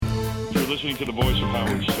listening to the voice of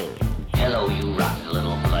Howard Stern. Hello, you rotten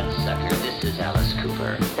little bloodsucker. This is Alice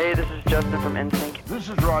Cooper. Hey, this is Justin from NSYNC. This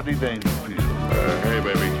is Rodney Dangerfield. Hey,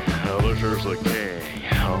 baby. This is the king.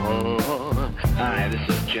 Hi, this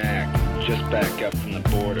is Jack. Just back up from the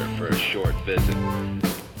border for a short visit.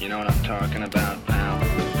 You know what I'm talking about, pal?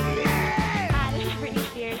 Hi, this is Britney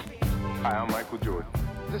Spears. Hi, I'm Michael Jordan.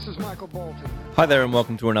 This is Michael Bolton. Hi there and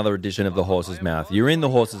welcome to another edition of The Horse's Mouth. You're in The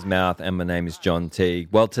Horse's Mouth and my name is John Teague.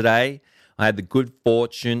 Well, today I had the good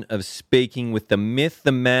fortune of speaking with the myth,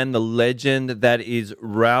 the man, the legend that is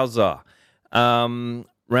Rouser.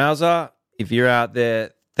 Rouser, if you're out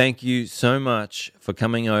there, thank you so much for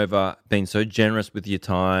coming over, being so generous with your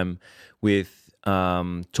time, with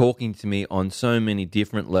talking to me on so many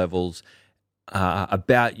different levels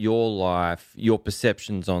about your life, your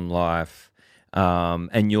perceptions on life,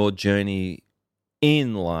 and your journey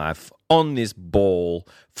in life on this ball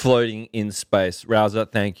floating in space. Rouser,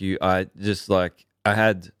 thank you. I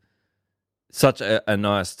had such a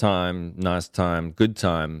nice time, good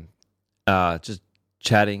time, just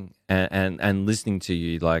chatting and listening to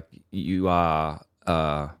you. Like you are,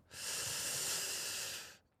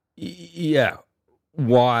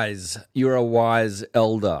 wise. You're a wise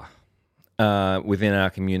elder within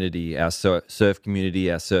our community, our surf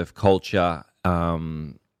community, our surf culture.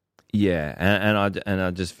 And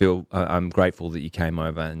I just feel I'm grateful that you came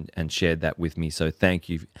over and shared that with me. So thank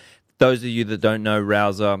you. Those of you that don't know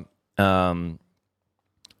Rouser,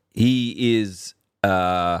 he's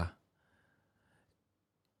a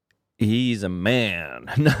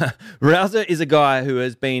man. Rouser is a guy who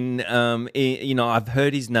has been, I've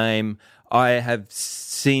heard his name. I have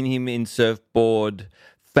seen him in surfboard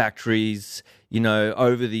factories,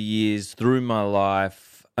 over the years through my life.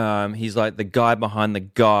 He's like the guy behind the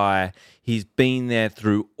guy. He's been there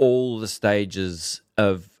through all the stages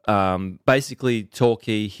of basically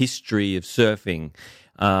Torquay history of surfing.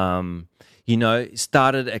 Started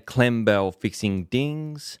at Clembell fixing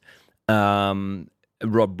dings.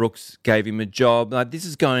 Rob Brooks gave him a job. Like, this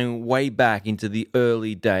is going way back into the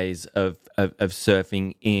early days of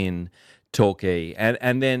surfing in Torquay,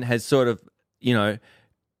 and then has sort of,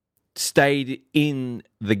 stayed in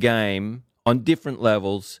the game on different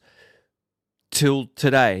levels till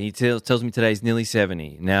today. He tells me today he's nearly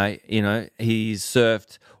 70. Now, he's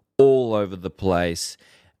surfed all over the place.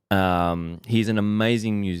 He's an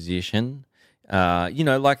amazing musician.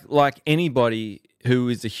 Like anybody who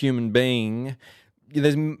is a human being,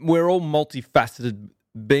 we're all multifaceted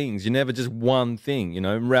beings. You're never just one thing,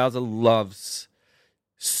 Rouser loves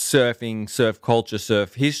surfing, surf culture,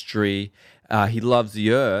 surf history. He loves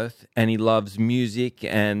the earth and he loves music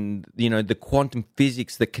and, the quantum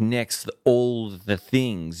physics that connects all the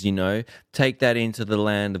things, Take that into the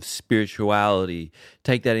land of spirituality.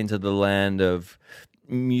 Take that into the land of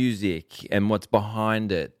music and what's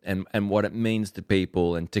behind it and what it means to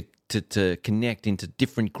people and to connect into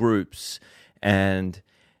different groups and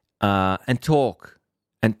talk.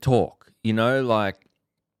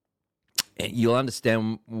 You'll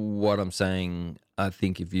understand what I'm saying, I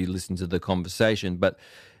think, if you listen to the conversation. But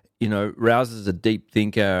Rouser's a deep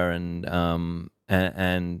thinker, and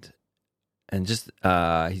just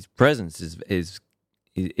his presence is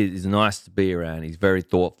nice to be around. He's very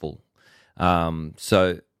thoughtful. His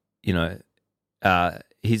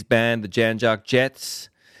band, the Jan Jark Jets,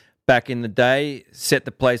 back in the day, set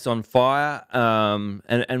the place on fire.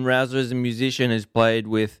 And Rouser, as a musician, has played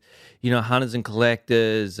with Hunters and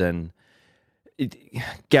Collectors and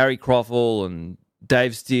Gary Croffle and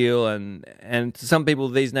Dave Steele, and to some people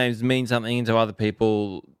these names mean something, and to other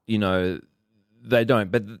people, they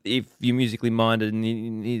don't. But if you're musically minded,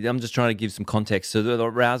 and I'm just trying to give some context. So the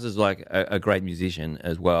Rouser's like a great musician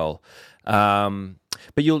as well. But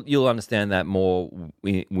you'll understand that more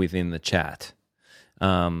within the chat.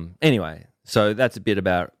 Anyway, so that's a bit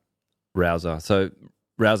about Rouser. So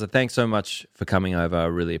Rouser, thanks so much for coming over. I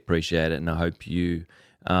really appreciate it, and I hope you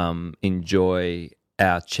enjoy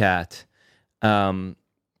our chat. Now,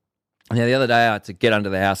 the other day I had to get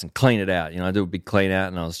under the house and clean it out. I do a big clean out,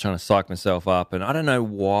 and I was trying to psych myself up, and I don't know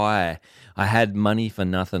why I had money for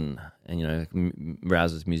nothing. And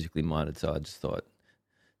Rouser's musically minded, so I just thought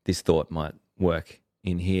this thought might work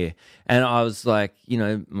in here. And I was like,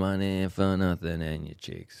 money for nothing and your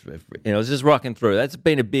chicks. I was just rocking through. That's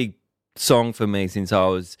been a big song for me since I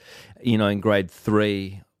was, in grade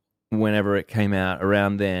 3. Whenever it came out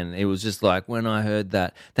around then, it was just like when I heard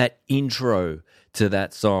that intro to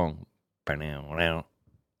that song,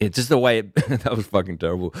 it's just the way that was fucking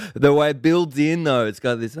terrible. The way it builds in though, it's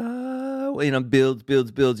got this, builds.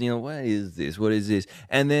 What is this? What is this?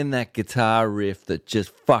 And then that guitar riff that just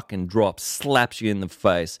fucking drops, slaps you in the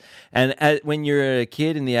face. And when you're a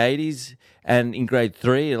kid in the 80s and in grade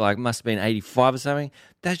 3, like must have been 85 or something,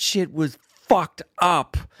 that shit was fucked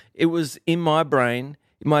up. It was in my brain,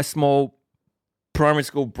 in my small primary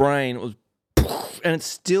school brain, it was, and it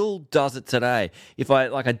still does it today. If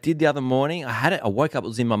I did the other morning, I woke up, it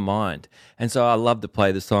was in my mind. And so I love to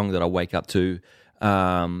play the song that I wake up to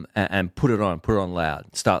and put it on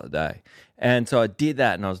loud, start the day. And so I did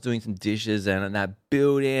that, and I was doing some dishes, and that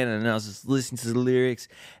built in, and I was just listening to the lyrics.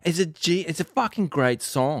 It's a fucking great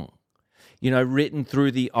song, written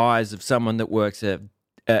through the eyes of someone that works a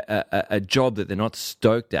job that they're not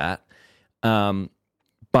stoked at,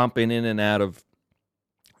 bumping in and out of,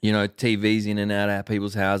 TVs in and out of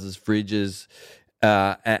people's houses, fridges,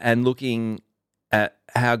 and looking at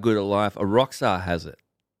how good a life a rock star has it.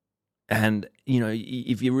 And,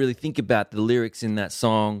 if you really think about the lyrics in that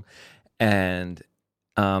song and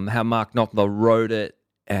how Mark Knopfler wrote it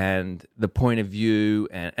and the point of view,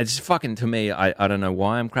 and it's just fucking, to me, I don't know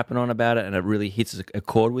why I'm crapping on about it, and it really hits a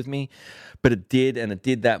chord with me, but it did, and it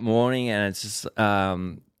did that morning, and it's just,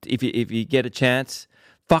 if you get a chance,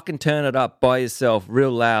 fucking turn it up by yourself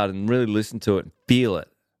real loud and really listen to it and feel it.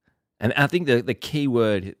 And I think the key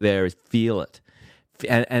word there is feel it.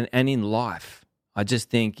 And in life, I just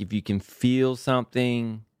think if you can feel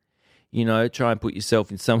something, try and put yourself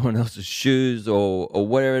in someone else's shoes or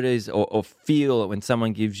whatever it is, or feel it when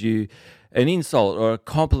someone gives you an insult or a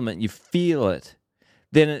compliment, you feel it,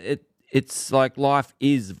 then it's like life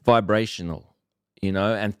is vibrational.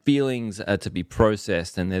 And feelings are to be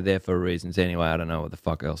processed, and they're there for reasons. Anyway, I don't know what the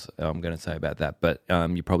fuck else I'm going to say about that, but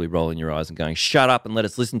you're probably rolling your eyes and going, shut up and let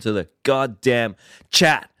us listen to the goddamn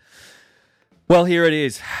chat. Well, here it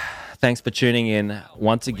is. Thanks for tuning in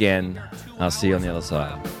once again. I'll see you on the other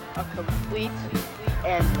side. A complete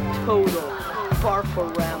and total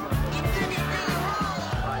barforama.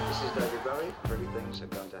 Hi, this is David Bowie. Pretty things have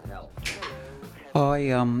gone to hell.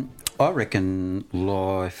 I reckon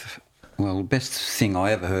life... Well, the best thing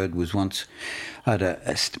I ever heard was once I had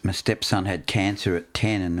my stepson had cancer at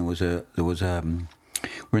 10, and we're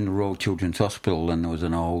in the Royal Children's Hospital, and there was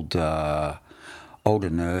an older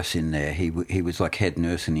nurse in there. He was like head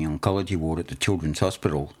nurse in the oncology ward at the Children's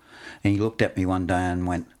Hospital, and he looked at me one day and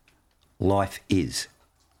went, "Life is,"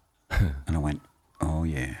 and I went, "Oh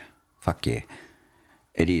yeah, fuck yeah,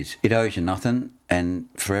 it is. It owes you nothing, and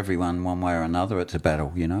for everyone, one way or another, it's a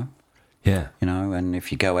battle, Yeah. And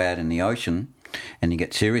if you go out in the ocean and you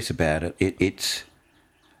get serious about it, it's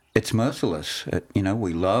merciless.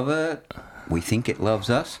 We love it. We think it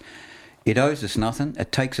loves us. It owes us nothing.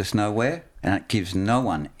 It takes us nowhere, and it gives no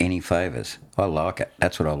one any favours. I like it.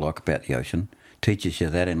 That's what I like about the ocean. Teaches you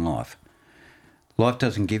that in life. Life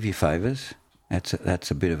doesn't give you favours.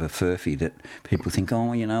 That's a bit of a furphy that people think,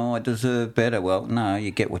 oh, I deserve better. Well, no,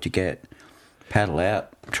 you get what you get. Paddle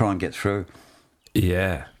out. Try and get through.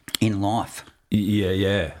 Yeah. In life.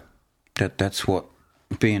 Yeah. That's what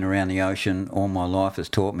being around the ocean all my life has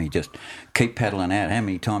taught me. Just keep paddling out. How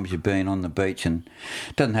many times you've been on the beach, and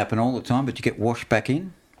it doesn't happen all the time, but you get washed back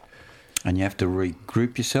in and you have to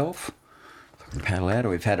regroup yourself, paddle out. Or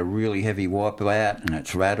we've had a really heavy wipe out and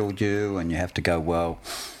it's rattled you, and you have to go, well,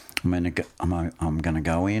 I'm going to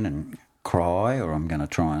go in and cry, or I'm going to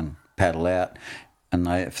try and paddle out. And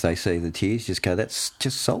if they see the tears, just go, that's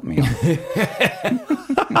just salt me on.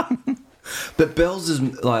 But Bells is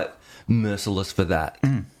like merciless for that.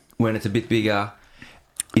 When it's a bit bigger,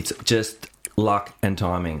 it's just luck and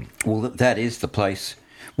timing. Well, that is the place,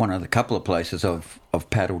 one of the couple of places I've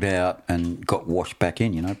paddled out and got washed back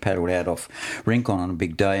in, paddled out off Rincon on a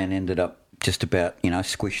big day and ended up just about,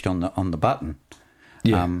 squished on the button.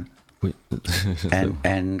 Yeah.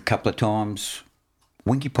 And a couple of times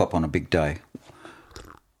Winky Pop on a big day.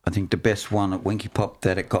 I think the best one at Winky Pop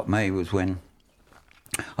that it got me was when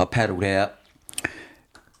I paddled out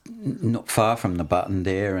not far from the button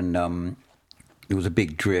there, and there was a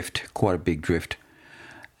big drift, quite a big drift,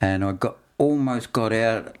 and I almost got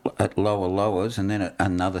out at lower lowers, and then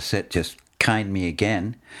another set just caned me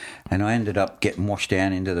again, and I ended up getting washed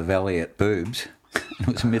down into the valley at Boobs. It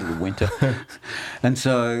was the middle of winter, and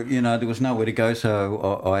so there was nowhere to go,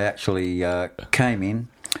 so I actually came in,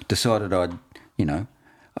 decided I'd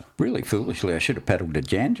really foolishly, I should have paddled to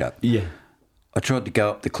Jan Jup. Yeah. I tried to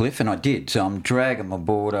go up the cliff, and I did. So I'm dragging my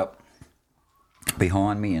board up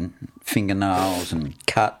behind me, and fingernails and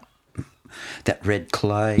cut. That red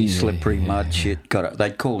clay, slippery mud shit.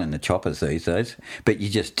 They'd call in the choppers these days, but you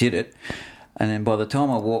just did it. And then by the time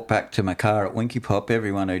I walked back to my car at Winky Pop,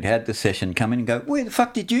 everyone who'd had the session come in and go, "Where the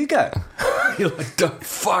fuck did you go?" You're like, don't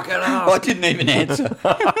fuck it up. I didn't even answer.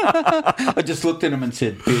 I just looked at him and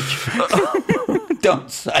said, bitch, don't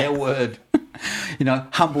say a word. You know,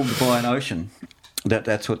 humbled by an ocean.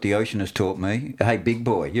 That's what the ocean has taught me. Hey, big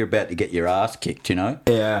boy, you're about to get your ass kicked, you know?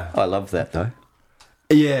 Yeah. I love that, though.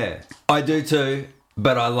 Yeah, I do too,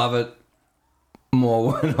 but I love it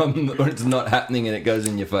more when it's not happening and it goes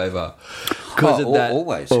in your favour. Because of that,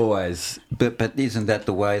 always. But isn't that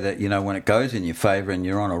the way that, you know, when it goes in your favour and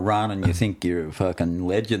you're on a run and you think you're a fucking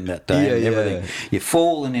legend that day and everything, you're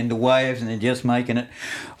falling into waves and you're just making it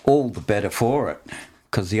all the better for it.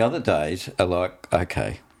 Because the other days are like,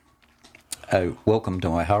 okay, oh, welcome to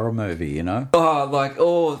my horror movie, you know?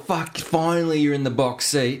 Oh, fuck, finally you're in the box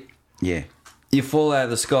seat. Yeah. You fall out of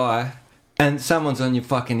the sky and someone's on your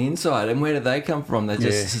fucking inside. And where do they come from? They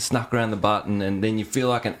just snuck around the button, and then you feel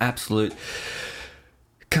like an absolute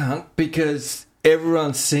cunt because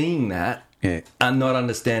everyone's seeing that and not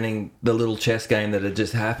understanding the little chess game that had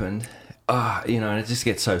just happened. You know, and it just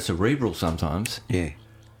gets so cerebral sometimes. Yeah.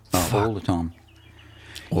 All the time.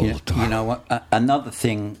 All the time. You know what? Another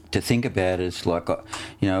thing to think about is like,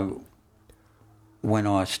 you know, when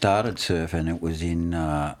I started surfing, it was in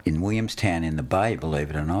Williamstown in the Bay, believe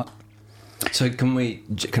it or not. So can I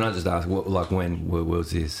just ask, when was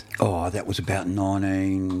this? Oh, that was about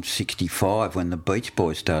 1965 when the Beach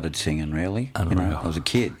Boys started singing, really. Unreal. You know, I was a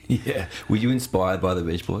kid. Yeah. Were you inspired by the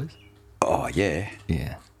Beach Boys? Oh, yeah.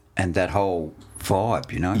 Yeah. And that whole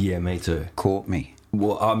vibe, you know? Yeah, me too. Caught me.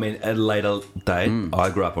 Well, I mean, at a later date, I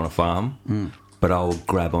grew up on a farm, but I would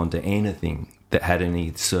grab onto anything that had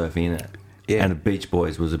any surf in it. Yeah. And the Beach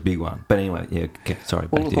Boys was a big one. But anyway, yeah, okay, sorry.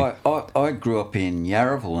 Well, look, I grew up in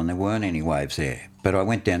Yarraville and there weren't any waves there. But I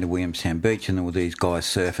went down to Williamstown Beach and there were these guys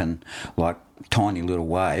surfing like tiny little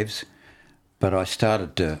waves. But I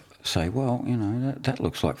started to say, well, you know, that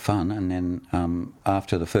looks like fun. And then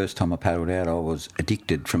after the first time I paddled out, I was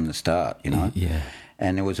addicted from the start, you know. Yeah.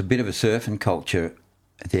 And there was a bit of a surfing culture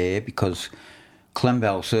there because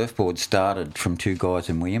Clembell Surfboard started from two guys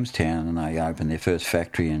in Williamstown and they opened their first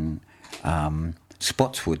factory in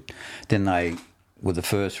Spotswood. Then they were the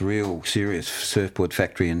first real serious surfboard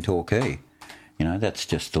factory in Torquay. You know, that's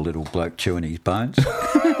just a little bloke chewing his bones.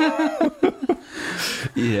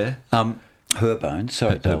 Yeah. Her bones,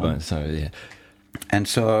 sorry. Her bones, sorry, yeah. And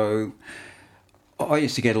so I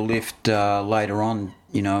used to get a lift later on,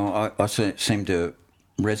 you know, I seemed to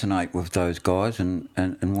resonate with those guys and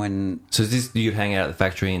when... So do you hang out at the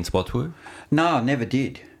factory in Spotswood? No, I never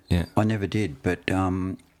did. Yeah. I never did, but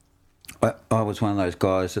I was one of those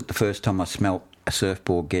guys that the first time I smelt a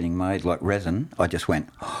surfboard getting made, like resin, I just went,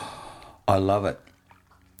 oh, I love it.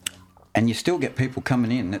 And you still get people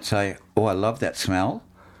coming in that say, oh, I love that smell.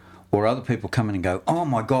 Or other people come in and go, oh,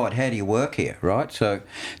 my God, how do you work here, right? So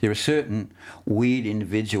there are certain weird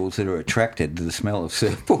individuals that are attracted to the smell of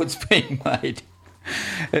surfboards being made.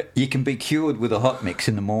 You can be cured with a hot mix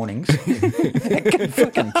in the mornings. That can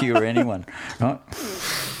fucking cure anyone, right?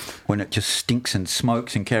 When it just stinks and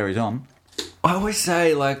smokes and carries on. I always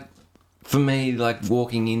say, like, for me, like,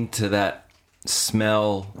 walking into that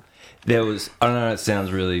smell, there was, I don't know, it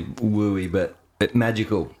sounds really wooey, but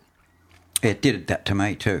magical. It did that to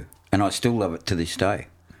me too, and I still love it to this day.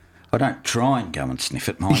 I don't try and go and sniff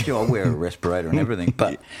it, mind you. I wear a respirator and everything,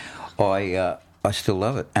 but I still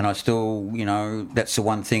love it. And I still, you know, that's the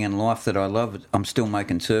one thing in life that I love. I'm still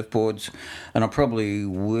making surfboards, and I probably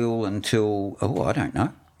will until, I don't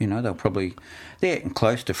know. You know, they're getting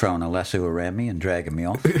close to throwing a lasso around me and dragging me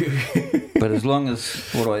off. But as long as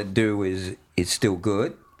what I do is still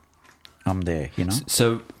good, I'm there, you know.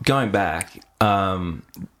 So going back,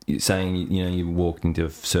 you're saying, you know, you walked into a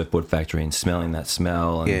surfboard factory and smelling that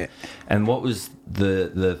smell. And, and what was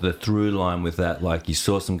the through line with that? Like, you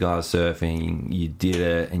saw some guys surfing, you did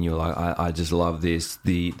it, and you're like, I just love this.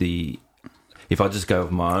 If I just go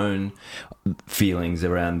with my own feelings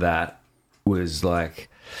around that, was like,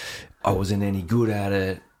 I wasn't any good at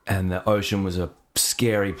it, and the ocean was a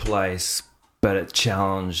scary place, but it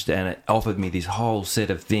challenged and it offered me this whole set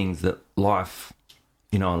of things that life,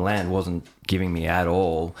 you know, on land wasn't giving me at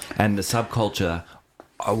all. And the subculture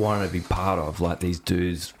I wanted to be part of, like these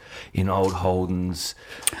dudes in old Holdens.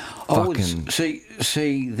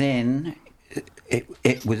 See, then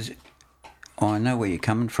it was, I know where you're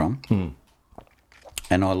coming from.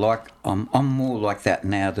 And I'm more like that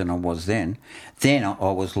now than I was then. Then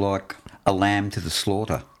I was like a lamb to the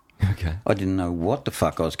slaughter. Okay. I didn't know what the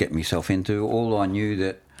fuck I was getting myself into. All I knew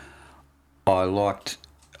that I liked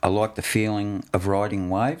the feeling of riding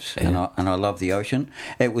waves, and I love the ocean.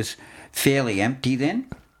 It was fairly empty then,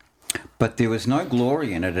 but there was no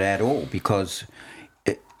glory in it at all because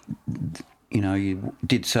you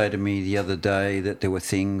did say to me the other day that there were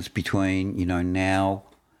things between, now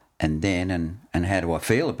and then, and how do I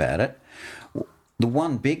feel about it? The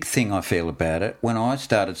one big thing I feel about it, when I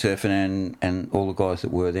started surfing and all the guys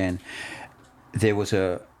that were then, there was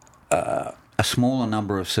a smaller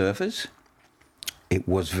number of surfers. It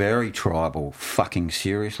was very tribal, fucking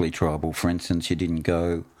seriously tribal. For instance, you didn't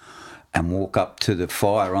go and walk up to the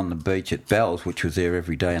fire on the beach at Bells, which was there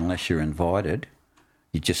every day unless you're invited.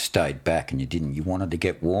 You just stayed back and you wanted to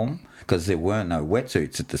get warm because there were no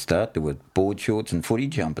wetsuits at the start. There were board shorts and footy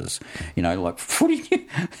jumpers, like footy,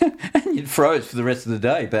 and you froze for the rest of the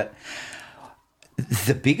day. But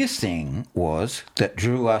the biggest thing was that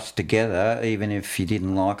drew us together, even if you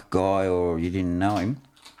didn't like a guy or you didn't know him,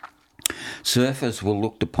 surfers were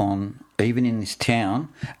looked upon, even in this town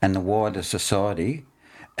and the wider society,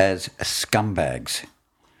 as scumbags.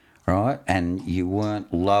 Right, and you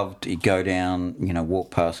weren't loved. You'd go down,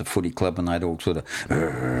 walk past a footy club, and they'd all sort of,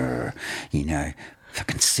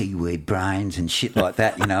 fucking seaweed brains and shit like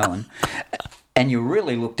that, and you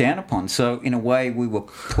really looked down upon. So in a way, we were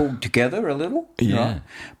pulled together a little, right?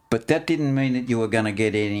 But that didn't mean that you were going to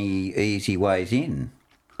get any easy ways in.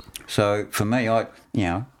 So for me, I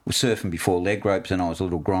was surfing before leg ropes, and I was a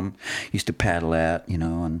little grom. Used to paddle out,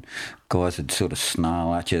 and guys would sort of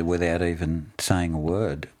snarl at you without even saying a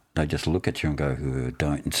word. They just look at you and go,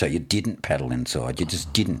 don't. And so you didn't paddle inside. You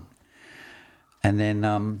just didn't. And then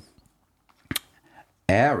I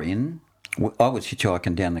was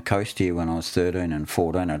hitchhiking down the coast here when I was 13 and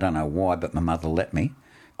 14. I don't know why, but my mother let me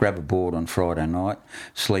grab a board on Friday night,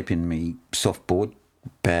 sleep in me soft board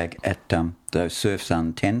bag at those Surf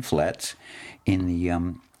Sun 10 flats in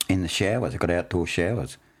the showers. I got outdoor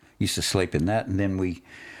showers. Used to sleep in that. And then we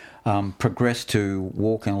progressed to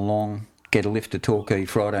walking along, get a lift to Torquay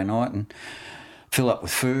Friday night and fill up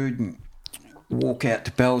with food and walk out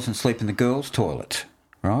to Bells and sleep in the girls' toilets,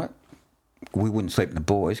 right? We wouldn't sleep in the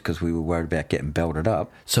boys because we were worried about getting belted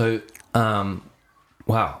up. So,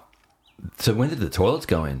 wow. So when did the toilets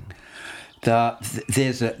go in?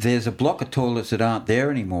 There's a block of toilets that aren't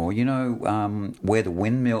there anymore. Where the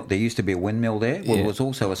windmill, there used to be a windmill there. Well, there was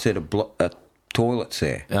also a set of toilets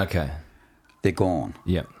there. Okay. They're gone.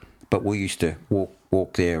 Yeah. But we used to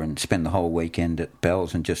walk there and spend the whole weekend at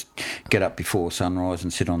Bells and just get up before sunrise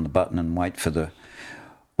and sit on the button and wait for the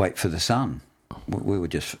sun. We were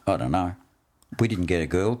just, I don't know. We didn't get a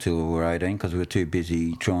girl till we were 18 because we were too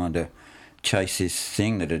busy trying to chase this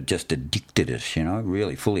thing that had just addicted us,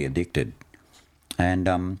 really fully addicted.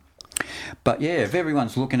 And but yeah, if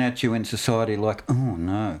everyone's looking at you in society like, oh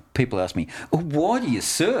no, people ask me, oh, why do you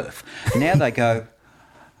surf? Now they go,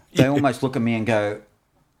 they almost look at me and go,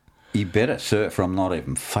 you better surf or I'm not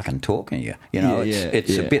even fucking talking to you.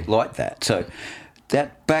 It's a bit like that. So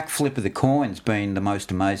that backflip of the coin's been the most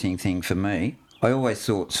amazing thing for me. I always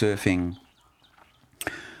thought surfing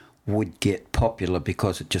would get popular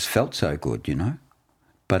because it just felt so good,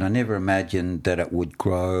 But I never imagined that it would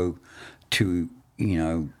grow to,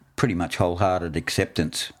 pretty much wholehearted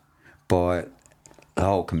acceptance by the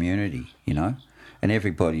whole community, And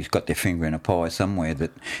everybody's got their finger in a pie somewhere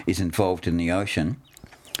that is involved in the ocean.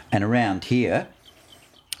 And around here,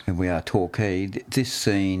 and we are Torquay, this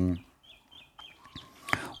scene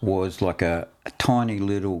was like a tiny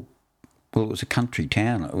little, well, it was a country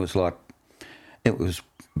town. It was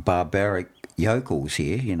barbaric yokels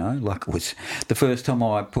here, like it was the first time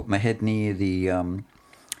I put my head near the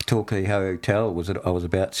Torquay Hotel I was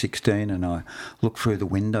about 16 and I looked through the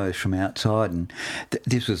windows from outside and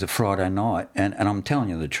this was a Friday night and I'm telling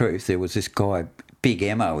you the truth, there was this guy, Big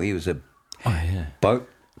Emo, he was a boat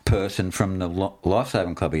person from the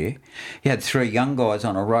Lifesaving Club here. He had 3 young guys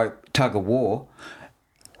on a rope, tug of war.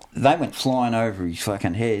 They went flying over his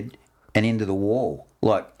fucking head and into the wall.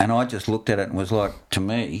 And I just looked at it and was like, to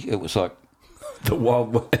me, it was like the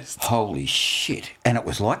Wild West. Holy shit. And it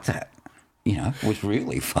was like that. It was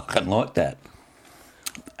really fucking like that.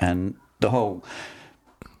 And the whole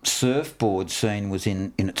surfboard scene was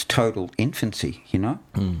in its total infancy,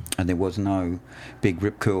 And there was no big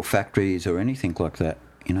rip curl factories or anything like that.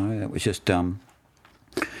 It was just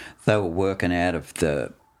they were working out of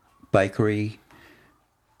the bakery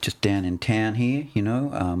just down in town here,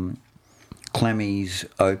 Clemmy's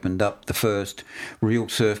opened up the first real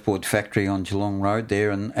surfboard factory on Geelong Road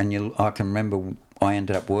there, and I can remember I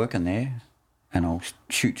ended up working there, and I'll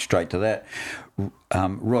shoot straight to that.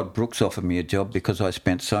 Rod Brooks offered me a job because I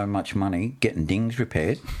spent so much money getting dings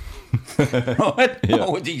repaired. Right? Yeah. I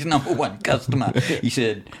was his number one customer. He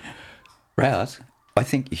said, Rouse, I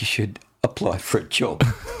think you should apply for a job.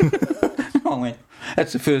 I went,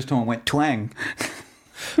 that's the first time I went twang.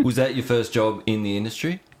 Was that your first job in the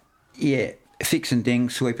industry? Yeah. fixing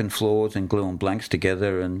dings, sweeping floors and gluing blanks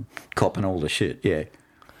together and copping all the shit, yeah.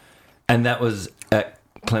 And that was at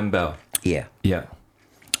Clembell? Yeah. Yeah.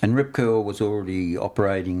 And Rip Curl was already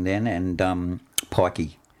operating then, and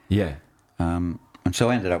Pikey. Yeah. And so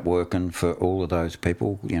I ended up working for all of those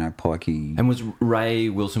people, you know, Pikey. And was Ray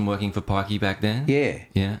Wilson working for Pikey back then? Yeah.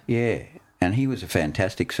 Yeah. Yeah. And he was a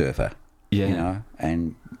fantastic surfer. Yeah. You know,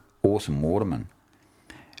 and awesome waterman.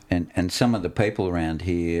 And some of the people around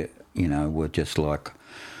here, you know, were just like,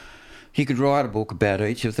 you could write a book about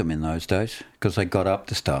each of them in those days because they got up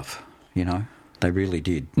to stuff, you know. They really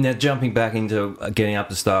did. Now, jumping back into getting up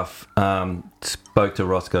to stuff, spoke to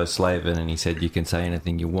Roscoe Slavin and he said you can say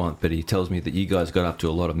anything you want, but he tells me that you guys got up to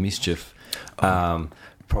a lot of mischief,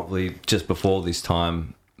 probably just before this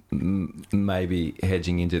time, maybe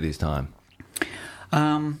hedging into this time.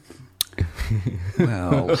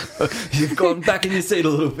 Well, you've gone back in your seat a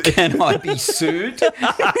little bit. Can I be sued?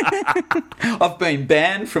 I've been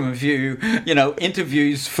banned from a few, you know,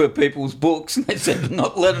 interviews for people's books, and they said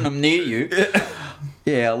not letting them near you.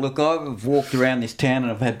 Yeah, look, I've walked around this town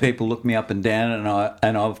and I've had people look me up and down,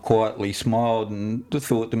 and I've quietly smiled and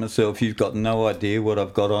thought to myself, "You've got no idea what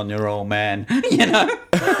I've got on your old man," you know.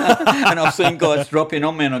 And I've seen guys drop in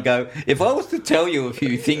on me, and I go, "If I was to tell you a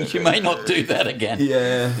few things, you may not do that again."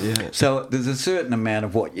 Yeah, yeah. So there's a certain amount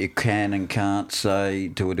of what you can and can't say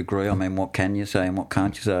to a degree. I mean, what can you say and what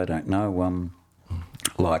can't you say? I don't know.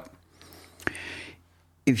 Like,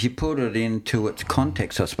 if you put it into its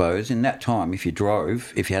context, I suppose, in that time, if you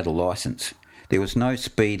drove, if you had a licence, there was no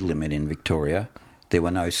speed limit in Victoria, there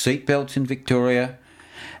were no seatbelts in Victoria,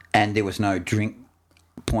 and there was no drink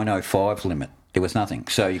 0.05 limit. There was nothing.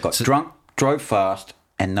 So you got drunk, drove fast,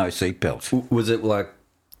 and no seatbelts. Was it like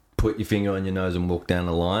put your finger on your nose and walk down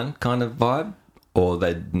the line kind of vibe? Or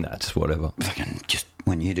just whatever? Fucking just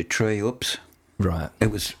when you hit a tree, oops. Right.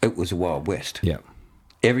 It was a Wild West. Yeah.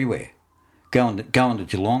 Everywhere. Going to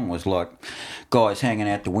Geelong was like guys hanging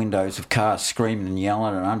out the windows of cars screaming and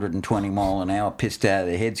yelling at 120 mile an hour, pissed out of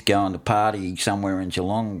their heads, going to party somewhere in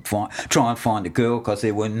Geelong, try and find a girl because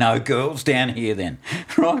there were no girls down here then,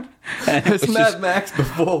 right? It's Mad Max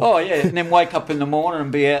before. Oh, yeah, and then wake up in the morning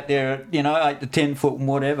and be out there, you know, 8 to 10 foot and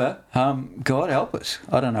whatever. God help us.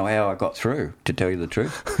 I don't know how I got through, to tell you the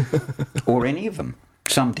truth. Or any of them.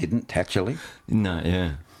 Some didn't, actually. No,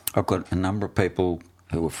 yeah. I've got a number of people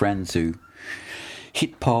who were friends who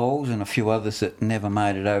hit poles and a few others that never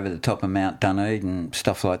made it over the top of Mount Dunedin and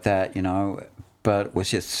stuff like that, you know. But it was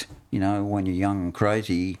just, you know, when you're young and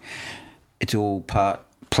crazy, it's all part,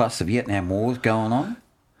 plus the Vietnam War's going on,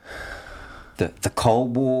 the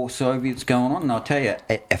Cold War Soviets going on, and I'll tell you,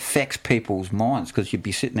 it affects people's minds because you'd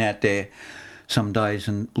be sitting out there some days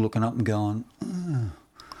and looking up and going,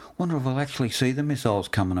 wonder if I'll actually see the missiles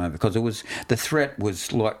coming over, because the threat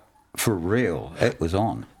was like, for real, it was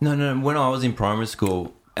on. No, when I was in primary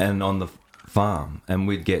school and on the farm, and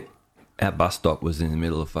our bus stop was in the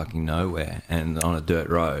middle of fucking nowhere and on a dirt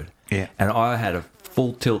road. Yeah. And I had a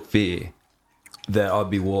full tilt fear that I'd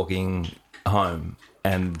be walking home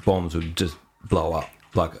and bombs would just blow up.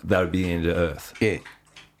 Like, that would be the end of Earth. Yeah.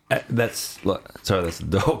 That's the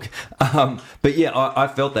dog. But yeah, I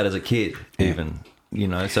felt that as a kid, even, you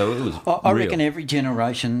know, so it was I reckon every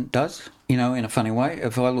generation does. You know, in a funny way.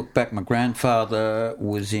 If I look back, my grandfather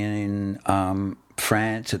was in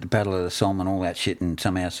France at the Battle of the Somme and all that shit, and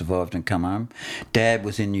somehow survived and come home. Dad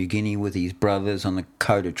was in New Guinea with his brothers on the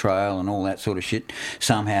Coda Trail and all that sort of shit.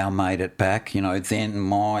 Somehow made it back. You know, then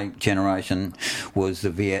my generation was the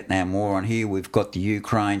Vietnam War, and here we've got the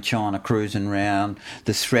Ukraine, China cruising round.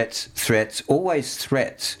 The threats, always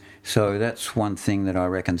threats. So that's one thing that I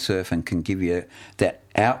reckon surfing can give you, that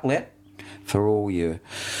outlet for all your...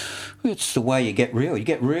 It's the way you get real. You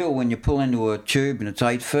get real when you pull into a tube and it's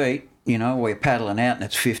 8 feet, you know, or you're paddling out and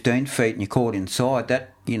it's 15 feet and you're caught inside.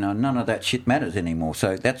 That, you know, none of that shit matters anymore.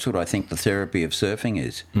 So that's what I think the therapy of surfing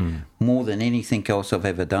is, more than anything else I've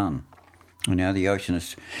ever done. You know, the ocean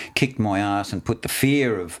has kicked my ass and put the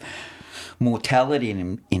fear of mortality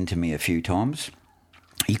into me a few times.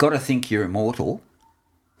 You got to think you're immortal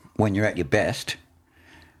when you're at your best,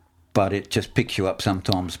 but it just picks you up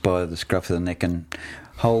sometimes by the scruff of the neck and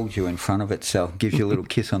holds you in front of itself, gives you a little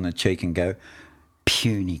kiss on the cheek and go,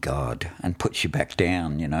 puny God, and puts you back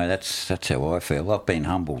down. You know, that's how I feel. I've been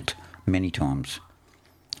humbled many times.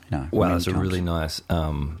 You know, wow, that's a really nice,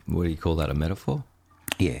 what do you call that, a metaphor?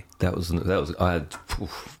 Yeah. That was good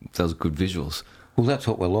visuals. Well, that's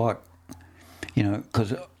what we're like, you know,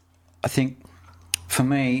 because I think for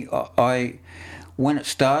me, when it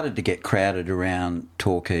started to get crowded around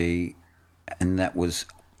Torquay, and that was,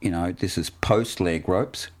 you know, this is post leg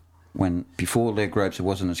ropes, when before leg ropes it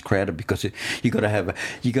wasn't as crowded because you got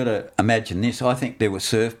to imagine this. I think there were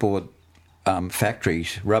surfboard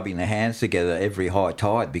factories rubbing their hands together every high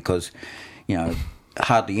tide because, you know,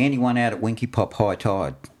 hardly anyone out at Winky Pop high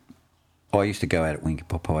tide. I used to go out at Winky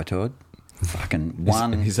Pop high tide. Fucking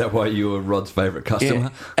one. Is that why you were Rod's favourite customer? Yeah,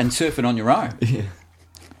 and surfing on your own. Yeah.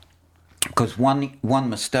 Because one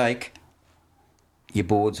mistake, your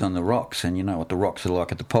board's on the rocks, and you know what the rocks are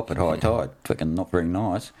like at the pop at high tide. Fucking not very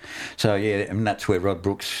nice. So, yeah, and that's where Rod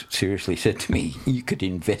Brooks seriously said to me, you could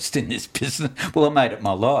invest in this business. Well, I made it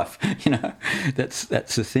my life, you know. That's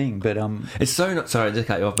the thing. But it's so sorry to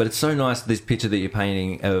cut you off, but it's so nice, this picture that you're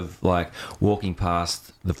painting of, like, walking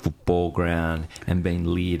past the football ground and being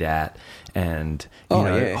leered at and, you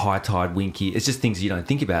know, high tide, Winky. It's just things you don't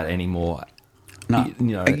think about anymore. No,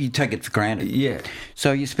 you know, you take it for granted. Yeah.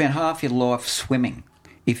 So you spend half your life swimming.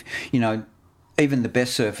 If, you know, even the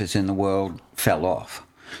best surfers in the world fell off.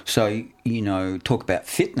 So, you know, talk about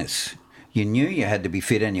fitness. You knew you had to be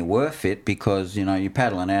fit and you were fit because, you know, you're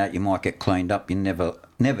paddling out, you might get cleaned up. You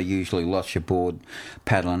never usually lost your board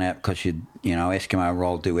paddling out because you know, Eskimo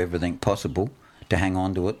roll, do everything possible to hang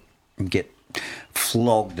on to it and get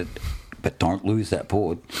flogged, but don't lose that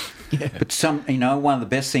board. Yeah. But one of the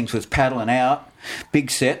best things was paddling out, big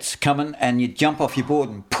sets coming, and you jump off your board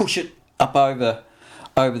and push it up over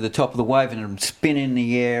the top of the wave and it'll spin in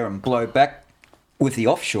the air and blow back with the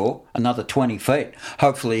offshore another 20 feet.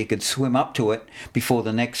 Hopefully you could swim up to it before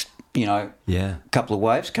the next, you know, couple of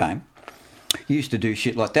waves came. You used to do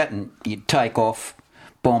shit like that and you'd take off,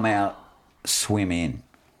 bomb out, swim in,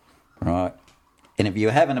 right? And if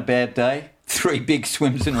you're having a bad day, 3 big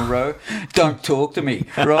swims in a row, don't talk to me,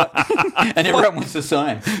 right? And everyone was the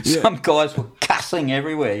same. Yeah. Some guys were cussing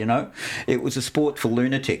everywhere, you know. It was a sport for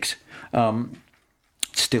lunatics.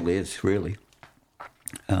 Still is, really.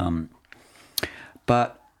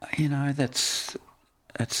 But, you know, that's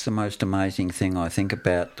the most amazing thing I think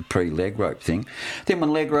about the pre-leg rope thing. Then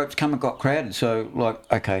when leg ropes come and got crowded, so,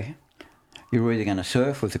 like, okay, you're either going to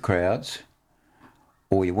surf with the crowds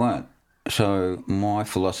or you weren't. So my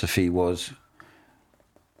philosophy was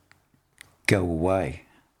go away.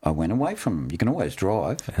 I went away from them. You can always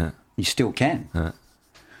drive. Uh-huh. You still can. Uh-huh.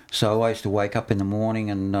 So I used to wake up in the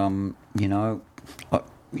morning and, you know, I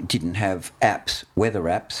didn't have apps, weather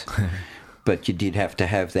apps, but you did have to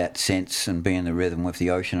have that sense and be in the rhythm with the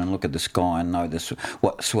ocean and look at the sky and know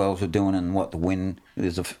what the swells are doing and what the wind,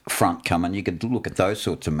 there's a front coming. You could look at those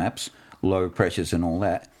sorts of maps, low pressures and all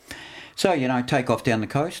that. So, you know, take off down the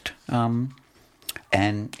coast. And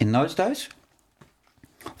in those days,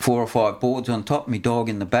 4 or 5 boards on top, me dog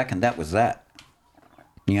in the back, and that was that.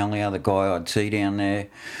 The only other guy I'd see down there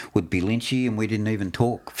would be Lynchy, and we didn't even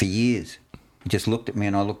talk for years. He just looked at me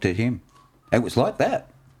and I looked at him. It was like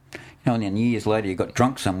that. You know, and then years later you got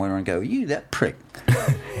drunk somewhere and go, you that prick.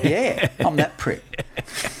 Yeah, I'm that prick.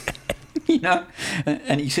 You know,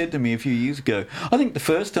 and he said to me a few years ago, I think the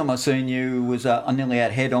first time I seen you was I nearly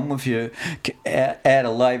had head on with you out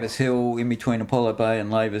of Lavis Hill, in between Apollo Bay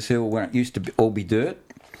and Lavis Hill, where it used to all be dirt.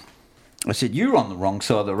 I said, you're on the wrong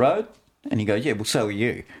side of the road. And he goes, yeah, well, so are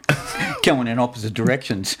you. Going in opposite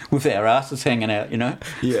directions with our asses hanging out, you know.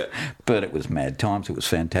 Yeah. But it was mad times. It was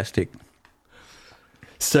fantastic.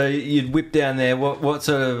 So you'd whip down there. What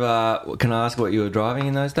sort of, can I ask what you were driving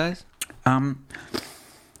in those days? I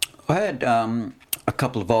had a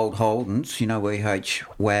couple of old Holdens, you know, EH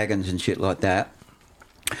wagons and shit like that.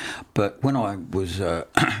 But when I was a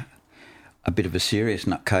bit of a serious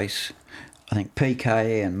nutcase, I think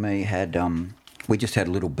PK and me had, we just had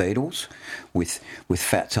little Beetles with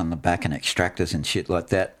fats on the back and extractors and shit like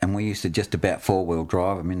that. And we used to just about 4-wheel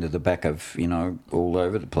drive them into the back of, you know, all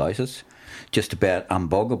over the places. Just about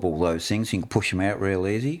unboggable, those things. You can push them out real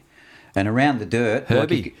easy. And around the dirt,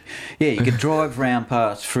 Herbie. Like you could drive round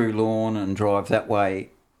past through lawn and drive that way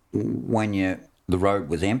when the road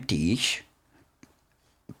was empty-ish,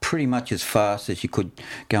 pretty much as fast as you could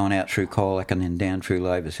going out through Colac and then down through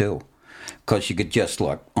Lavis Hill. Because you could just,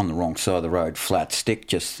 like, on the wrong side of the road, flat stick,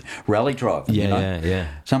 just rally driving, you know? Yeah.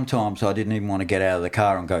 Sometimes I didn't even want to get out of the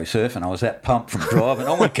car and go surfing. I was that pumped from driving.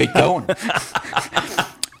 I want to keep going.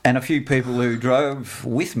 And a few people who drove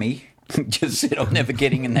with me just said, I'm never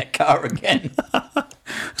getting in that car again. I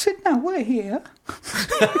said, no, we're here.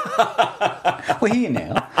 We're here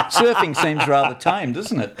now. Surfing seems rather tame,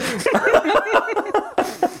 doesn't it?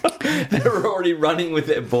 They were already running with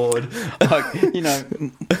their board. Like, you know,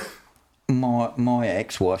 my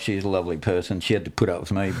ex-wife, she's a lovely person. She had to put up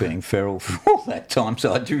with me being feral for all that time,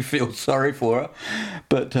 so I do feel sorry for her.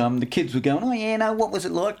 But the kids were going, "Oh yeah, no, what was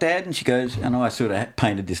it like, Dad?" And she goes, and I sort of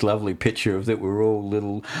painted this lovely picture of that we're all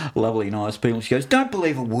little, lovely, nice people. She goes, "Don't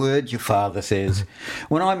believe a word your father says.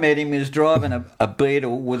 When I met him, he was driving a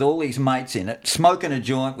Beetle with all his mates in it, smoking a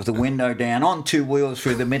joint with the window down, on 2 wheels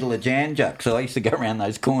through the middle of Jan Juc. So I used to go around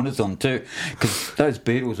those corners on 2, because those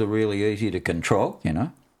Beetles are really easy to control, you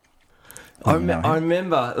know." I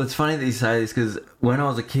remember, it's funny that you say this, because when I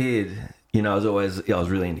was a kid, you know, I was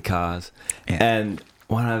really into cars. Yeah. And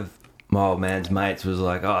one of my old man's mates was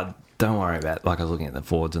like, "Oh, don't worry about it." Like, I was looking at the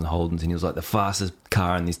Fords and the Holdens, and he was like, "The fastest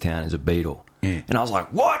car in this town is a Beetle." Yeah. And I was like,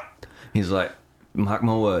 "What?" He's like, "Mark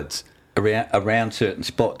my words." Around certain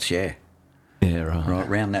spots, yeah. Yeah, right. Right,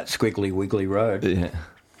 around that squiggly wiggly road. Yeah.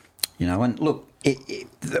 You know, and look, it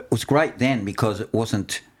was great then, because it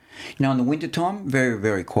wasn't, you know, in the wintertime, very,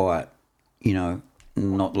 very quiet. You know,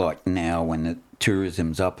 not like now when the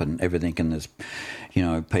tourism's up and everything, and there's, you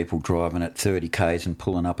know, people driving at 30 k's and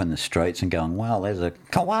pulling up in the streets and going, "Wow, there's a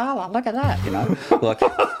koala, look at that," you know. Like,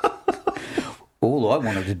 all I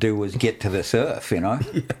wanted to do was get to the surf, you know.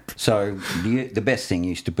 Yeah. So the best thing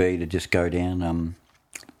used to be to just go down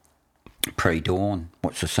pre-dawn,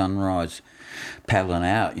 watch the sunrise, paddling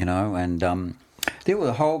out, you know, and there were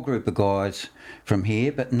a whole group of guys from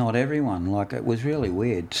here, but not everyone. Like, it was really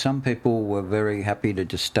weird. Some people were very happy to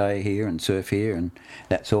just stay here and surf here, and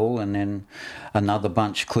that's all. And then another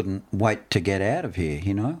bunch couldn't wait to get out of here,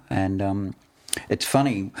 you know. And it's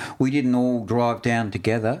funny, we didn't all drive down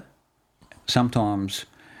together. Sometimes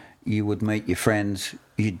you would meet your friends,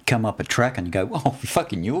 you'd come up a track and you go, "Oh,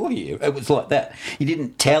 fucking, you're here." It was like that. You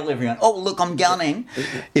didn't tell everyone, "Oh, look, I'm gunning."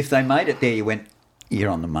 If they made it there, you went, "You're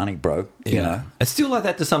on the money, bro." You know? It's still like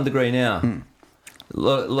that to some degree now. A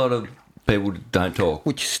lot of people don't talk.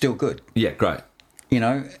 Which is still good. Yeah, great. You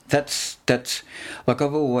know, that's like,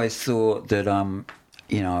 I've always thought that,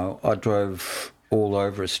 you know, I drove all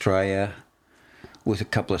over Australia with a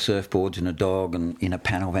couple of surfboards and a dog and in a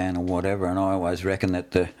panel van or whatever, and I always reckon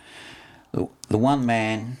that the one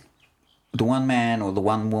man or the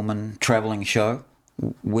one woman travelling show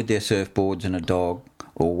with their surfboards and a dog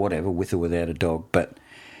or whatever, with or without a dog, but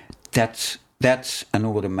that's an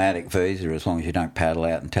automatic visa as long as you don't paddle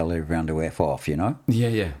out and tell everyone to F off, you know? Yeah,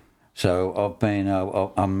 yeah. So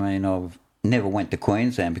I've never went to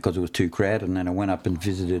Queensland because it was too crowded, and then I went up and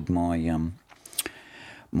visited my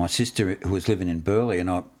sister who was living in Burleigh, and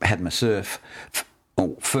I had my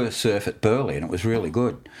first surf at Burleigh, and it was really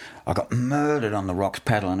good. I got murdered on the rocks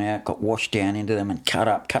paddling out, got washed down into them and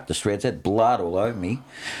cut to shreds, had blood all over me.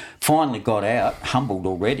 Finally got out, humbled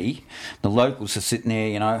already. The locals are sitting there,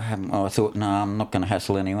 you know. I thought, no, I'm not going to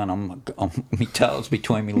hassle anyone. My tail's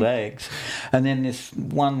between my legs. And then this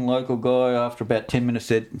one local guy, after about 10 minutes,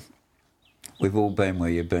 said, "We've all been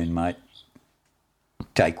where you've been, mate.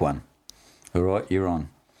 Take one. All right, you're on."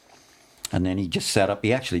 And then he just sat up.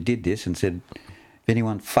 He actually did this and said, "If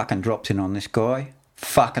anyone fucking drops in on this guy,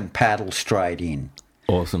 fucking paddle straight in."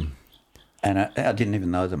 Awesome. And I didn't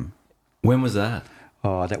even know them. When was that?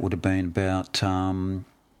 Oh, that would have been about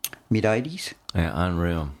mid-'80s. Yeah,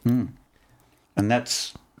 unreal. And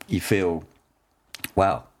that's, you feel,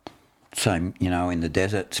 wow. Same, you know, in the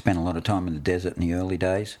desert. Spent a lot of time in the desert in the early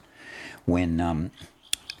days when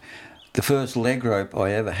the first leg rope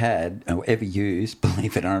I ever had, or ever used,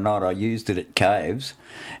 believe it or not, I used it at caves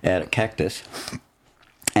out at Cactus,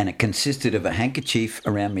 and it consisted of a handkerchief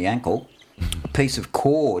around my ankle, a piece of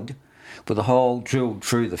cord with a hole drilled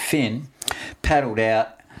through the fin, paddled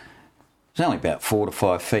out. It was only about 4 to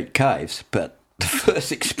 5 feet caves, but the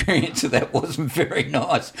first experience of that wasn't very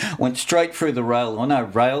nice. Went straight through the rail. I know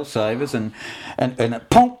rail savers, and it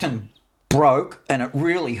ponked and broke, and it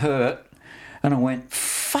really hurt. And I went,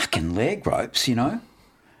 fucking leg ropes, you know.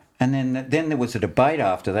 And then there was a debate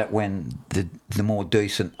after that when the more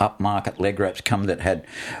decent upmarket leg ropes come that had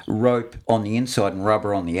rope on the inside and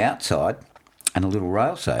rubber on the outside and a little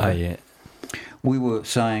rail saver. Oh, yeah. We were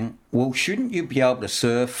saying, well, shouldn't you be able to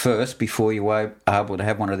surf first before you were able to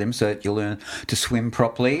have one of them so that you learn to swim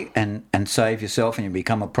properly and save yourself and you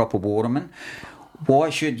become a proper waterman? Why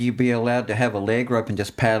should you be allowed to have a leg rope and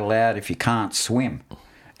just paddle out if you can't swim?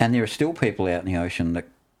 And there are still people out in the ocean that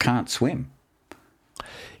can't swim.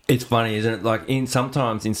 It's funny, isn't it? Like,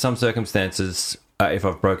 sometimes in some circumstances, if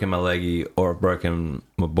I've broken my leggy or I've broken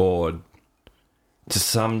my board, to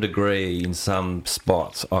some degree, in some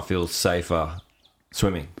spots, I feel safer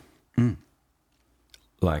swimming.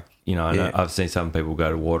 Like, you know, I know I've seen some people go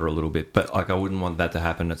to water a little bit, but like, I wouldn't want that to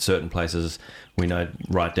happen at certain places we know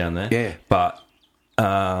right down there. Yeah. But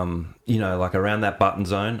you know, like around that button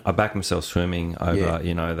zone, I back myself swimming over,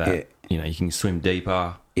 you know, that, you know, you can swim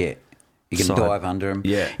deeper. Yeah. You can dive under them.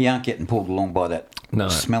 Yeah. You aren't getting pulled along by that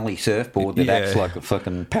smelly surfboard that acts like a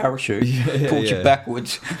fucking parachute. Pulls you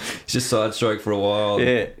backwards. It's just side stroke for a while.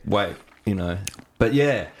 Yeah. Wait, you know. But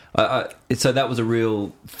yeah, so that was a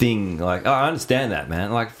real thing. Like, I understand that,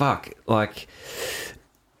 man. Like, fuck. Like,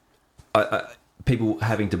 people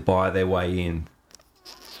having to buy their way in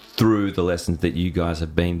through the lessons that you guys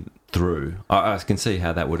have been through. I can see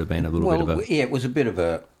how that would have been a little bit of a... Yeah, it was a bit of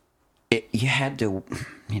a... you had to,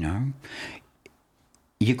 you know...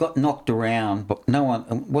 You got knocked around, but no one...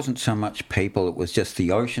 It wasn't so much people, it was just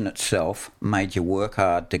the ocean itself made you work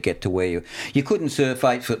hard to get to where you... You couldn't surf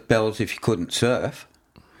 8-foot bells if you couldn't surf,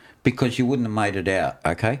 because you wouldn't have made it out,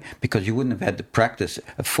 okay? Because you wouldn't have had the practice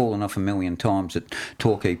of falling off a million times at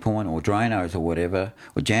Torquay Point or Drano's or whatever,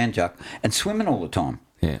 or Jan Juc, and swimming all the time.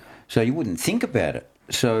 Yeah. So you wouldn't think about it.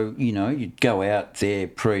 So, you know, you'd go out there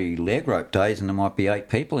pre-leg rope days and there might be 8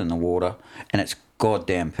 people in the water and it's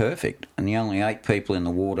goddamn perfect. And the only 8 people in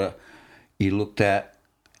the water you looked at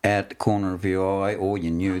the corner of your eye, or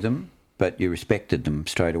you knew them, but you respected them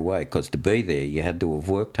straight away, because to be there you had to have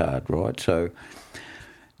worked hard, right? So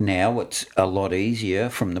now it's a lot easier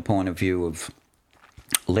from the point of view of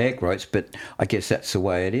leg ropes, but I guess that's the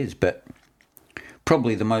way it is. But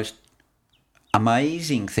probably the most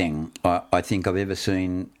amazing thing I think I've ever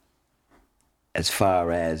seen as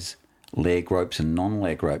far as leg ropes and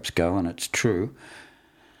non-leg ropes go, and it's true.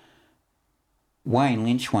 Wayne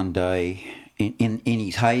Lynch one day, in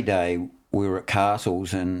his heyday, we were at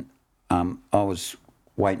Castles and I was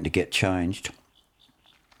waiting to get changed,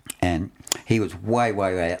 and he was way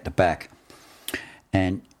out the back,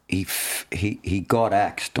 and he got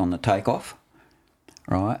axed on the takeoff,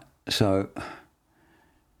 right? So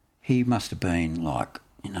he must have been like,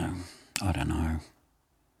 you know, I don't know,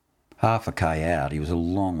 half a K out. He was a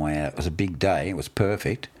long way out. It was a big day. It was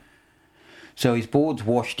perfect. So his board's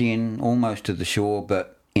washed in almost to the shore,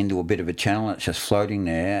 but into a bit of a channel. It's just floating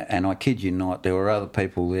there. And I kid you not, there were other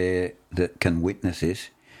people there that can witness this.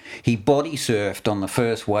 He body surfed on the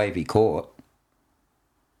first wave he caught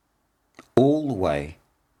all the way.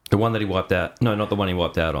 The one that he wiped out? No, not the one he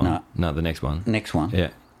wiped out on. No, the next one. Next one.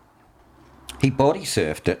 Yeah. He body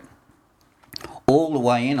surfed it all the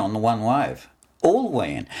way in on the one wave. All the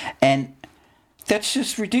way in. And that's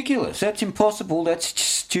just ridiculous. That's impossible. That's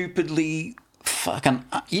stupidly fucking...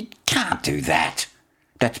 You can't do that.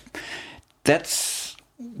 That's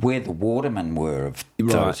where the watermen were of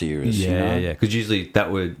those eras. Yeah, you know? yeah. Because usually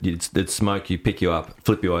it'd smoke you, pick you up,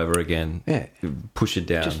 flip you over again, push it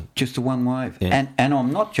down. Just the one wave. Yeah. And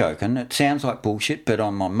I'm not joking. It sounds like bullshit, but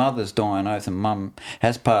on my mother's dying oath, and Mum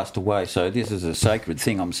has passed away, so this is a sacred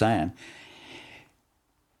thing I'm saying.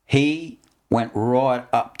 He went right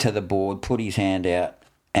up to the board, put his hand out,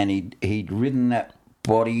 and he'd ridden that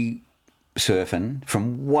body surfing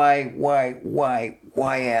from way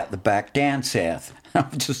out the back, down south.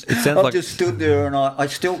 I've just stood there, and I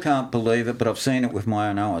still can't believe it, but I've seen it with my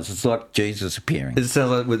own eyes. It's like Jesus appearing. It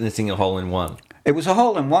sounds like witnessing a hole in one. It was a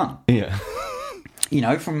hole in one. Yeah. You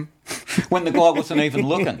know, from when the guy wasn't even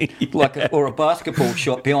looking, or a basketball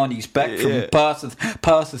shot behind his back from past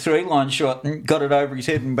the 3-line shot, and got it over his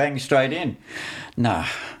head and banged straight in. Nah.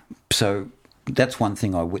 So that's one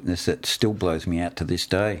thing I witnessed that still blows me out to this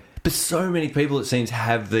day. But so many people, it seems,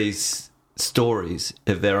 have these stories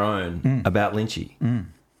of their own about Lynchy.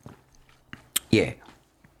 Yeah.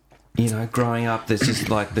 You know, growing up, there's just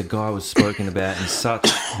like the guy was spoken about in such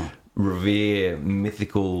revere,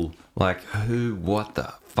 mythical, like who, what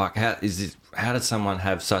the fuck, how does someone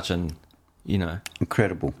have such an, you know...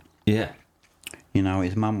 Incredible. Yeah. You know,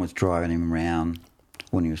 his mum was driving him around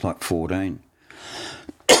when he was like 14.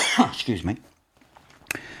 Excuse me.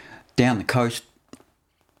 Down the coast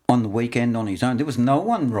on the weekend on his own. There was no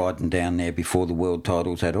one riding down there before the world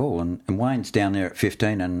titles at all. And Wayne's down there at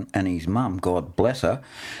 15 and his mum, God bless her,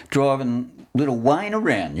 driving little Wayne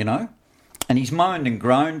around, you know. And he's moaned and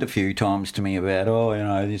groaned a few times to me about, you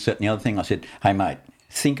know, this, that and the other thing. I said, hey, mate,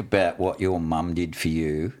 think about what your mum did for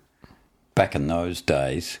you back in those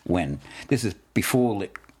days when... This is before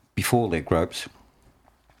leg ropes.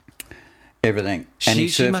 Everything. And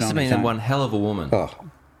she must have been one hell of a woman. Oh,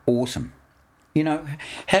 awesome. You know,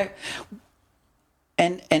 how...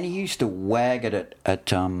 And he used to wag it at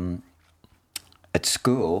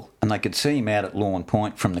school, and they could see him out at Lawn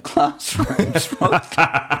Point from the classrooms.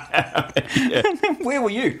 Where were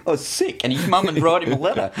you? I was sick, and his mum would write him a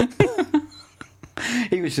letter.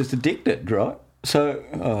 He was just addicted, right? So,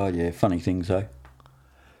 funny things, though.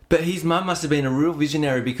 But his mum must have been a real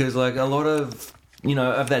visionary, because, like, a lot of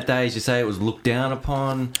of that day, as you say, it was looked down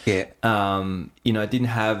upon. Yeah. It didn't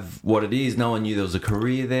have what it is. No one knew there was a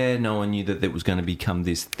career there. No one knew that it was going to become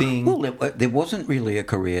this thing. Well, there wasn't really a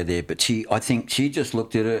career there, but I think she just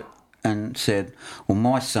looked at it and said, well,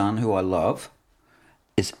 my son, who I love,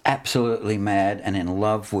 is absolutely mad and in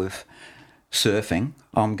love with surfing.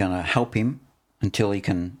 I'm going to help him until he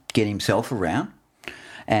can get himself around.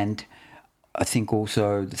 And I think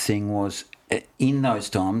also the thing was, in those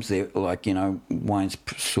times, Wayne's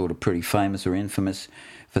sort of pretty famous or infamous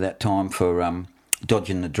for that time for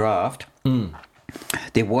dodging the draft. Mm.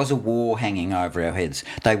 There was a war hanging over our heads.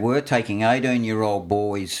 They were taking 18-year-old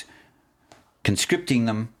boys, conscripting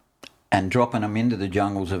them and dropping them into the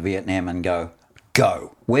jungles of Vietnam and go,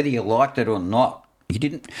 whether you liked it or not. You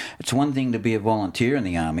didn't. It's one thing to be a volunteer in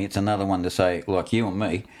the army. It's another one to say, like you and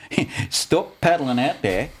me, stop paddling out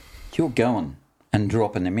there. You're going and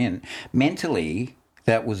dropping them in. Mentally,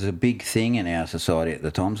 that was a big thing in our society at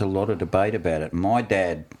the time. There's a lot of debate about it. My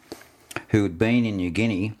dad, who had been in New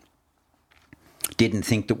Guinea, didn't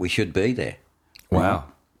think that we should be there. Wow.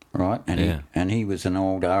 Right? And he was an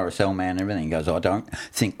old RSL man and everything. He goes, I don't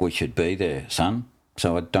think we should be there, son.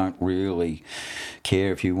 So I don't really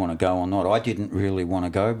care if you want to go or not. I didn't really want to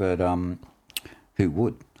go, but who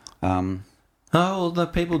would? The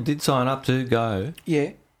people did sign up to go.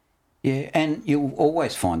 Yeah. Yeah, and you'll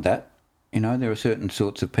always find that. There are certain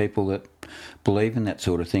sorts of people that believe in that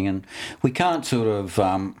sort of thing. And we can't sort of...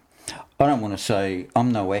 I don't want to say...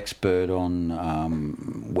 I'm no expert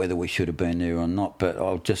on whether we should have been there or not, but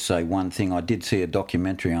I'll just say one thing. I did see a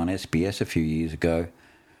documentary on SBS a few years ago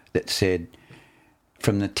that said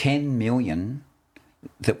from the 10 million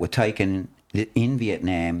that were taken in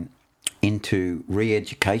Vietnam into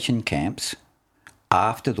re-education camps...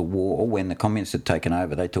 After the war, when the communists had taken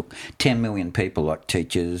over, they took 10 million people, like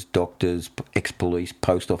teachers, doctors, ex-police,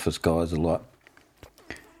 post office guys, a lot.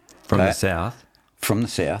 From the south? From the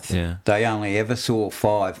south. Yeah. They only ever saw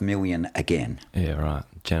 5 million again. Yeah, right.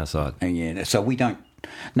 Genocide. Yeah, so we don't...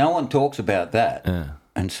 No one talks about that. Yeah.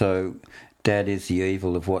 And so that is the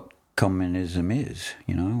evil of what communism is,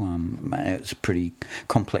 It's a pretty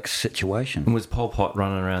complex situation. And was Pol Pot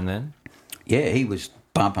running around then? Yeah, he was...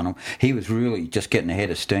 bumping them. He was really just getting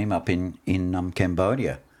ahead of steam up in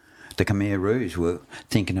Cambodia. The Khmer Rouge were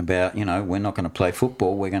thinking about, we're not going to play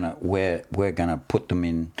football. We're going to put them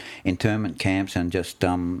in internment camps and just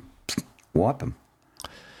wipe them.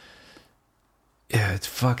 Yeah, it's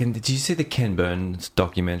fucking. Did you see the Ken Burns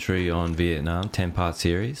documentary on Vietnam, 10-part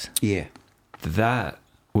series? Yeah, that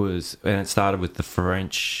was, and it started with the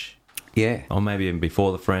French. Yeah, or maybe even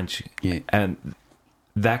before the French. Yeah, and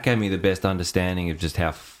that gave me the best understanding of just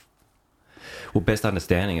how, best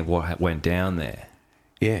understanding of what went down there.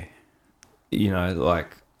 Yeah. We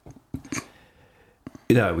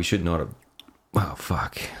should not have, well,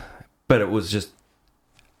 fuck. But it was just,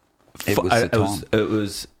 it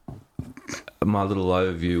was my little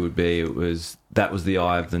overview would be, that was the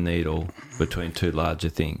eye of the needle between two larger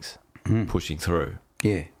things pushing through.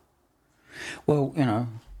 Yeah. Well,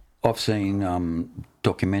 I've seen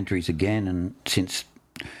documentaries again, and since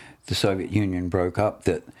the Soviet Union broke up,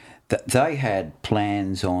 that they had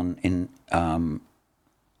plans on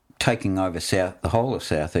taking over the whole of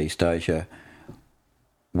Southeast Asia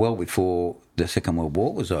well before the Second World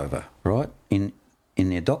War was over, right? In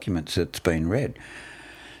their documents that's been read.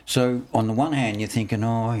 So on the one hand, you're thinking,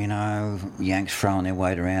 Yanks throwing their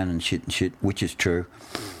weight around and shit, which is true.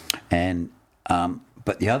 And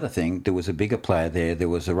but the other thing, there was a bigger player there. There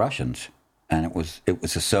was the Russians, and it was the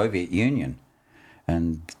Soviet Union.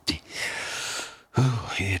 And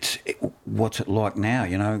what's it like now?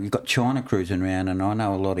 You've got China cruising around, and I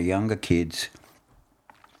know a lot of younger kids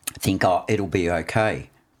think, it'll be okay.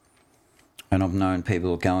 And I've known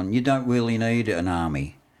people going, you don't really need an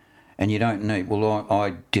army. And you don't need... Well,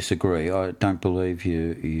 I disagree. I don't believe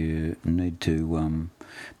you need to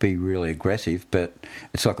be really aggressive, but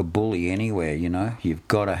it's like a bully anywhere, You've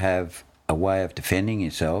got to have a way of defending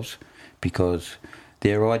yourselves because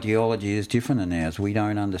their ideology is different than ours. We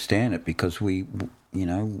don't understand it because we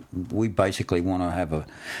basically want to have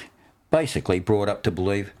basically brought up to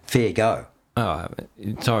believe fair go. Oh,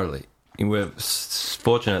 totally. We're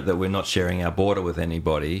fortunate that we're not sharing our border with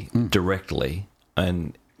anybody directly,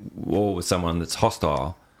 or with someone that's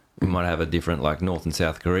hostile. We might have a different, like North and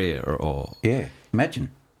South Korea, or yeah.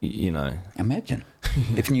 Imagine. Imagine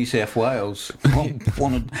if New South Wales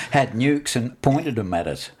had nukes and pointed them at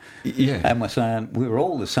us. Yeah, and we're saying we're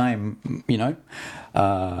all the same,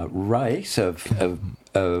 race of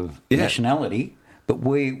nationality, but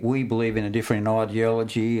we believe in a different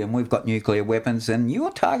ideology, and we've got nuclear weapons, and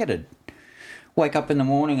you're targeted. Wake up in the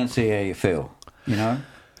morning and see how you feel. You know?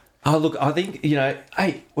 Oh, look, I think, you know,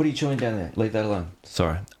 hey, what are you chewing down there? Leave that alone.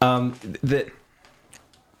 Sorry.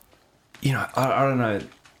 You know, I don't know.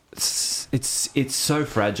 It's so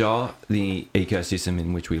fragile, the ecosystem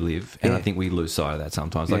in which we live, and I think we lose sight of that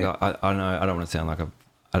sometimes. Like, I know, I don't want to sound like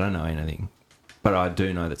I don't know anything, but I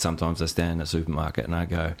do know that sometimes I stand in a supermarket and I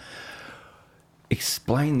go,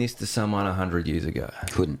 explain this to someone 100 years ago.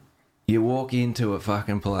 Couldn't. You walk into a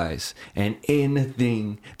fucking place and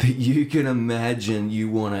anything that you can imagine you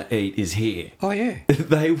want to eat is here. Oh, yeah.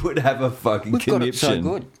 They would have a fucking We've conniption. got it so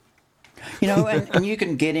good. You know, and you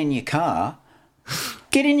can get in your car,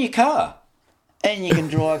 and you can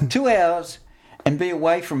drive 2 hours and be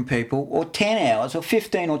away from people, or 10 hours, or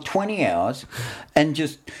 15 or 20 hours, and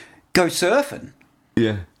just go surfing.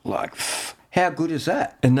 Yeah. Like, how good is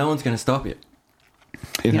that? And no one's going to stop you.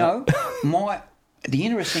 You know, the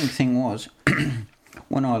interesting thing was,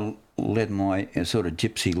 when I led my sort of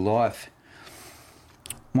gypsy life,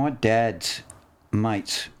 my dad's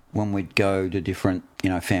mates, when we'd go to different, you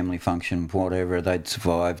know, family function, whatever, they'd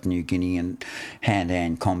survived New Guinea and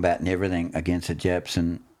hand-to-hand combat and everything against the Japs,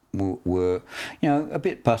 and were, you know, a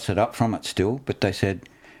bit busted up from it still, but they said,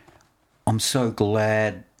 I'm so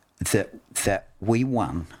glad that we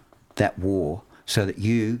won that war so that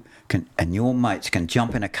you can and your mates can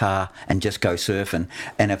jump in a car and just go surfing,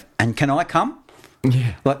 and can I come?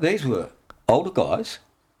 Yeah. Like, these were older guys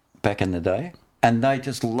back in the day, and they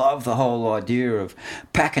just loved the whole idea of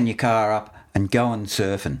packing your car up and going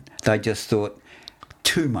surfing. They just thought,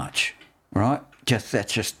 too much, right?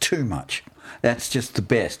 That's just too much. That's just the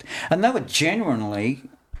best. And they were genuinely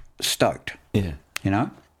stoked. Yeah. You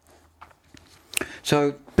know?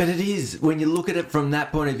 So... But it is, when you look at it from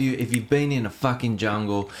that point of view, if you've been in a fucking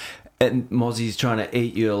jungle and Mozzie's trying to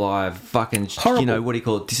eat you alive, fucking, horrible. You know, what do you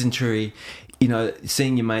call it, dysentery, you know,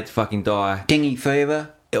 seeing your mates fucking die. Dengue fever.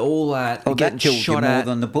 All that. Oh, getting that kills you shot more at.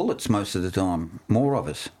 than the bullets most of the time. More of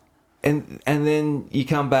us. And then you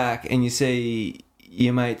come back and you see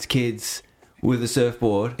your mates' kids with a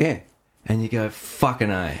surfboard. Yeah. And you go, fucking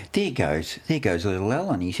A. There goes little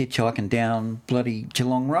Alan. He's hitchhiking down bloody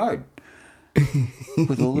Geelong Road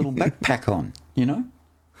with a little backpack on, you know.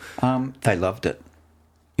 They loved it.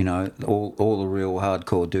 You know, all the real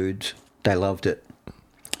hardcore dudes, they loved it.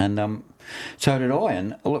 And so did I.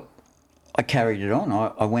 And look, I carried it on.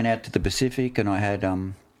 I went out to the Pacific and I had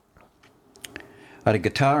a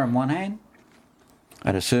guitar in one hand, I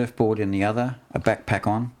had a surfboard in the other, a backpack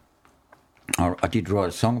on. I did write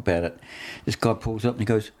a song about it. This guy pulls up and he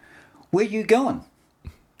goes, "Where you going?"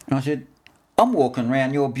 And I said, "I'm walking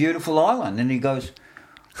around your beautiful island." And he goes,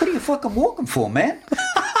 "What are you fucking walking for, man?"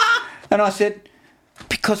 And I said,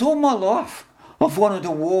 "Because all my life I've wanted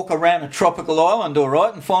to walk around a tropical island, all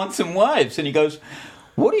right, and find some waves." And he goes,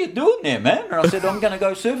 "What are you doing there, man?" And I said, "I'm going to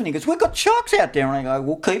go surfing." He goes, "We've got sharks out there." And I go,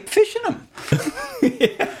 "We'll keep fishing them."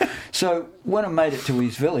 Yeah. So when I made it to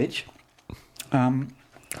his village,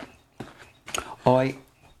 I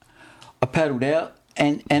paddled out,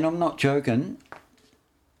 and I'm not joking,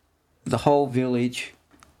 the whole village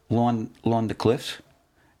lined the cliffs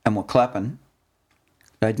and were clapping.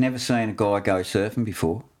 They'd never seen a guy go surfing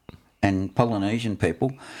before. And Polynesian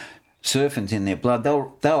people, surfing's in their blood. They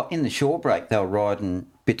were in the shore break, they were riding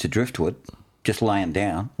bits of driftwood, just laying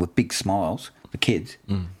down with big smiles, the kids.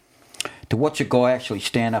 To watch a guy actually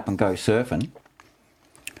stand up and go surfing,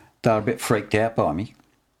 they were a bit freaked out by me.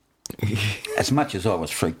 As much as I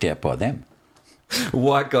was freaked out by them.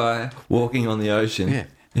 White guy walking on the ocean. Yeah.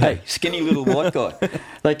 Hey, skinny little white guy.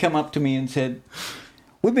 They come up to me and said,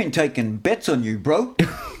 "We've been taking bets on you, bro."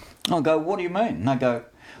 I go, "What do you mean?" And I go,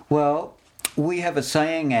 "Well, we have a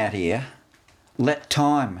saying out here, let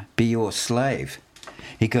time be your slave."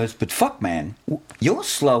 He goes, "But fuck, man, you're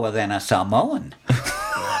slower than a Samoan."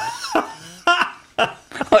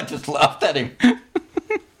 I just laughed at him.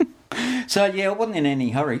 So, yeah, I wasn't in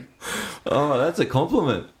any hurry. Oh, that's a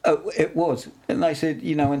compliment. It was. And they said,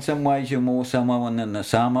 you know, in some ways you're more Samoan than the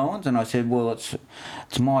Samoans. And I said, well, it's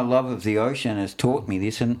my love of the ocean has taught me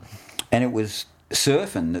this. And it was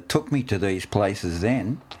surfing that took me to these places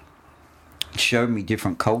then. It showed me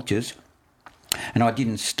different cultures. And I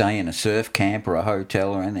didn't stay in a surf camp or a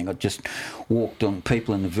hotel or anything. I just walked on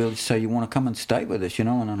people in the village, so you want to come and stay with us, you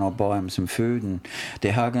know, and then I'll buy them some food and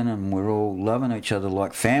they're hugging and we're all loving each other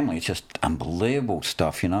like family. It's just unbelievable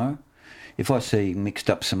stuff, you know. If I see mixed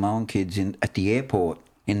up Samoan kids at the airport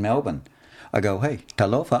in Melbourne, I go, "Hey,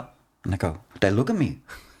 talofa." And they look at me.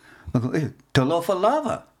 I go, "Hey, talofa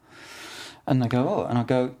lava." And they go, "Oh." And I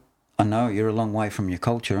go, "I know you're a long way from your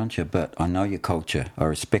culture, aren't you? But I know your culture. I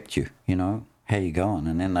respect you, you know. How you going?"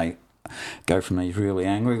 And then go from these really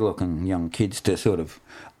angry-looking young kids to sort of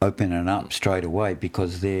opening up straight away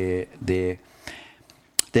because their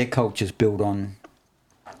culture's built on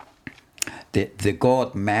the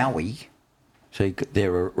god Maui. So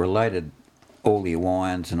they're related, all the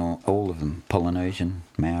Hawaiians and all of them, Polynesian,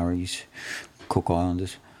 Maoris, Cook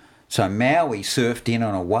Islanders. So Maui surfed in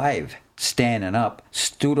on a wave, standing up,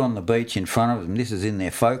 stood on the beach in front of them, this is in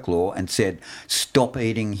their folklore, and said, "Stop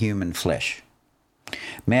eating human flesh."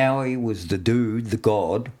 Maui was the dude, the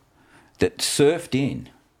god, that surfed in.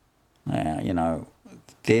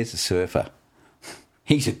 There's a surfer.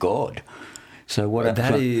 He's a god. So what?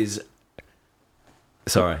 That is...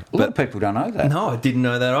 Sorry. A lot of people don't know that. No, I didn't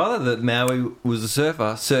know that either, that Maui was a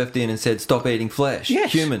surfer, surfed in and said, "Stop eating flesh."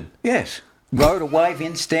 Yes. Human. Yes. Rode a wave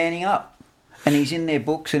in standing up. And he's in their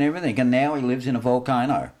books and everything. And now he lives in a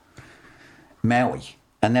volcano. Maui.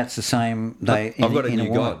 And that's the same... I've got a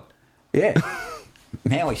new god. Yeah.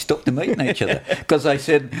 Maui stopped them eating each other. Because they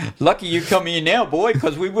said, "Lucky you come here now, boy,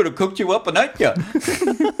 because we would have cooked you up and ate you."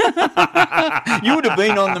 You would have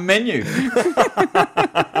been on the menu.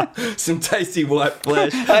 Some tasty white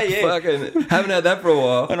flesh. Hey, yeah. Fucking haven't had that for a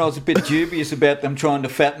while. And I was a bit dubious about them trying to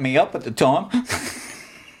fatten me up at the time.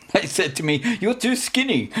 They said to me, "You're too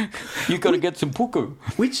skinny. You've got to get some puku."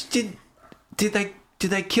 Which did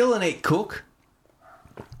they kill and eat Cook?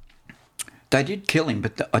 They did kill him,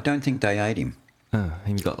 but I don't think they ate him. Oh,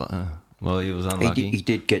 he got well. He was unlucky. He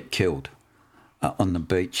did get killed on the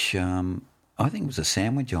beach. I think it was the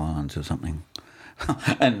Sandwich Islands or something.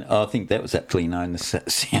 And I think that was actually known as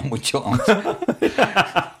Sandwich Islands.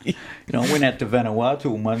 I went out to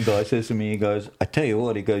Vanuatu and one guy says to me, he goes, "I tell you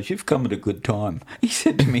what," he goes, "you've come at a good time." He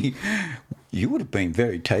said to me, "You would have been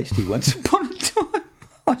very tasty once upon a time."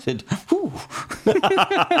 I said, "Ooh."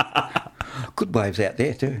 Good waves out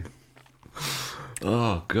there too.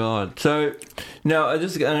 Oh, God. So, now I'm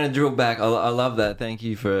going to drill back. I love that. Thank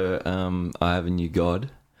you for I Have a New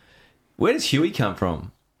God. Where does Huey come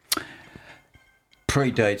from?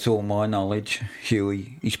 Predates all my knowledge,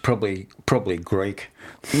 Huey. He's probably Greek.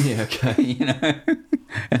 Yeah, okay.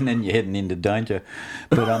 And then you're heading into danger.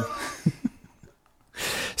 But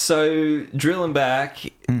So, drilling back,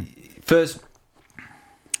 first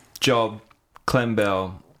job, Clem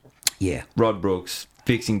Bell. Yeah. Rod Brooks,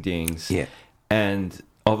 fixing dings. Yeah. And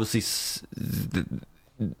obviously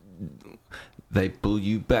they pull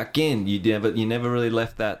you back in. You never really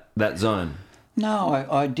left that zone. No,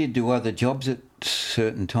 I did do other jobs at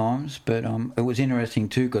certain times, but it was interesting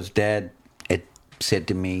too because Dad had said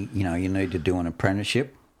to me, you need to do an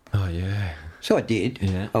apprenticeship. Oh, yeah. So I did.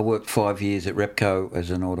 Yeah. I worked 5 years at Repco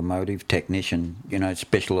as an automotive technician,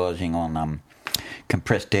 specialising on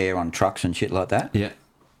compressed air on trucks and shit like that. Yeah.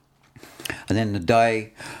 And then the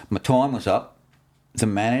day my time was up, the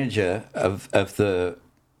manager of the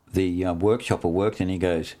workshop I worked in, he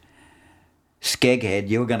goes, "Skeghead,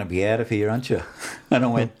 you're going to be out of here, aren't you?" And I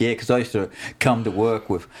went, "Yeah," because I used to come to work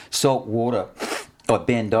with salt water. I'd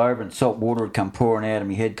bend over and salt water would come pouring out of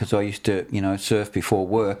my head because I used to, surf before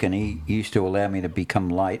work, and he used to allow me to become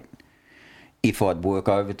late if I'd work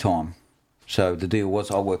overtime. So the deal was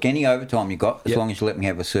I'll work any overtime you got as long as you let me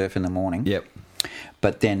have a surf in the morning. Yep.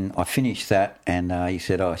 But then I finished that, and I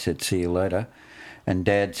said, "See you later." And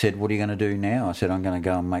Dad said, "What are you going to do now?" I said, "I'm going to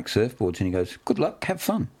go and make surfboards." And he goes, "Good luck, have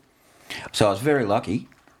fun." So I was very lucky.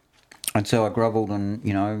 And so I grovelled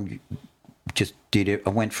and, just did it. I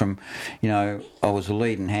went from, I was a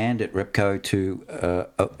leading hand at Repco to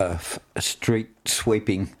a street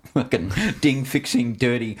sweeping, fucking ding fixing,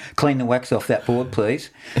 dirty, clean the wax off that board, please.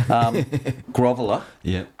 Groveller.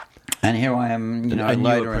 Yeah. And here I am, a new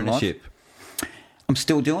later in life. apprenticeship. I'm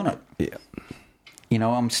still doing it. Yeah.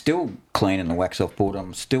 I'm still cleaning the wax off board.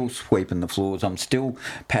 I'm still sweeping the floors. I'm still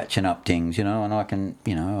patching up things, and I can,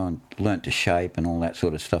 I learnt to shape and all that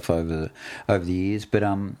sort of stuff over the years. But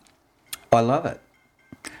I love it.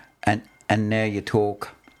 And now I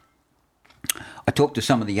talk to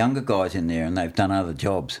some of the younger guys in there, and they've done other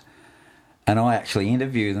jobs, and I actually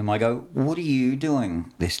interview them. I go, "What are you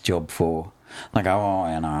doing this job for?" They go, "Oh,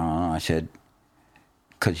 and I said,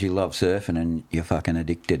 "Because you love surfing and you're fucking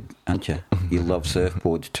addicted, aren't you? You love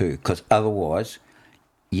surfboards too. Because otherwise,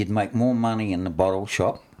 you'd make more money in the bottle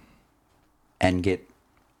shop and get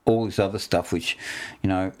all this other stuff, which,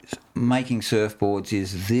 making surfboards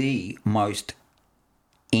is the most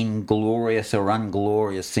inglorious or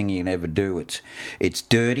unglorious thing you can ever do. It's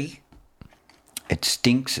dirty, it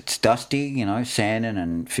stinks, it's dusty, sanding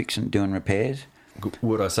and fixing, doing repairs."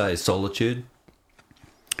 Would I say solitude?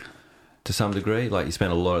 To some degree, like you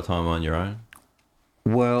spend a lot of time on your own?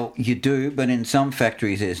 Well, you do, but in some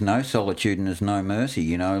factories there's no solitude and there's no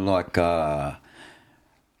mercy,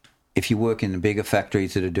 if if you work in the bigger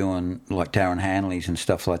factories that are doing like Darren Hanley's and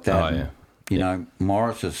stuff like that, Oh, yeah. you know,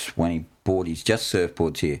 Morris's, when he bought his just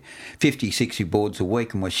surfboards here, 50, 60 boards a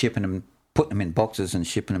week, and we're shipping them, putting them in boxes and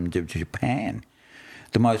shipping them to Japan.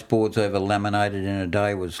 The most boards ever laminated in a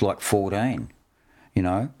day was like 14, you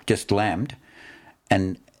know, just lammed.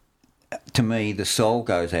 And to me, the soul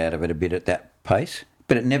goes out of it a bit at that pace.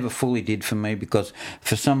 But it never fully did for me because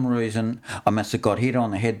for some reason I must have got hit on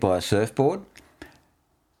the head by a surfboard.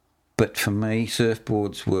 But for me,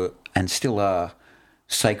 surfboards were, and still are,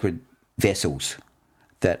 sacred vessels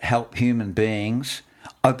that help human beings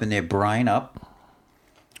open their brain up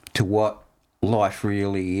to what life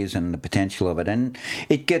really is and the potential of it. And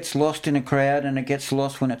it gets lost in a crowd, and it gets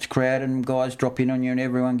lost when it's crowded and guys drop in on you and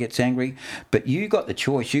everyone gets angry. But you got the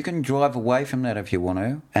choice. You can drive away from that if you want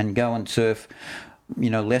to and go and surf, you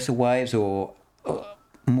know, lesser waves or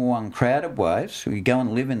more uncrowded waves. You go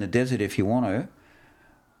and live in the desert if you want to.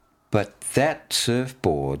 But that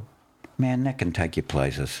surfboard, man, that can take you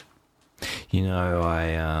places. You know,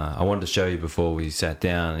 I wanted to show you before we sat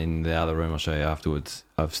down in the other room. I'll show you afterwards.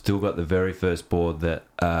 I've still got the very first board that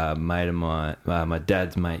mate of my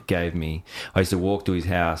dad's mate gave me. I used to walk to his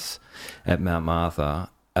house at Mount Martha.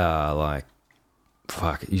 It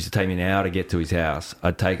used to take me an hour to get to his house.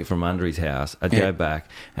 I'd take it from under his house. I'd go back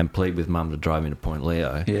and plead with Mum to drive me to Point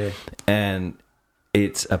Leo. Yeah, and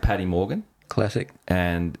it's a Paddy Morgan. Classic.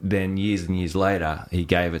 And then years and years later, he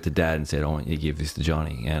gave it to Dad and said, I want you to give this to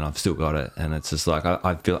Johnny. And I've still got it. And it's just like,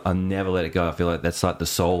 I feel I never let it go. I feel like that's like the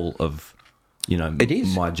soul of, you know, it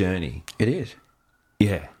is. My journey. It is.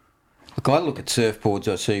 Yeah. Look, I look at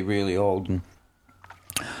surfboards I see really old. And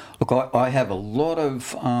look, I have a lot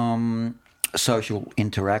of social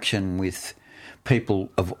interaction with people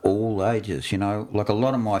of all ages, you know. Like a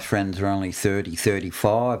lot of my friends are only 30,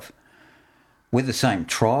 35. We're the same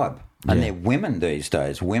tribe. And they're women these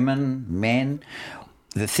days, women, men.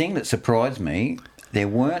 The thing that surprised me, there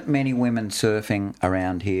weren't many women surfing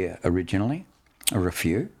around here originally, or a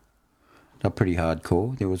few. They're pretty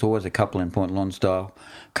hardcore. There was always a couple in Point Lonsdale,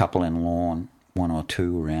 a couple in Lorne, one or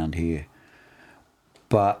two around here.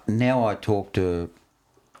 But now I talk to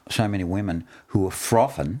so many women who are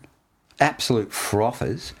frothing, absolute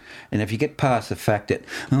frothers. And if you get past the fact that,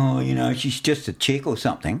 oh, you know, she's just a chick or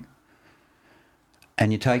something,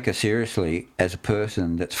 and you take her seriously as a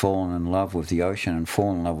person that's fallen in love with the ocean and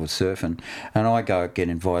fallen in love with surfing, and I get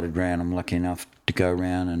invited round. I'm lucky enough to go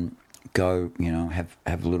round and go, you know,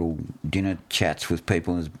 have little dinner chats with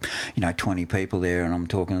people. There's, you know, 20 people there, and I'm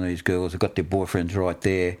talking to these girls. They've got their boyfriends right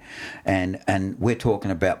there, and we're talking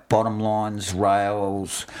about bottom lines,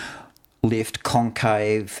 rails, lift,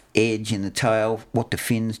 concave, edge in the tail, what the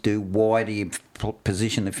fins do, why do you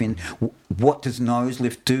position the fin, what does nose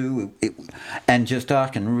lift do, and just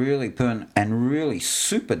asking really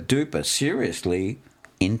super duper seriously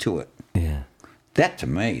into it. Yeah. That to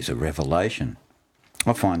me is a revelation.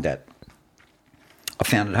 I found it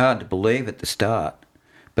hard to believe at the start,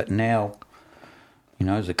 but now, you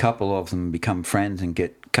know, as a couple of them become friends and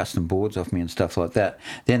get custom boards off me and stuff like that,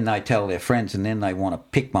 then they tell their friends and then they want to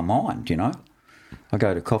pick my mind, you know. I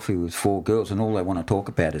go to coffee with 4 girls and all they want to talk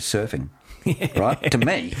about is surfing. Right? To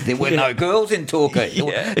me, there were no girls in Torquay.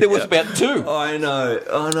 There was about 2. I know.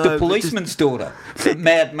 The policeman's daughter,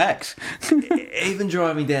 Mad Max. Even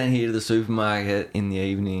driving down here to the supermarket in the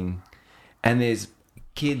evening, and there's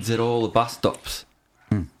kids at all the bus stops,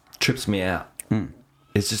 trips me out.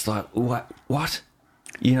 It's just like, what?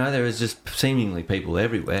 You know, there is just seemingly people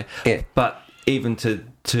everywhere. Yeah. But even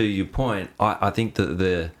to your point, I think that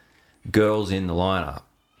the girls in the lineup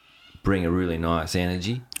bring a really nice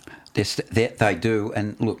energy. They do.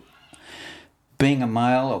 And look, being a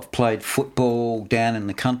male, I've played football down in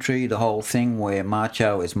the country, the whole thing where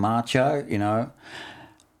macho is macho, you know.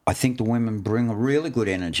 I think the women bring a really good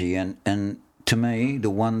energy. And to me, the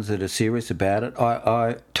ones that are serious about it,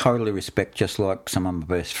 I totally respect, just like some of my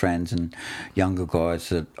best friends and younger guys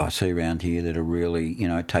that I see around here that are really, you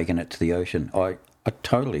know, taking it to the ocean. I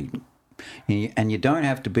totally... And you don't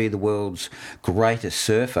have to be the world's greatest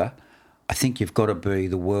surfer. I think you've got to be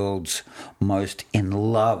the world's most in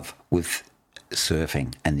love with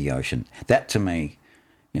surfing and the ocean. That to me,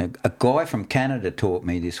 you know, a guy from Canada taught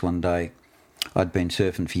me this one day. I'd been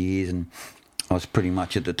surfing for years and I was pretty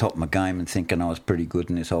much at the top of my game and thinking I was pretty good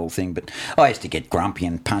in this whole thing. But I used to get grumpy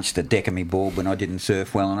and punch the deck of me board when I didn't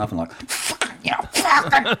surf well enough and like, fucking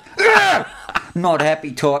not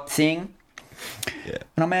happy type thing. Yeah.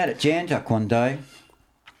 And I'm out at Janjuk one day.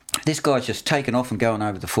 This guy's just taking off and going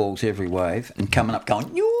over the falls every wave and coming up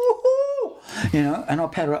going, yoo-hoo! You know, and I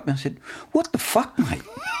pat her up and I said, what the fuck, mate?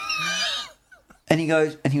 And he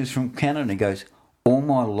goes, and he was from Canada, and he goes, all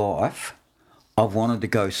my life, I've wanted to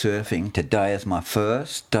go surfing. Today is my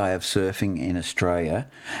first day of surfing in Australia,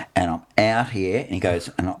 and I'm out here. And he goes,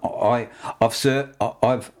 and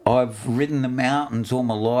I've ridden the mountains all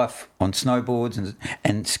my life on snowboards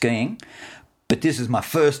and skiing, but this is my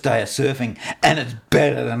first day of surfing, and it's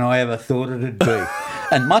better than I ever thought it'd be,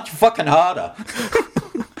 and much fucking harder.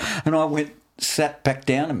 And I sat back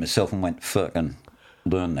down to myself and went, fucking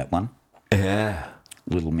learn that one. Yeah.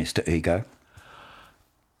 Little Mr. Ego.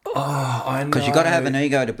 Oh, I know. Because you've got to have an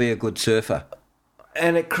ego to be a good surfer.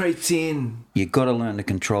 And it creeps in. You've got to learn to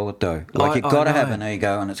control it, though. Like, you've got to have an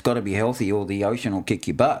ego, and it's got to be healthy, or the ocean will kick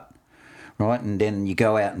your butt, right? And then you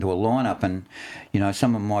go out into a lineup, and, you know,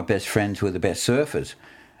 some of my best friends were the best surfers,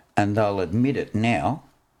 and they'll admit it now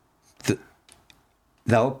that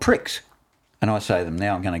they were pricks. And I say to them,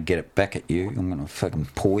 now I'm going to get it back at you. I'm going to fucking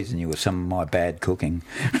poison you with some of my bad cooking.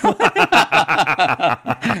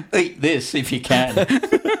 Eat this if you can.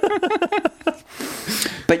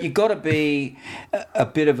 But you've got to be a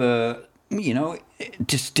bit of a, you know,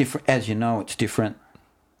 just different. As you know, it's different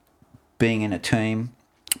being in a team,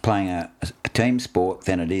 playing a team sport,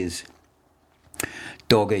 than it is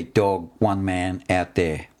dog eat dog, one man out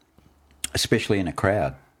there, especially in a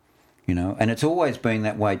crowd. You know, and it's always been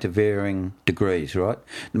that way to varying degrees, right?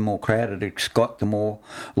 The more crowded it's got, the more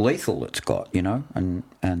lethal it's got, you know,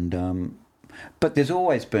 but there's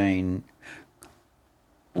always been,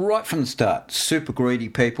 right from the start, super greedy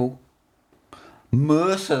people,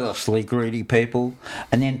 mercilessly greedy people,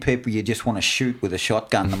 and then people you just want to shoot with a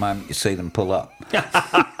shotgun the moment you see them pull up.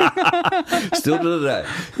 Still to today.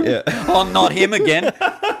 Yeah. Oh, not him again.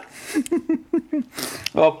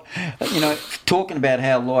 Well, you know, talking about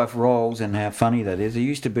how life rolls and how funny that is, there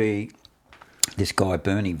used to be this guy,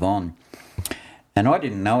 Bernie Von, and I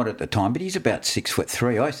didn't know it at the time, but he's about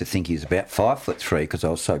 6'3". I used to think he was about 5'3" because I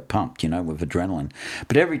was so pumped, you know, with adrenaline.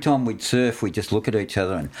 But every time we'd surf, we'd just look at each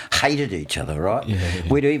other and hated each other, right? Yeah.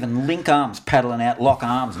 We'd even link arms, paddling out, lock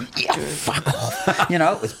arms, and fuck off. You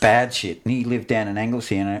know, it was bad shit. And he lived down in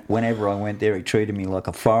Anglesey, and whenever I went there, he treated me like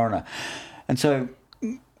a foreigner. And so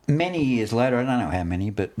many years later, I don't know how many,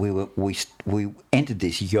 but we entered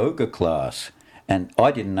this yoga class, and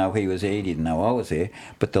I didn't know he was there, he didn't know I was there,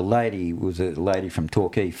 but the lady was a lady from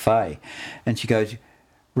Torquay, Faye, and she goes,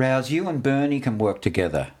 Rouse, you and Bernie can work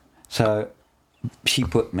together. So she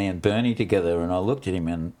put me and Bernie together, and I looked at him,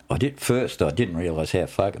 and I didn't realise how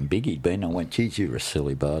fucking big he'd been. I went, geez, you're a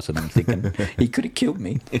silly bastard. I'm thinking he could have killed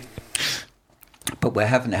me. But we're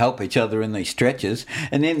having to help each other in these stretches.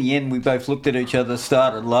 And in the end, we both looked at each other,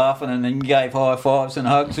 started laughing, and then gave high fives and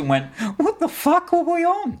hugs and went, what the fuck were we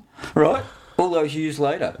on? Right? All those years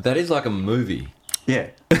later. That is like a movie. Yeah.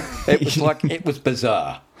 It was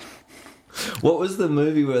bizarre. What was the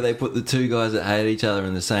movie where they put the two guys that hate each other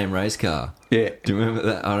in the same race car? Yeah. Do you remember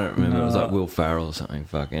that? I don't remember. No. It was like Will Ferrell or something.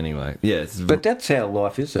 Fuck, anyway. Yeah. But that's how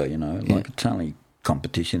life is, though, you know. Like, it's only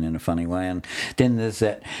competition in a funny way, and then there's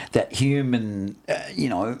that human you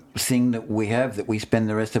know, thing that we have, that we spend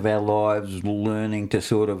the rest of our lives learning to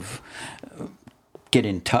sort of get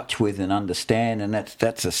in touch with and understand, and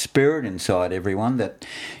that's a spirit inside everyone that,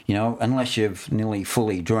 you know, unless you've nearly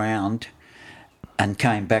fully drowned and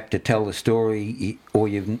came back to tell the story, or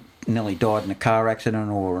you've nearly died in a car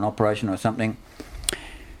accident or an operation or something,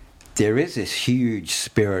 there is this huge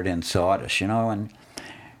spirit inside us, you know. And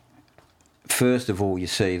first of all, you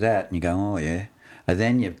see that and you go, oh, yeah. And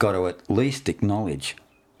then you've got to at least acknowledge,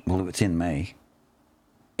 well, if it's in me,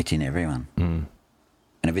 it's in everyone. Mm.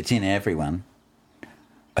 And if it's in everyone,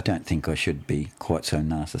 I don't think I should be quite so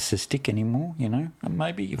narcissistic anymore, you know.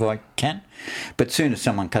 Maybe if I can. But as soon as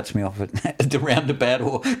someone cuts me off at the roundabout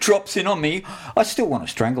or drops in on me, I still want to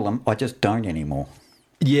strangle them. I just don't anymore.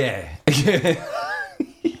 Yeah.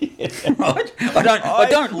 Right? I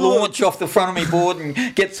don't launch off the front of my board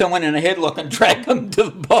and get someone in a headlock and drag them to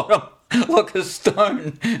the bottom like a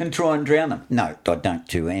stone and try and drown them. No, I don't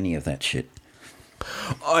do any of that shit.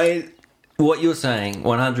 What you're saying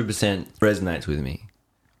 100% resonates with me.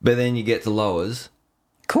 But then you get to lowers.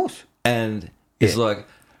 Of course. And it's like,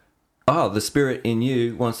 oh, the spirit in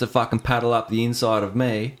you wants to fucking paddle up the inside of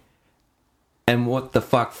me. And what the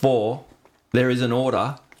fuck for? There is an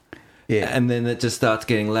order. Yeah. And then it just starts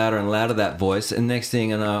getting louder and louder, that voice. And next thing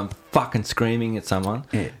you know, I'm fucking screaming at someone.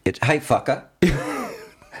 Yeah. It's, hey, fucker.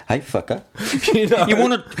 Hey, fucker. You know? You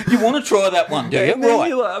want to try that one, do you? Right.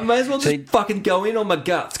 You're like, I may as well just fucking go in on my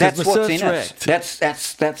guts. That's what's in us.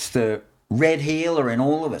 That's the red healer in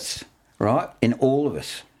all of us, right? In all of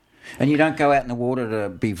us. And you don't go out in the water to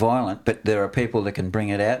be violent, but there are people that can bring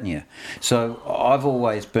it out in you. So I've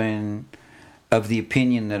always been of the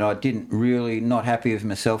opinion that I didn't really not happy with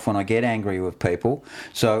myself when I get angry with people.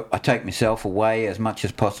 So I take myself away as much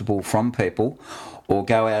as possible from people, or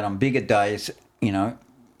go out on bigger days, you know,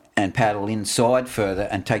 and paddle inside further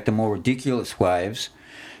and take the more ridiculous waves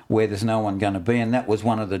where there's no one going to be. And that was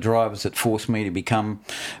one of the drivers that forced me to become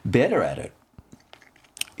better at it.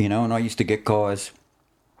 You know, and I used to get guys...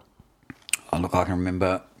 I can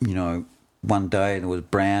remember, you know, one day there was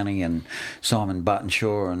Brownie and Simon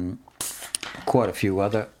Buttonshaw and quite a few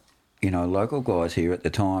other, you know, local guys here at the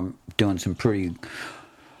time doing some pretty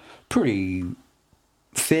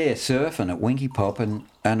fair surfing at Winky Pop, and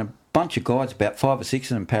a bunch of guys, about 5 or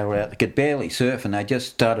 6 of them, paddled out that could barely surf, and they just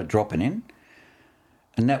started dropping in.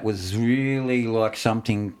 And that was really like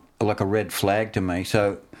something, like a red flag to me.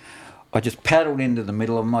 So I just paddled into the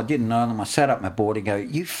middle of them. I didn't know them. I sat up my board and go,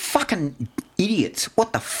 "You fucking idiots,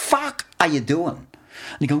 what the fuck are you doing?"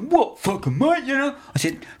 And he goes, "What fucking mate, you know?" I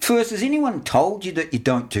said, "First, has anyone told you that you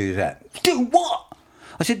don't do that?" "Do what?"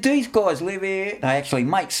 I said, "These guys live here, they actually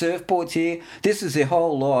make surfboards here, this is their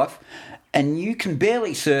whole life, and you can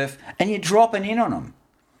barely surf and you're dropping in on them."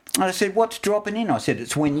 And I said, "What's dropping in?" I said,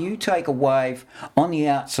 "It's when you take a wave on the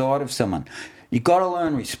outside of someone. You got to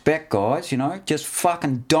learn respect, guys, you know, just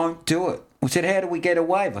fucking don't do it." I said, "How do we get a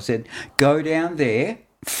wave?" I said, "Go down there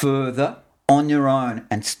further on your own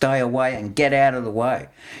and stay away and get out of the way."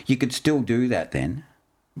 You could still do that then.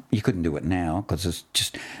 You couldn't do it now because it's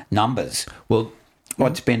just numbers. Well,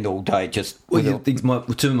 I'd spend all day just well,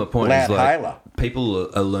 with to my point loud is like hailer. People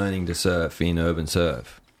are learning to surf in urban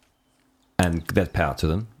surf, and that's power to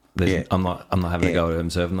them. Yeah. I'm not having a go at urban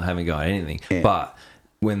surf. I'm not having a go at anything. Yeah. But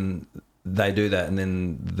when they do that, and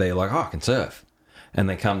then they're like, "Oh, I can surf," and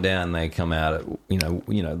they come down, they come out at, you know,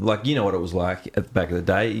 like, you know what it was like at the back of the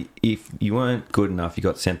day. If you weren't good enough, you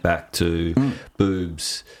got sent back to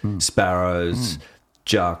Boobs, Sparrows,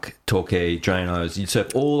 Juck, Torquay, Dranos. You'd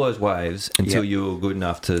surf all those waves until you were good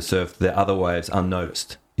enough to surf the other waves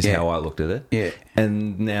unnoticed, is how I looked at it. Yeah.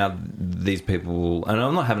 And now these people, and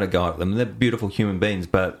I'm not having a go at them, they're beautiful human beings,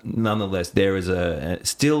 but nonetheless, there is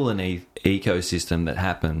still an ecosystem that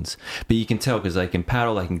happens. But you can tell because they can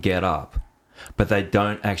paddle, they can get up, but they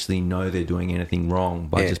don't actually know they're doing anything wrong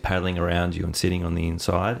by just paddling around you and sitting on the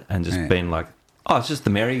inside and just being like, "Oh, it's just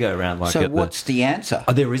the merry-go-round." Like, so what's the answer?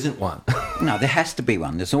 Oh, there isn't one. No, there has to be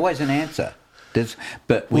one. There's always an answer.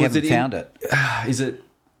 But we haven't found it.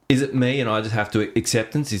 Is it me and I just have to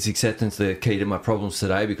acceptance? Is acceptance the key to my problems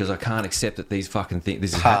today? Because I can't accept that these fucking things,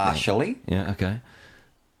 this is happening. Partially. Yeah, okay.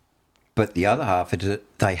 But the other half is that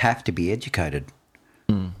they have to be educated.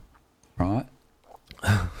 Right?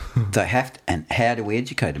 They have to, and how do we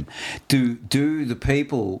educate them? Do the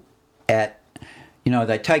people at, you know,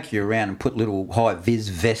 they take you around and put little high-vis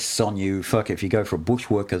vests on you, fuck, if you go for a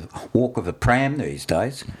walk with a pram these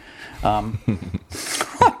days.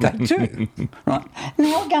 They do. Right?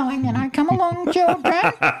 Now we're going, you know, come along,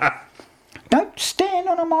 children. Don't stand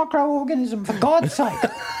on a microorganism, for God's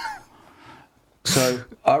sake. So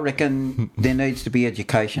I reckon there needs to be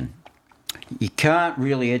education. You can't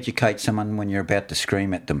really educate someone when you're about to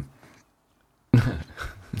scream at them.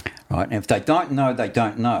 Right? And if they don't know, they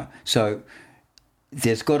don't know. So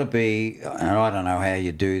there's got to be, and I don't know how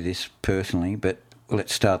you do this personally, but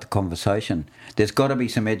let's start the conversation. There's got to be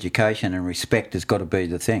some education, and respect has got to be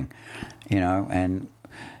the thing, you know, and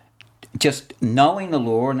just knowing the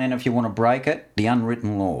law, and then if you want to break it, the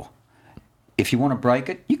unwritten law. If you want to break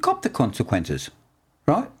it, you cop the consequences,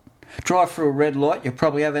 right? Drive through a red light, you'll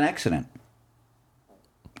probably have an accident.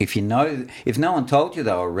 If no one told you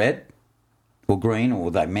they were red or green or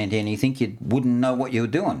they meant anything, you wouldn't know what you were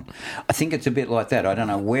doing. I think it's a bit like that. I don't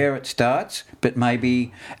know where it starts, but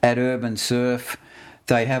maybe at Urban Surf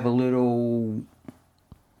they have a little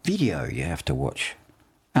video you have to watch.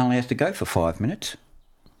 Only has to go for 5 minutes.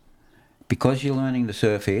 Because you're learning to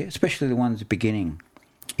surf here, especially the ones at the beginning,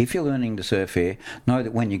 if you're learning to surf here, know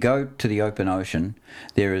that when you go to the open ocean,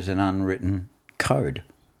 there is an unwritten code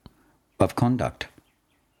of conduct,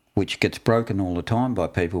 which gets broken all the time by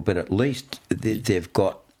people, but at least they've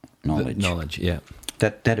got knowledge. Knowledge, yeah.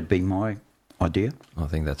 That'd be my idea. I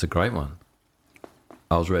think that's a great one.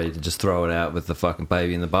 I was ready to just throw it out with the fucking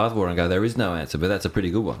baby in the bathwater and go, there is no answer, but that's a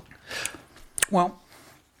pretty good one. Well,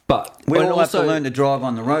 but we all have to learn to drive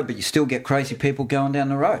on the road, but you still get crazy people going down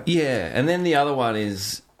the road. Yeah, and then the other one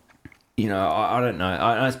is, you know, I don't know.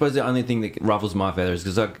 I suppose the only thing that ruffles my feathers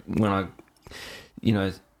is because when I, you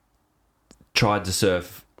know, tried to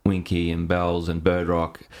surf Winky and Bells and Bird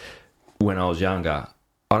Rock when I was younger,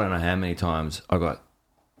 I don't know how many times I got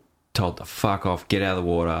told to fuck off, get out of the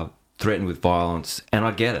water, threatened with violence, and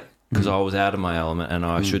I get it because I was out of my element and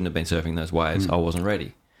I shouldn't have been surfing those waves. I wasn't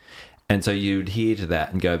ready. And so you adhere to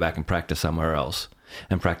that and go back and practice somewhere else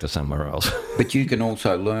and practice somewhere else. But you can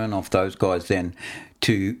also learn off those guys then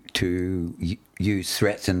to use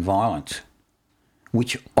threats and violence,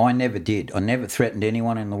 which I never did. I never threatened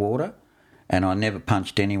anyone in the water, and I never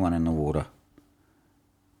punched anyone in the water,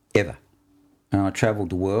 ever. And I travelled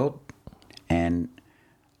the world, and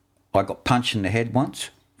I got punched in the head once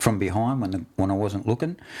from behind when I wasn't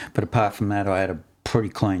looking. But apart from that, I had a pretty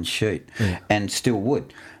clean sheet, and still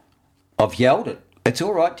would. I've yelled it. It's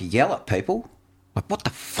all right to yell at people. Like, what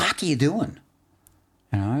the fuck are you doing?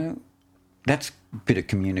 You know, that's a bit of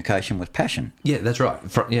communication with passion. Yeah, that's right.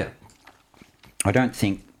 Yeah. I don't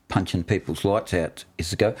think punching people's lights out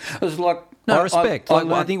is the go. It's like... No, respect.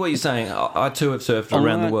 I think what you're saying, I too have surfed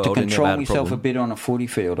around the world to and never control had a myself problem. a bit on a footy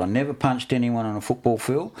field. I never punched anyone on a football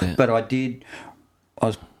field, but I did...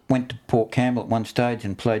 went to Port Campbell at one stage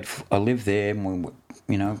and played... I lived there, and we were,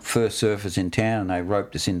 first surfers in town, and they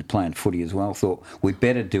roped us into playing footy as well. Thought we'd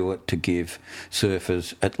better do it to give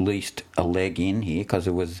surfers at least a leg in here, because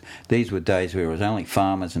these were days where it was only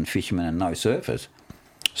farmers and fishermen and no surfers.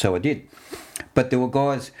 So I did. But there were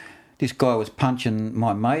guys... This guy was punching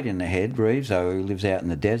my mate in the head, Reeves, who lives out in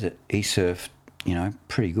the desert. He surfed,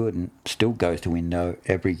 pretty good and still goes to Window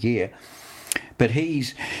every year. But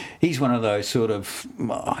he's one of those sort of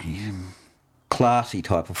classy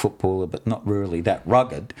type of footballer, but not really that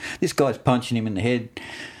rugged. This guy's punching him in the head.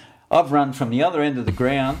 I've run from the other end of the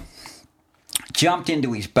ground, jumped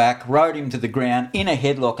into his back, rode him to the ground in a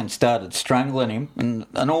headlock and started strangling him, and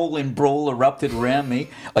an all-in brawl erupted around me.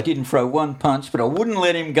 I didn't throw one punch, but I wouldn't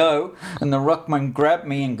let him go, and the ruckman grabbed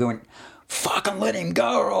me and going, "Fucking let him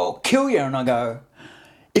go or I'll kill you." And I go,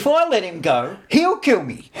 "If I let him go, he'll kill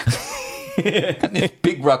me." And this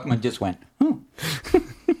big ruckman just went,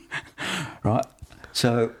 Right?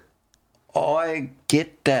 So I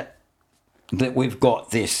get that we've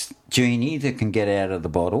got this genie that can get out of the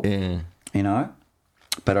bottle. Yeah.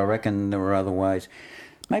 But I reckon there were other ways.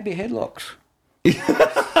 Maybe headlocks. Maybe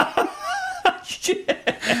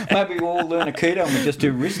we'll all learn Aikido and we just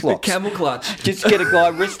do wrist locks. A camel clutch. Just get a guy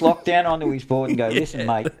wrist locked down onto his board and go, "Listen,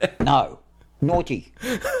 mate, no, naughty."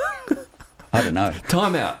 I don't know.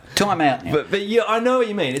 Time out now. But yeah, I know what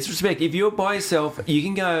you mean. It's respect. If you're by yourself, you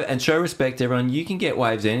can go and show respect to everyone. You can get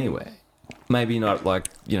waves anywhere. Maybe not like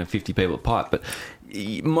 50 people a pipe, but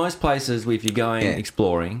most places, if you're going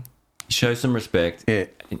exploring, show some respect, and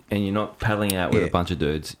you're not paddling out with a bunch of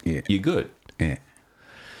dudes. You're good. Yeah.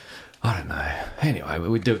 I don't know. Anyway,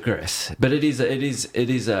 we digress. But it is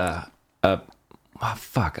a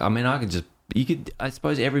fuck. I mean, I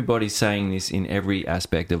suppose everybody's saying this in every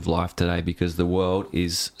aspect of life today because the world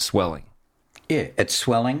is swelling. Yeah, it's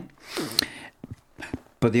swelling.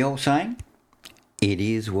 But the old saying, it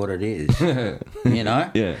is what it is. Yeah.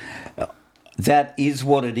 That is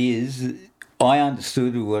what it is. I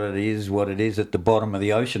understood what it is at the bottom of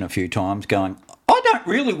the ocean a few times, going, I don't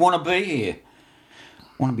really want to be here. I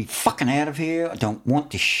want to be fucking out of here. I don't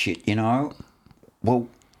want this shit, Well,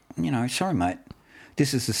 sorry, mate.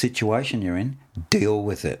 This is the situation you're in. Deal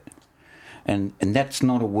with it. And that's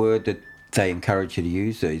not a word that they encourage you to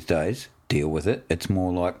use these days. Deal with it. It's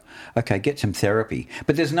more like, okay, get some therapy.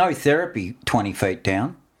 But there's no therapy 20 feet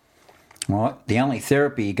down, right? The only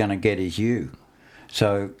therapy you're going to get is you.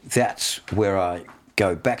 So that's where I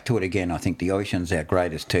go back to it again. I think the ocean's our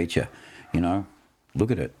greatest teacher.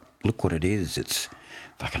 Look at it. Look what it is. It's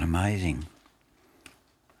fucking amazing.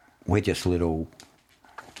 We're just little...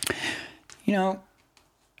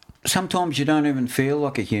 Sometimes you don't even feel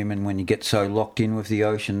like a human when you get so locked in with the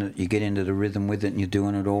ocean that you get into the rhythm with it and you're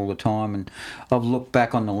doing it all the time. And I've looked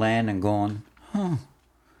back on the land and gone,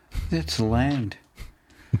 that's the land.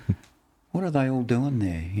 What are they all doing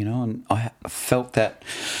there? And I felt that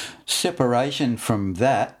separation from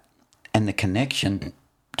that and the connection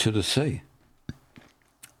to the sea.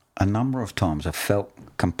 A number of times I felt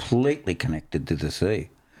completely connected to the sea.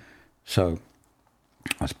 So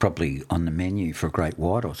I was probably on the menu for a great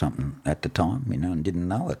white or something at the time, and didn't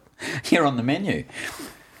know it. You're on the menu.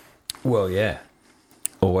 Well, yeah,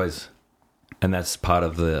 always, and that's part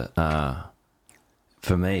of the,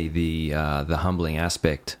 for me, the humbling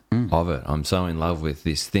aspect of it. I'm so in love with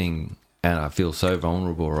this thing, and I feel so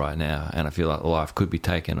vulnerable right now, and I feel like life could be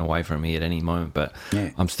taken away from me at any moment, but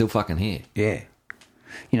I'm still fucking here. Yeah.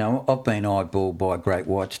 I've been eyeballed by great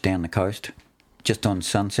whites down the coast, just on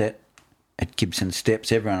sunset. At Gibson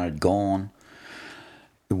Steps, everyone had gone.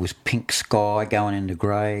 It was pink sky going into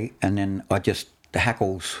grey, and then the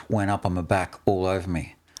hackles went up on my back all over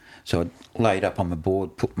me. So I laid up on my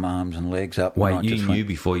board, put my arms and legs up. Wait, and you knew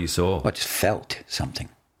before you saw? I just felt something.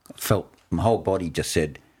 My whole body just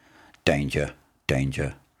said, danger,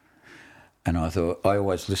 danger. And I thought, I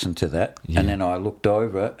always listened to that. Yeah. And then I looked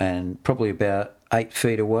over, and probably about 8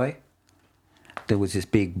 feet away, there was this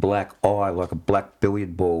big black eye, like a black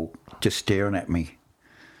billiard ball, just staring at me.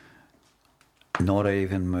 Not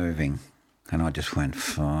even moving. And I just went,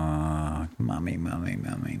 fuck, mummy.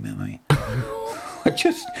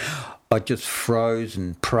 I just froze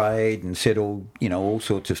and prayed and said all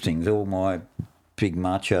sorts of things. All my big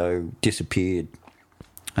macho disappeared.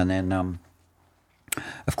 And then,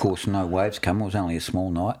 of course, no waves come. It was only a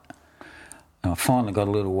small night. And I finally got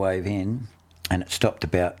a little wave in, and it stopped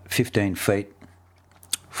about 15 feet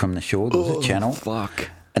from the shore. There was a channel. Fuck.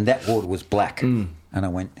 And that water was black. And I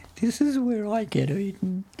went, this is where I get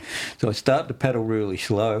eaten. So I started to paddle really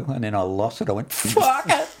slow, and then I lost it. I went, fuck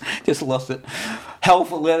it. Just lost it. Hell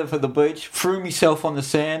for leather for the beach. Threw myself on the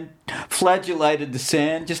sand. Flagellated the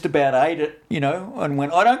sand. Just about ate it, and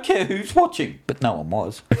went, I don't care who's watching. But no one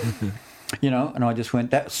was. And I just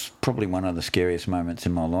went, that's probably one of the scariest moments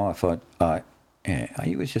in my life. I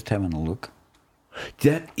was just having a look.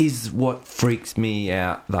 That is what freaks me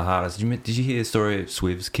out the hardest. Did you hear the story of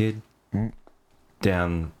Swiv's kid?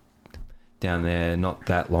 Down there not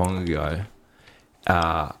that long ago,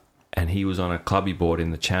 and he was on a clubby board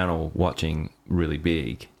in the channel watching really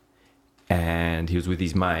big, and he was with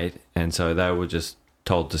his mate, and so they were just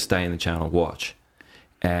told to stay in the channel watch,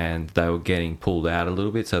 and they were getting pulled out a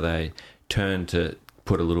little bit, so they turned to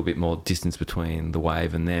put a little bit more distance between the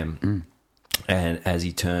wave and them. And as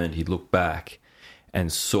he turned, he looked back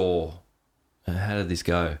and saw, how did this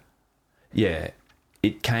go? Yeah,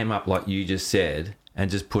 it came up like you just said, and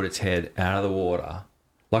just put its head out of the water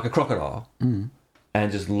like a crocodile, and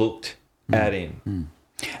just looked at him.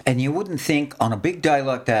 And you wouldn't think on a big day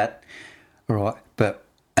like that, right?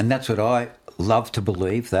 And that's what I love to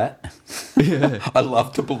believe that. Yeah. I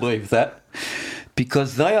love to believe that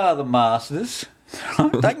because they are the masters.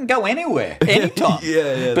 Right? They can go anywhere, anytime.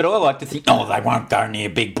 Yeah. But I like to think, they won't go near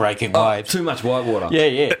big breaking waves. Too much white water.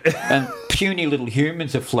 Yeah. And puny little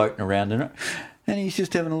humans are floating around in it. And he's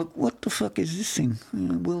just having a look, what the fuck is this thing?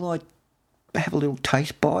 Will I have a little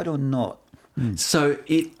taste bite or not? So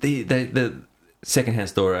the second-hand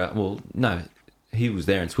story, he was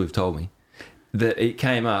there and Swiv told me that it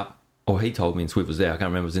came up, or he told me and Swiv was there, I can't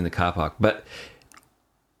remember, it was in the car park, but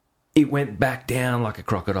it went back down like a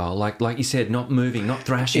crocodile, like you said, not moving, not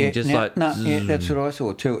thrashing, that's what I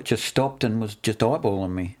saw too. It just stopped and was just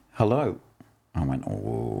eyeballing me. Hello. I went,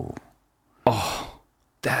 oh,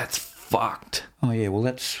 that's fucked. Oh yeah, well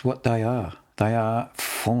that's what they are. They are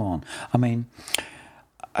full on. I mean,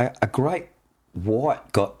 a great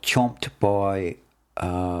white got chomped by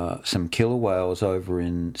some killer whales over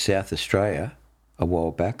in South Australia a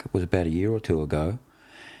while back. It was about a year or two ago.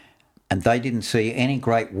 And they didn't see any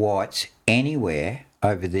great whites anywhere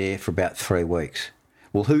over there for about 3 weeks.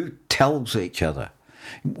 Well, who tells each other?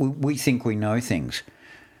 We think we know things.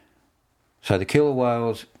 So the killer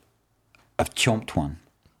whales have chomped one.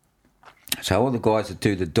 So all the guys that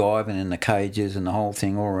do the diving in the cages and the whole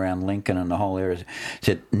thing all around Lincoln and the whole area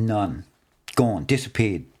said, none, gone,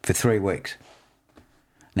 disappeared for 3 weeks.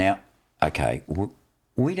 Now, okay,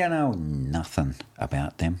 we don't know nothing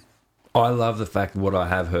about them. I love the fact that what I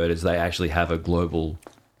have heard is they actually have a global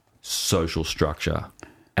social structure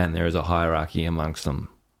and there is a hierarchy amongst them.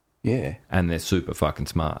 Yeah. And they're super fucking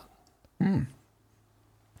smart. And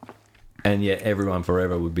yet everyone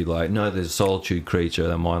forever would be like, no, there's a solitude creature,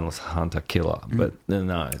 the mindless hunter killer. But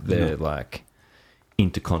no, they're like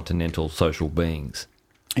intercontinental social beings.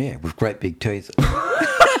 Yeah, with great big teeth.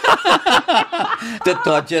 That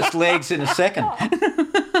digest legs in a second.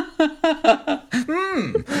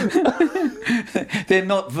 They're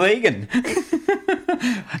not vegan.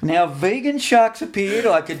 Now, vegan sharks appeared.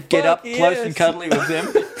 I could get up close and cuddly with them.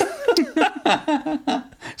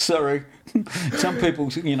 Sorry. Some people,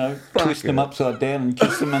 twist them upside down and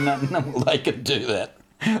kiss them and that. No, they can do that.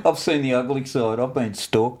 I've seen the ugly side. I've been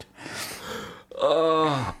stalked.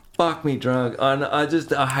 Oh, fuck me drunk. I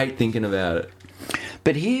hate thinking about it.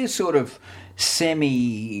 But here's sort of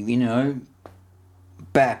semi,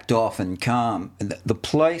 backed off and calm. The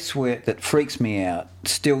place that freaks me out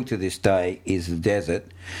still to this day is the desert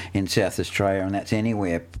in South Australia, and that's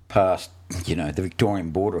anywhere past, the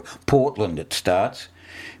Victorian border. Portland it starts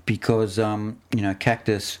because,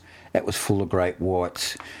 Cactus, that was full of great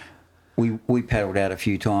whites. We paddled out a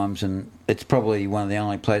few times, and it's probably one of the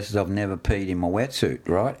only places I've never peed in my wetsuit,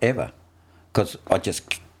 right, ever, because I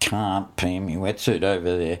just can't pee in my wetsuit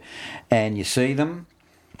over there. And you see them,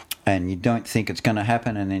 and you don't think it's going to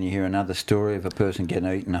happen, and then you hear another story of a person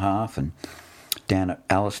getting eaten half, and down at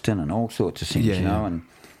Alliston and all sorts of things, and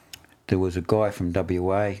there was a guy from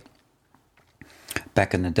WA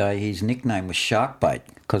back in the day, his nickname was Sharkbait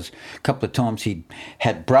because a couple of times he'd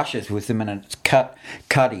had brushes with him and it's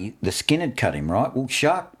the skin had cut him, right? Well,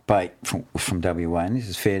 Sharkbait from WA, and this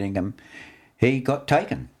is fair dinkum, he got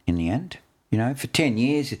taken in the end. You know, for 10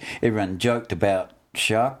 years, everyone joked about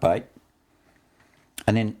Sharkbait,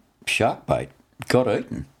 and then Sharkbait got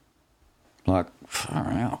eaten. Like,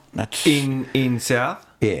 far out. That's in South?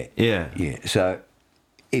 Yeah. Yeah. Yeah. So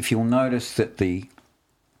if you'll notice that the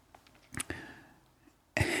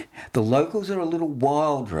locals are a little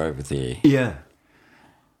wilder over there. Yeah.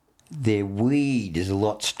 Their weed is a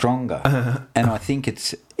lot stronger. And I think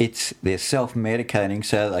it's they're self-medicating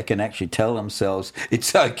so they can actually tell themselves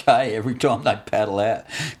it's okay every time they paddle out.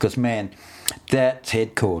 Because, man, that's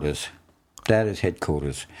headquarters. That is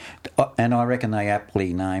headquarters. And I reckon they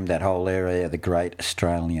aptly named that whole area the Great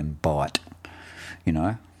Australian Bight. You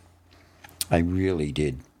know? They really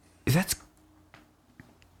did. That's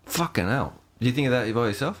fucking hell. Do you think of that by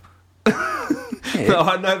yourself? Yeah. No,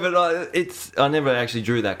 I know, but I never actually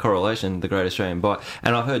drew that correlation, the Great Australian Bight.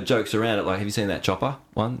 And I've heard jokes around it, like, have you seen that Chopper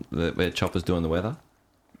one, where Chopper's doing the weather?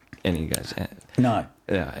 And he goes... No.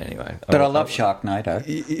 Yeah, anyway. But I love Sharknado.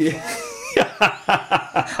 Yeah.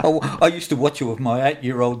 I used to watch it with my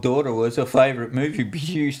 8-year-old daughter. It was her favourite movie.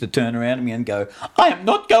 She used to turn around to me and go, I am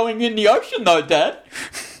not going in the ocean though, Dad.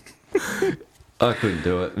 I couldn't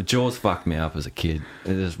do it. Jaws fucked me up as a kid.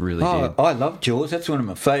 It just really did. I love Jaws. That's one of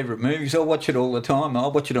my favourite movies. I watch it all the time. I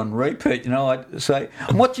watch it on repeat. You know, I say,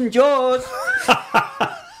 I'm watching Jaws.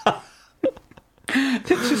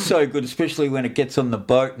 It's just so good, especially when it gets on the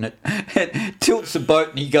boat and it tilts the boat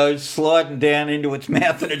and he goes sliding down into its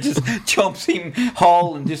mouth and it just chomps him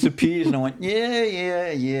whole and disappears. And I went,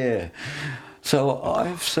 yeah. So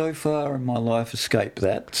I've so far in my life escaped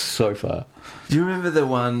that, so far. Do you remember the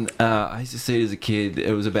one, I used to see it as a kid,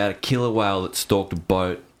 it was about a killer whale that stalked a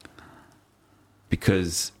boat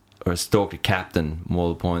or stalked a captain, more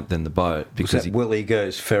the point, than the boat. Because was that Willie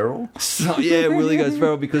Goes Feral? So, yeah, Willie Goes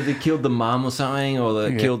Feral because they killed the mum or something, or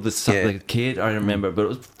they killed the kid, I don't remember, but it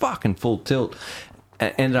was fucking full tilt.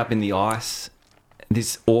 It ended up in the ice.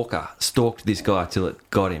 This orca stalked this guy till it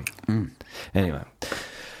got him. Anyway.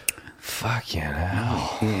 Fucking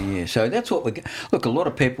hell. Yeah. So that's what we... Look, a lot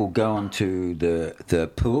of people going to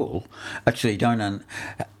the pool actually don't...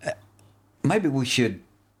 maybe we should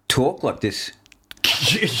talk like this.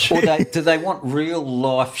 Or do they want real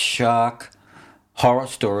life shark horror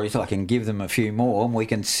stories? I can give them a few more and we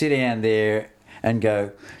can sit down there and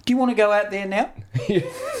go, do you want to go out there now?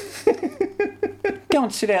 Go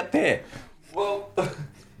and sit out there. Well,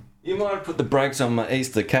 you might have put the brakes on my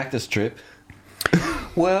Easter cactus trip.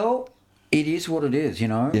 Well, it is what it is, you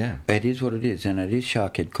know. Yeah. It is what it is, and it is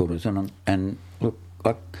shark headquarters. And look,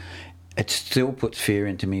 it still puts fear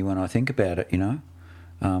into me when I think about it, you know.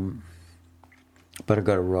 But I've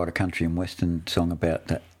got to write a country and western song about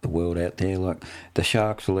the world out there. Like, the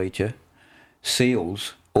sharks will eat you.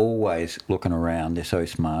 Seals, always looking around. They're so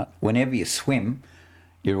smart. Whenever you swim,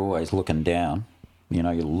 you're always looking down. You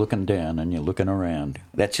know, you're looking down and you're looking around.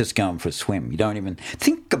 That's just going for a swim. You don't even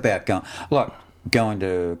think about going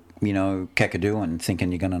to, you know, Kakadu and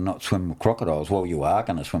thinking you're going to not swim with crocodiles. Well, you are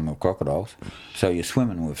going to swim with crocodiles. So you're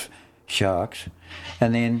swimming with sharks.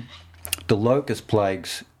 And then the locust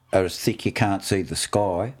plagues are as thick you can't see the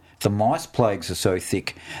sky. The mice plagues are so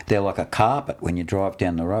thick, they're like a carpet when you drive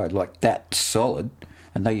down the road, like that solid.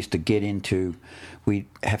 And they used to get into, we'd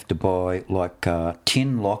have to buy like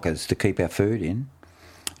tin lockers to keep our food in.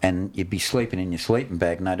 And you'd be sleeping in your sleeping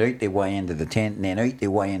bag and they'd eat their way into the tent and then eat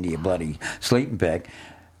their way into your bloody sleeping bag.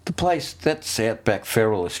 The place, that's Outback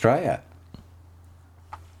Feral Australia.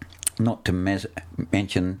 Not to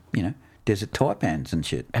mention, you know, desert taipans and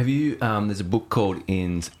shit. Have you, there's a book called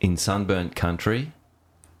In Sunburnt Country.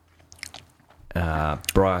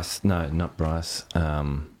 Bryce, no, not Bryce.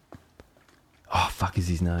 Fuck is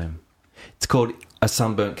his name? It's called A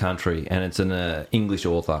Sunburnt Country, and it's an English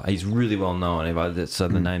author. He's really well known, so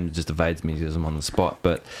the name just evades me because I'm on the spot.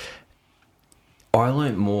 But I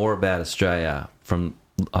learnt more about Australia from,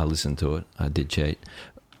 I listened to it, I did cheat,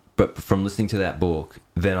 but from listening to that book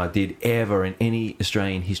than I did ever in any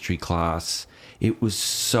Australian history class. It was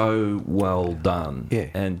so well done. Yeah.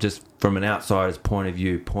 And just from an outsider's point of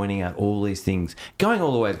view, pointing out all these things, going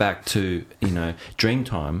all the way back to, you know,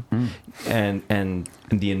 Dreamtime and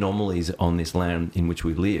the anomalies on this land in which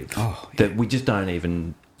we live that we just don't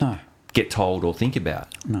even get told or think about.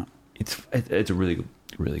 No. It's a really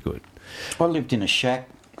good. I lived in a shack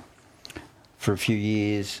for a few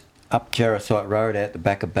years up Jarosite Road out the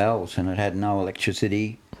back of Bells, and it had no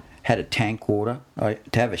electricity. Had a tank water. To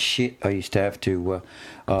have a shit, I used to have to.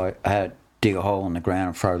 I had dig a hole in the ground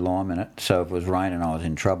and throw lime in it. So if it was raining, I was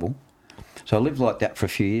in trouble. So I lived like that for a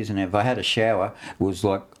few years, and if I had a shower, it was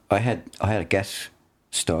like I had a gas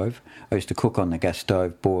stove. I used to cook on the gas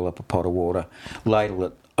stove, boil up a pot of water, ladle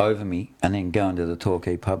it over me, and then go into the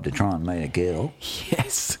Torquay pub to try and meet a girl.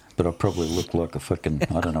 Yes. But I probably looked like a fucking,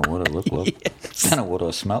 I don't know what I looked like. Yes. Don't know what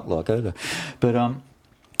I smelt like either. But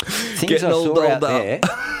things Getting I all saw out dolled up. there,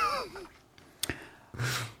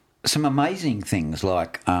 some amazing things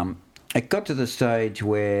like it got to the stage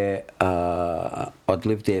where I'd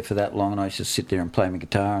lived there for that long, and I used to sit there and play my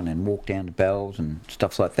guitar and then walk down to Bells and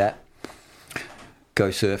stuff like that, go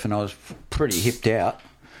surfing. I was pretty hipped out.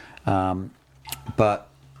 But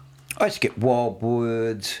I used to get wild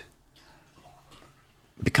birds,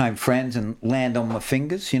 became friends and land on my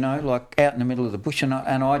fingers, you know, like out in the middle of the bush. And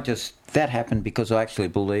I just, that happened because I actually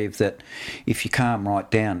believe that if you calm right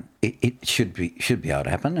down, it should be able to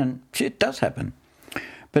happen, and it does happen.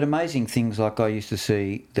 But amazing things like I used to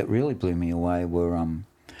see that really blew me away were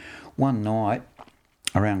one night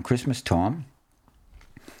around Christmas time,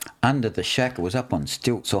 under the shack, it was up on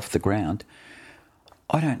stilts off the ground.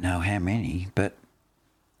 I don't know how many, but,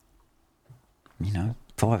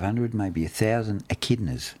 500, maybe 1,000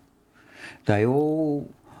 echidnas. They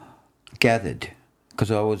all gathered because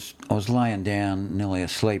I was laying down nearly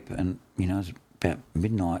asleep, and, it was about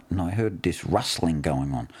midnight, and I heard this rustling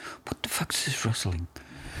going on. What the fuck's this rustling?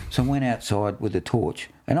 So I went outside with a torch,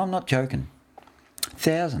 and I'm not joking.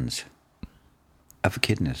 Thousands of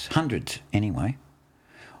echidnas, hundreds anyway,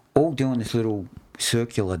 all doing this little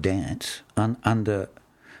circular dance under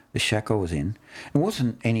the shack I was in. It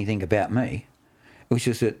wasn't anything about me. It was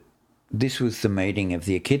just that this was the meeting of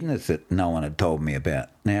the echidnas that no one had told me about.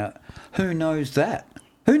 Now, who knows that?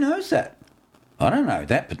 Who knows that? I don't know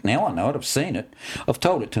that, but now I know it. I've seen it. I've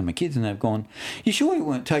told it to my kids, and they've gone, "You sure you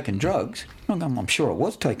weren't taking drugs?" I'm sure I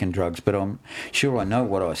was taking drugs, but I'm sure I know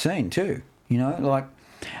what I seen too.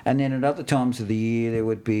 And then at other times of the year there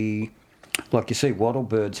would be, like you see wattle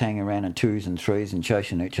birds hanging around in twos and threes and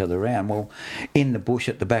chasing each other around. Well, in the bush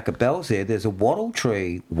at the back of Bells there's a wattle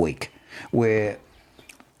tree week where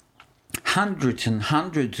hundreds and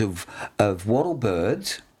hundreds of wattle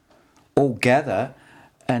birds all gather,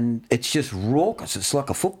 and it's just raucous. It's like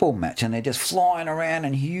a football match, and they're just flying around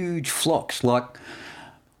in huge flocks. Like,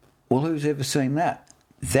 well, who's ever seen that?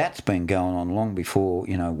 That's been going on long before,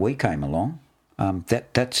 we came along.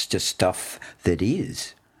 That's just stuff that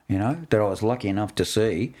is, that I was lucky enough to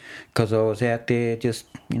see because I was out there just,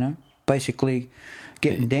 basically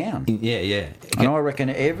getting down. Yeah. And I reckon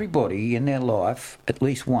everybody in their life, at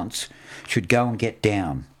least once, should go and get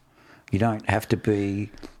down. You don't have to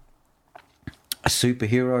be a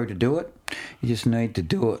superhero to do it. You just need to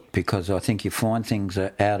do it because I think you find things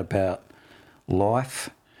out about life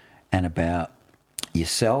and about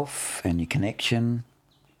yourself and your connection.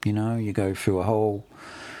 You go through a whole,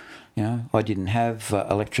 I didn't have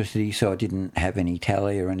electricity, so I didn't have any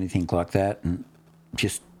tally or anything like that, and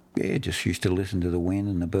just used to listen to the wind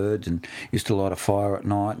and the birds, and used to light a fire at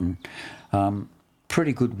night, and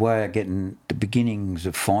pretty good way of getting the beginnings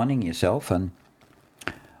of finding yourself. And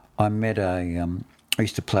I met I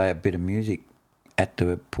used to play a bit of music at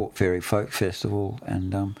the Port Fairy Folk Festival,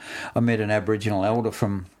 and I met an Aboriginal elder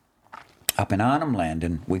from up in Arnhem Land,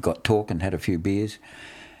 and we got talking, had a few beers,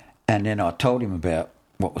 and then I told him about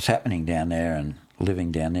what was happening down there and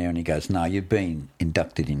living down there, and he goes, "No, you've been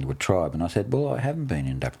inducted into a tribe." And I said, "Well, I haven't been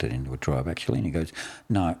inducted into a tribe, actually." And he goes,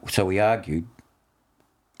 "No." So we argued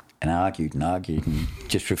and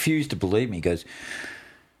just refused to believe me.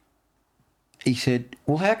 He said,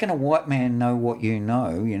 "Well, how can a white man know what you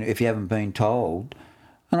know, if you haven't been told?"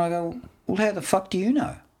 And I go, "Well, how the fuck do you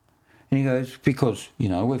know?" And he goes, "Because,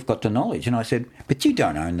 we've got the knowledge." And I said, "But you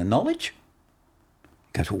don't own the knowledge."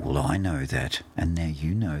 He goes, "Well, I know that, and now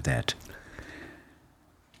you know that."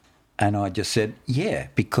 And I just said, "Yeah,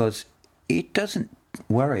 because it doesn't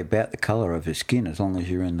worry about the colour of your skin as long as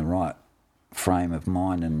you're in the right frame of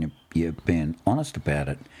mind and you're being honest about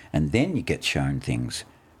it. And then you get shown things,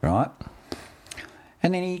 right?"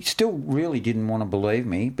 And then he still really didn't want to believe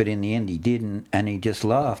me, but in the end he didn't, and he just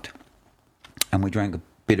laughed. And we drank a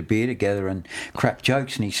bit of beer together and cracked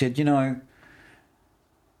jokes, and he said,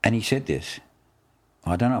 and he said this,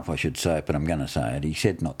 I don't know if I should say it, but I'm going to say it. He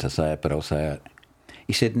said not to say it, but I'll say it.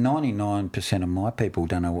 He said, 99% of my people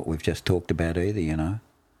don't know what we've just talked about either,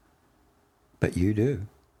 But you do,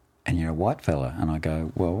 and you're a white fella. And I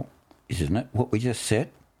go, "Well, isn't it what we just said?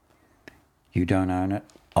 You don't own it,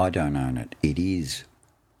 I don't own it. It is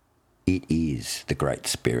the Great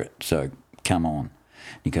Spirit, so come on."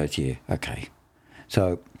 He goes, "Yeah, okay."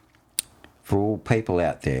 So for all people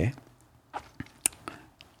out there,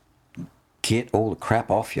 get all the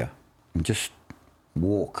crap off you and just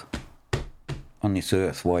walk on this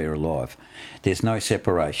earth while you're alive. There's no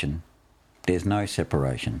separation. There's no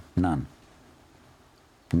separation. None.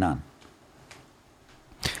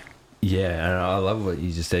 Yeah, and I love what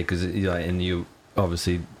you just said because, and you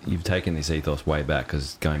obviously you've taken this ethos way back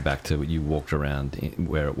because going back to you walked around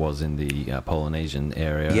where it was in the Polynesian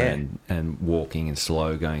area and walking and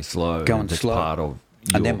going slow, going and that's slow, part of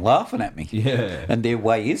and them laughing at me. Yeah, and their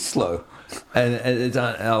way is slow. And it's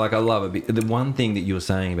like I love it. The one thing that you were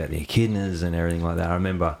saying about the echidnas and everything like that, I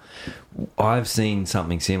remember I've seen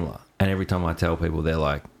something similar, and every time I tell people, they're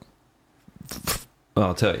like,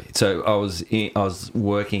 I'll tell you. So I was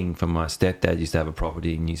working for my stepdad. Used to have a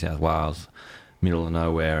property in New South Wales, middle of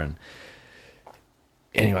nowhere, and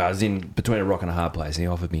anyway, I was in between a rock and a hard place, and he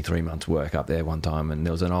offered me 3 months' work up there one time, and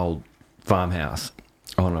there was an old farmhouse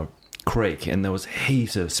on a creek, and there was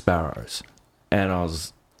heaps of sparrows, and I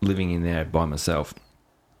was living in there by myself.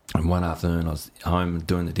 And one afternoon, I was home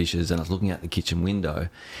doing the dishes, and I was looking out the kitchen window,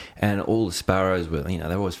 and all the sparrows were, they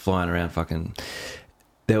were always flying around.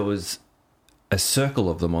 There was a circle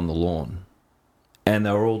of them on the lawn, and they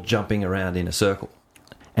were all jumping around in a circle.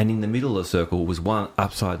 And in the middle of the circle was one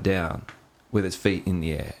upside down with its feet in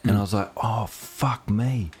the air. And I was like, oh, fuck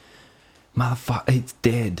me. Motherfucker, it's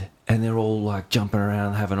dead. And they're all like jumping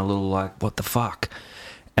around, having a little like, what the fuck?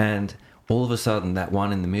 And all of a sudden, that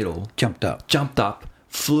one in the middle jumped up,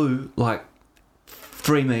 flew like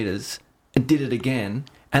 3 meters and did it again.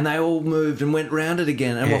 And they all moved and went round it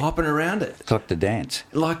again and were hopping around it. It's like the dance.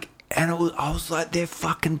 I was like, they're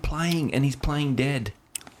fucking playing, and he's playing dead.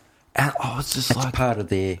 And I was just That's part of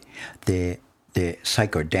their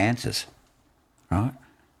sacred dances, right?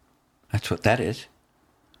 That's what that is.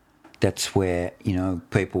 That's where,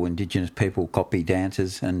 Indigenous people copy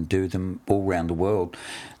dances and do them all around the world.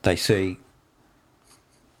 They see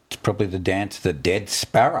it's probably the dance of the dead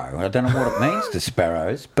sparrow. I don't know what it means to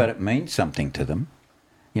sparrows, but it means something to them.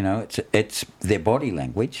 It's their body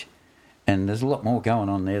language, and there's a lot more going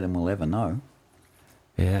on there than we'll ever know.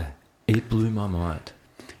 Yeah, it blew my mind.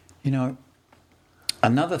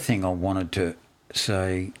 Another thing I wanted to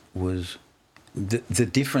say was the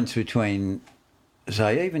difference between,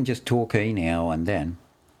 say, even just Torquay now and then.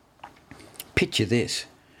 Picture this.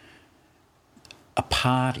 A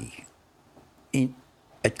party.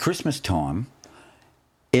 At Christmas time,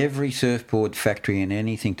 every surfboard factory and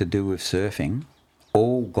anything to do with surfing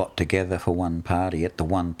all got together for one party at the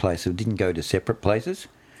one place. It didn't go to separate places.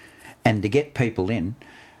 And to get people in,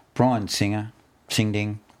 Brian Singer,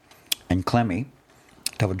 Singding, and Clemmy,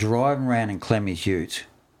 they were driving around in Clemmy's utes,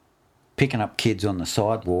 picking up kids on the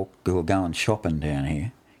sidewalk who were going shopping down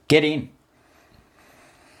here. Get in.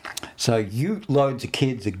 So loads of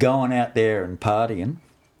kids are going out there and partying.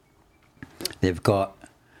 They've got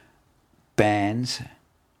bands,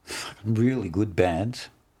 really good bands,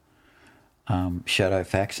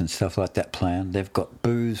 Shadowfax and stuff like that playing. They've got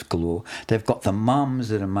booze galore. They've got the mums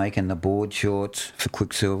that are making the board shorts for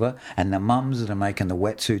Quicksilver, and the mums that are making the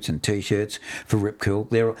wetsuits and T-shirts for Rip Curl.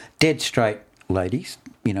 They're dead straight ladies,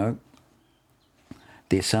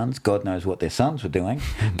 Their sons, God knows what their sons were doing.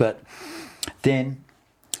 But then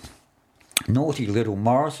naughty little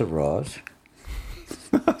Morris arrives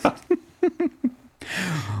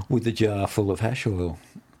with a jar full of hash oil,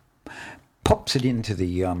 pops it into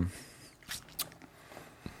the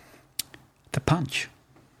punch.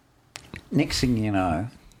 Next thing I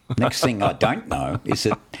don't know is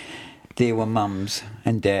that there were mums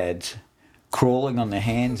and dads crawling on their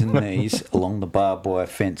hands and knees along the barbed wire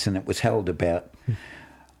fence, and it was held about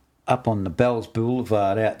up on the Bells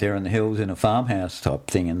Boulevard out there in the hills in a farmhouse type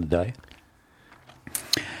thing in the day.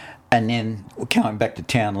 And then, coming back to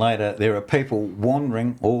town later, there are people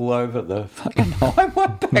wandering all over the fucking highway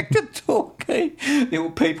back to Torquay. There were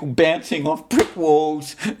people bouncing off brick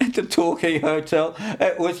walls at the Torquay Hotel.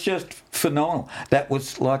 It was just phenomenal. That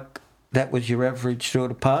was your average sort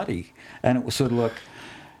of party. And it was sort of like,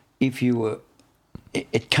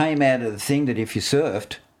 it came out of the thing that if you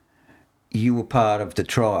surfed, you were part of the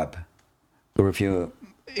tribe. Or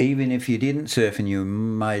even if you didn't surf and you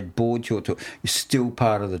made board shorts, you're still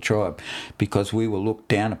part of the tribe, because we were looked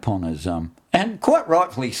down upon as, and quite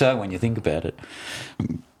rightfully so when you think about it,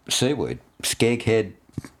 C-word, skeghead,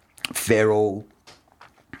 feral.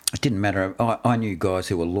 It didn't matter. I knew guys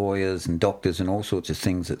who were lawyers and doctors and all sorts of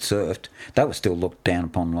things that surfed. They were still looked down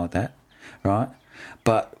upon like that, right?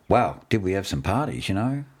 But, wow, did we have some parties,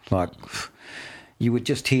 Like, you would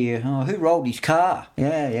just hear, oh, who rolled his car?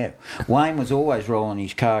 Yeah. Wayne was always rolling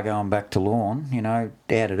his car going back to Lorne, out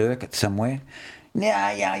at Urquhart somewhere.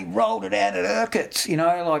 Yeah, he rolled it out at Urquhart's, you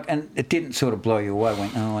know, like, and it didn't sort of blow you away.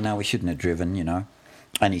 Went, oh no, we shouldn't have driven, you know,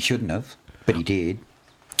 and he shouldn't have, but he did,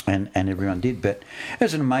 and everyone did. But it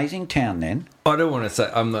was an amazing town then. I don't want to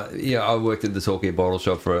say I'm not. Yeah, I worked at the Torquay Bottle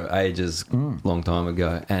Shop for ages, long time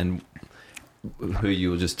ago, and who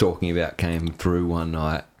you were just talking about came through one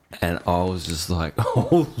night, and I was just like,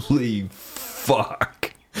 holy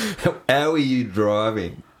fuck, how are you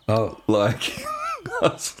driving? Oh, like. I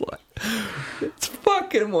was like, it's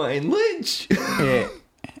fucking Wayne Lynch. Yeah.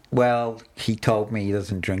 Well, he told me he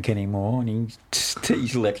doesn't drink anymore, and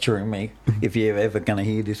he's lecturing me. If you're ever going to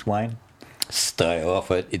hear this, Wayne, stay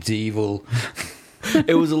off it. It's evil.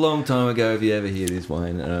 It was a long time ago. If you ever hear this,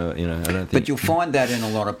 Wayne, you know, I don't think. But you'll find that in a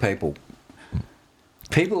lot of people.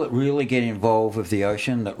 People that really get involved with the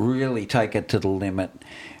ocean, that really take it to the limit.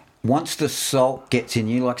 Once the salt gets in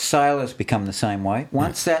you, like sailors become the same way.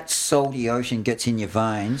 Once that salty ocean gets in your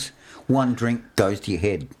veins, one drink goes to your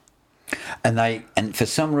head. And for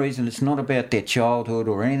some reason, it's not about their childhood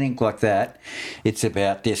or anything like that. It's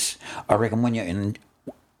about this. I reckon when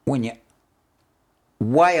you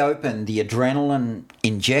way open the adrenaline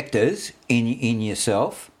injectors in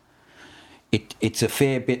yourself, it's a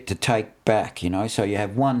fair bit to take back, you know. So you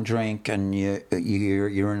have one drink and you're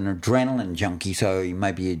an adrenaline junkie, so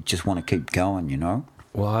maybe you just want to keep going, you know.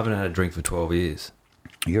 Well, I haven't had a drink for 12 years.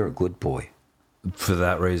 You're a good boy. For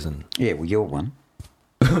that reason. Yeah, well, you're one.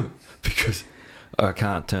 Because I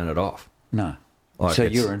can't turn it off. No. Like so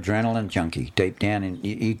you're an adrenaline junkie deep down, and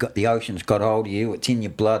you got the ocean's got hold of you. It's in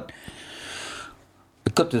your blood.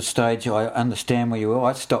 It got to the stage I understand where you were.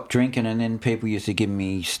 I stopped drinking, and then people used to give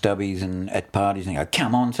me stubbies and at parties and go,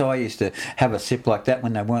 "Come on!" So I used to have a sip like that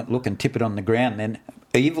when they weren't looking, tip it on the ground, then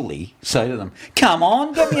evilly say to them, "Come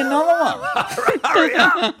on, get me another one." Hurry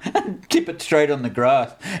up! And tip it straight on the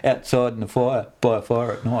grass outside in the fire by a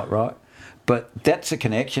fire at night, right? But that's a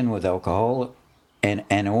connection with alcohol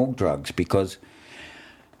and all drugs, because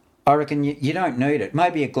I reckon you don't need it.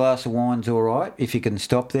 Maybe a glass of wine's all right if you can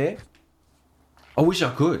stop there. I wish I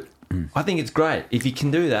could. I think it's great. If you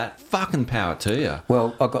can do that, fucking power to you.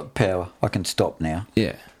 Well, I got power. I can stop now.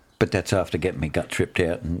 Yeah. But that's after getting me gut tripped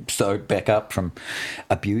out and sewed back up from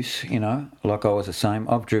abuse, you know. Like I was the same.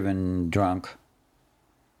 I've driven drunk.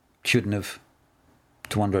 Shouldn't have.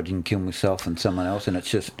 To wonder I didn't kill myself and someone else, and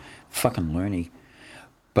it's just fucking loony.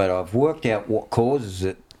 But I've worked out what causes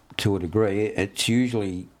it to a degree. It's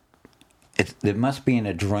usually... there must be an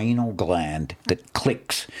adrenal gland that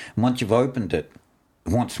clicks. And once you've opened it,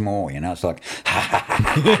 it wants more, you know. It's like,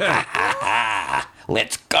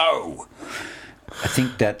 let's go. I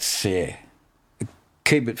think that's,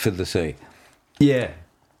 keep it for the sea. Yeah.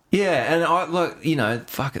 Yeah, and I, like, you know,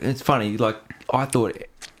 fuck it, it's funny, like, I thought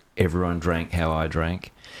everyone drank how I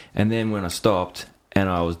drank, and then when I stopped, and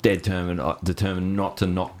I was determined not to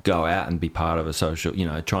not go out and be part of a social, you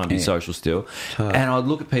know, try and be social still. And I'd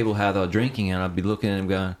look at people how they were drinking, and I'd be looking at them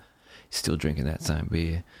going, still drinking that same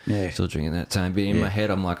beer. Yeah. Still drinking that same beer. In my head,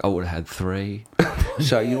 I'm like, I would have had 3.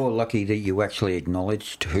 So you're lucky that you actually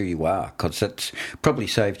acknowledged who you are, because that's probably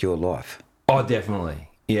saved your life. Oh, definitely.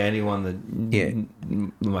 Yeah, anyone that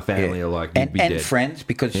my family are like, you'd be dead. And friends,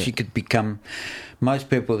 because she could become...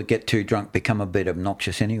 Most people that get too drunk become a bit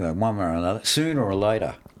obnoxious anyway, one way or another. Sooner or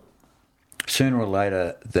later,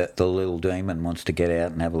 the little demon wants to get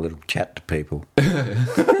out and have a little chat to people.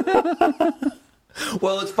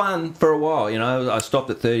 Well, it's fun for a while, you know. I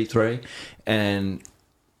stopped at 33 and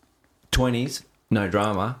 20s, no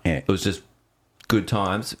drama. Yeah. It was just good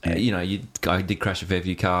times. Yeah. You know, I did crash a fair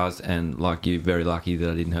few cars, and like you're very lucky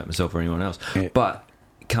that I didn't hurt myself or anyone else. Yeah. But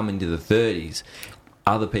coming to the 30s,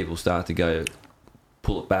 other people start to go...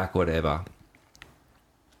 pull it back, whatever.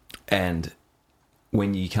 And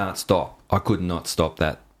when you can't stop, I could not stop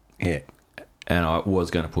that. Yeah. And it was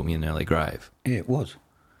going to put me in an early grave. Yeah, it was.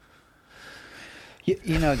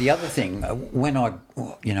 You know, the other thing, when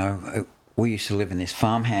we used to live in this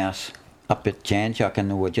farmhouse up at Jan Juc, and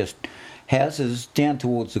there were just houses down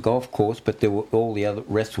towards the golf course, but there were all the other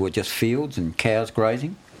rest were just fields and cows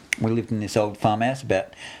grazing. We lived in this old farmhouse,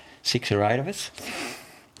 about 6 or 8 of us.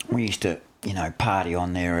 We used to, you know, party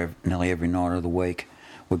on there nearly every night of the week.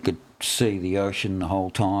 We could see the ocean the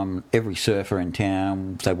whole time. Every surfer in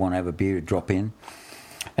town, if they want to have a beer, would drop in.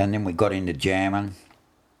 And then we got into jamming.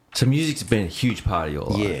 So music's been a huge part of your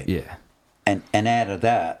life. Yeah. And out of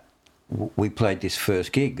that, we played this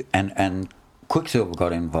first gig, and Quicksilver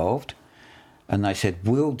got involved. And they said,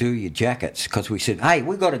 we'll do your jackets. Because we said, hey,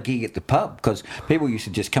 we got a gig at the pub. Because people used to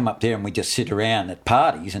just come up there and we just sit around at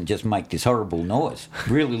parties and just make this horrible noise.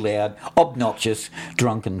 Really loud, obnoxious,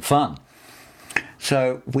 drunken fun.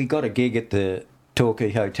 So we got a gig at the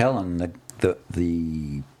Torquay Hotel, and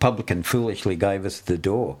the publican foolishly gave us the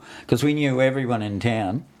door because we knew everyone in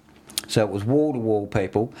town. So it was wall-to-wall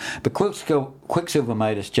people. But Quicksilver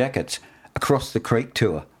made us jackets across the creek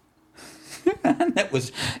tour. And that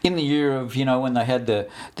was in the year of, you know, when they had the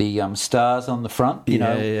stars on the front, you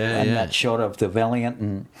know, and that shot of the Valiant.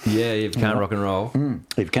 And yeah, you can't rock and roll.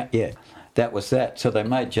 Yeah, that was that. So they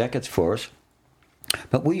made jackets for us.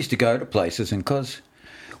 But we used to go to places, and because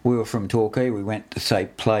we were from Torquay, we went to, say,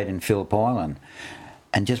 played in Phillip Island.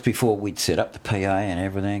 And just before we'd set up the PA and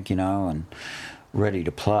everything, you know, and ready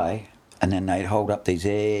to play, and then they'd hold up these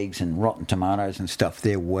eggs and rotten tomatoes and stuff.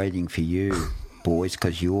 They're waiting for you, boys,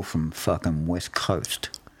 because you're from fucking West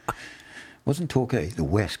Coast. Wasn't Torquay, the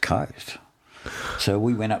West Coast. So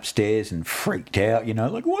we went upstairs and freaked out, you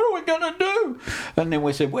know, like, what are we going to do? And then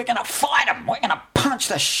we said, we're going to fight them. We're going to punch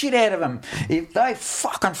the shit out of them. If they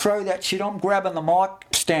fucking throw that shit, I'm grabbing the mic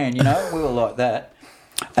stand, you know. We were like that.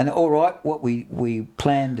 And all right, what we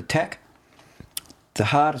planned attack, the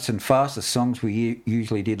hardest and fastest songs we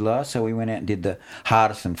usually did last, so we went out and did the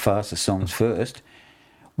hardest and fastest songs first.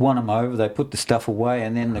 Won them over, they put the stuff away,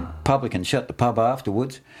 and then the publican shut the pub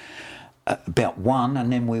afterwards, about 1,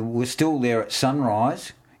 and then we were still there at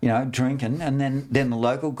sunrise, you know, drinking, and then the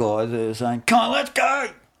local guys were saying, come on, let's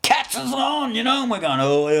go, Cats is on, you know, and we're going,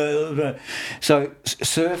 oh, yeah. So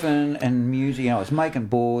surfing and music, I was making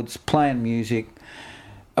boards, playing music.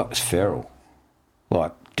 It was feral,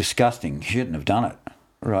 like disgusting. Shouldn't have done it.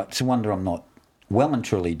 Right, it's a wonder I'm not well and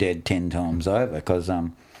truly dead 10 times over, because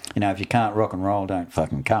you know, if you can't rock and roll, don't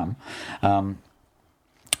fucking come.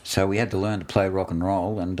 So we had to learn to play rock and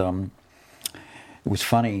roll, and it was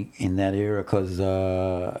funny in that era because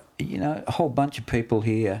you know, a whole bunch of people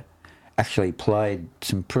here actually played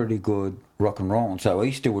some pretty good rock and roll, and so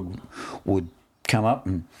Easter would come up,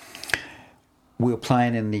 and we were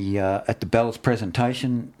playing in the at the Bells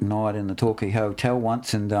presentation night in the Torquay Hotel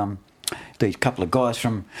once, and these couple of guys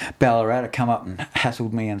from Ballarat come up and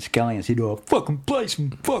hassled me and Skelly and said, oh, fucking play some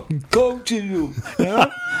fucking culture, you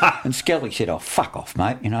know? And Skelly said, oh, fuck off,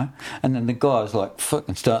 mate, you know? And then the guys, like,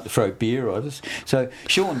 fucking start to throw beer at us. So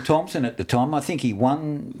Sean Thompson at the time, I think he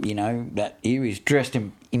won, you know, that year. He's dressed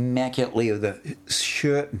immaculately with a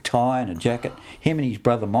shirt and tie and a jacket. Him and his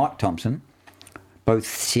brother Mike Thompson, both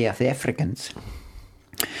South Africans,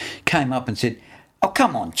 came up and said, oh,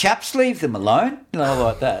 come on, chaps, leave them alone, you know,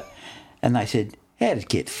 like that. And they said, how does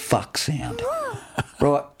get fuck sound?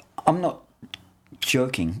 Right, I'm not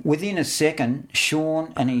joking. Within a second,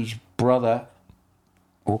 Sean and his brother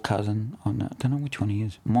or cousin, I don't know which one he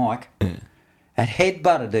is, Mike, had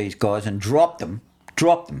headbutted these guys and dropped them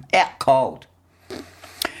out cold.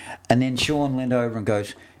 And then Sean leaned over and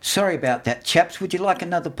goes, sorry about that, chaps, would you like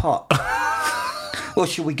another pot? Or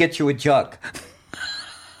should we get you a jug?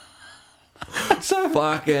 So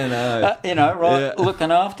fucking you know, right,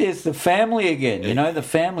 looking after it's the family again, you know, the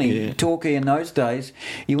family. Torquay in those days,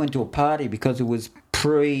 you went to a party because it was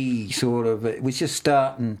it was just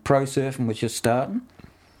starting, pro surfing was just starting,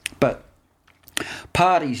 but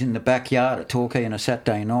parties in the backyard at Torquay on a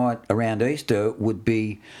Saturday night around Easter would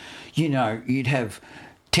be, you know, you'd have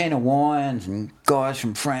 10 Hawaiians and guys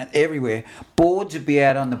from France everywhere. Boards would be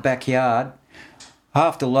out on the backyard.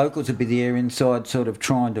 Half the locals would be there inside sort of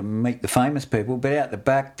trying to meet the famous people, but out the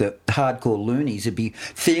back, the hardcore loonies would be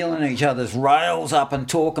feeling each other's rails up and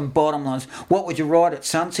talking bottom lines. What would you ride at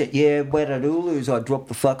sunset? Yeah, wet at Ulus, I dropped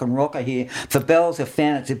the fucking rocker here. For Bells, I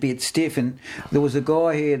found it's a bit stiff, and there was a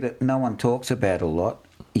guy here that no one talks about a lot.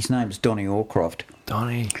 His name's Donnie Allcroft.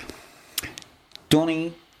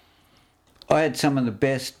 Donnie, I had some of the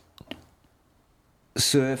best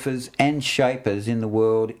surfers and shapers in the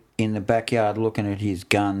world in the backyard looking at his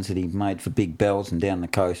guns that he made for Big Bells and down the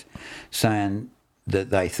coast, saying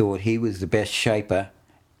that they thought he was the best shaper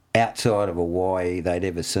outside of Hawaii they'd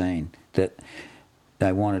ever seen, that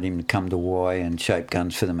they wanted him to come to Hawaii and shape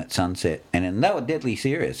guns for them at sunset. And they were deadly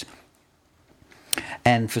serious.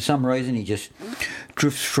 And for some reason he just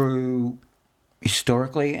drifts through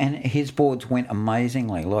historically, and his boards went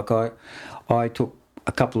amazingly. Like I took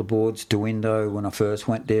a couple of boards to window when I first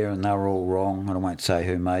went there, and they were all wrong. I won't say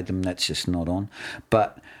who made them, that's just not on.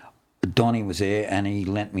 But Donnie was there, and he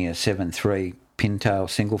lent me a 7.3 pintail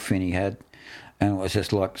single fin he had, and it was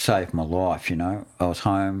just like saved my life, you know. I was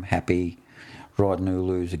home, happy, riding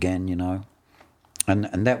Ulus again, you know.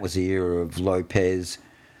 And that was the era of Lopez.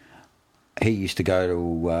 He used to go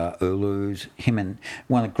to Ulus. Him, and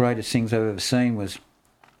one of the greatest things I've ever seen was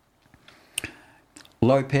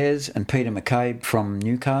Lopez and Peter McCabe from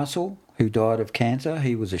Newcastle, who died of cancer.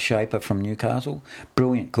 He was a shaper from Newcastle.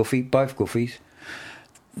 Brilliant goofy, both goofies.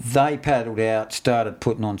 they paddled out, started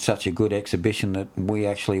putting on such a good exhibition that we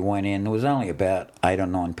actually went in. There was only about 8 or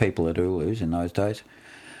 9 people at Ulu's in those days.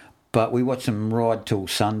 But we watched them ride till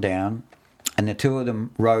sundown, and the two of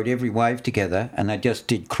them rode every wave together, and they just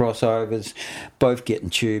did crossovers, both getting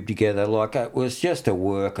tubed together. Like, it was just a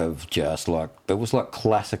work of just like, it was like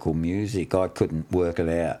classical music. I couldn't work it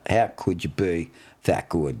out. How could you be that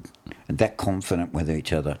good and that confident with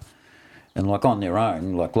each other? And like on their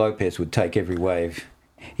own, like Lopez would take every wave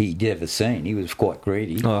he'd ever seen. He was quite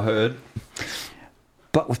greedy. I heard.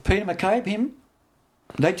 But with Peter McCabe,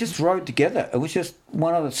 they just rode together. It was just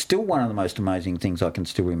still one of the most amazing things I can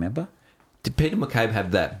still remember. Did Peter McCabe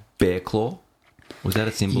have that bear claw? Was that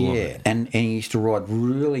a symbol of it? Yeah, and he used to ride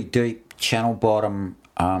really deep channel bottom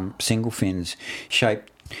single fins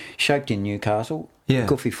shaped in Newcastle. Yeah.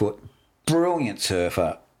 Goofy foot. Brilliant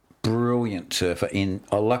surfer. I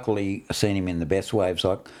luckily seen him in the best waves,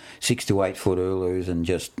 like 6 to 8 foot Ulus, and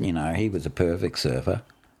just, he was a perfect surfer.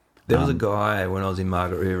 There was a guy when I was in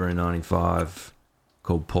Margaret River in 95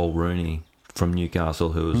 called Paul Rooney from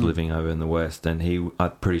Newcastle who was living over in the West, and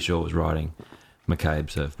I'm pretty sure was riding McCabe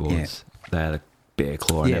surfboards. Yeah. They had a bear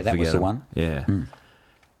claw. Yeah, that was the one. Yeah.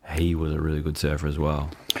 He was a really good surfer as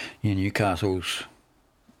well. Yeah, Newcastle's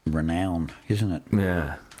renowned, isn't it?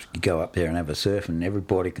 Yeah. You go up there and have a surf, and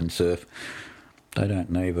everybody can surf. They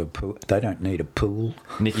don't need a pool.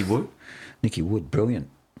 Nicky Wood, brilliant.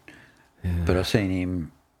 Yeah. But I've seen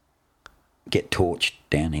him get torched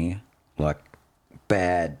down here, like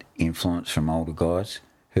bad influence from older guys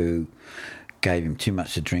who gave him too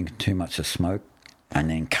much to drink and too much to smoke,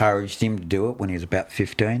 and encouraged him to do it when he was about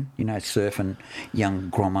 15. Surfing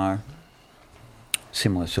young Gromo.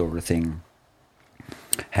 Similar sort of thing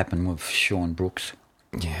happened with Sean Brooks.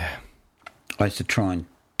 Yeah. I used to try and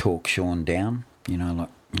talk Sean down, don't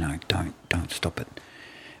stop it.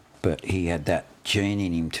 But he had that gene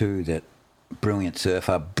in him too, that brilliant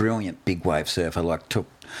surfer, brilliant big wave surfer, like took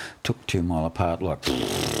 2 Mile Apart, like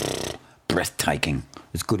breathtaking,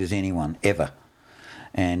 as good as anyone ever.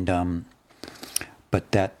 And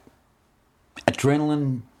but that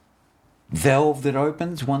adrenaline valve that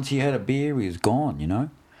opens once he had a beer, he was gone,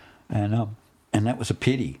 and that was a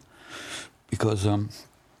pity, because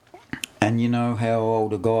and you know how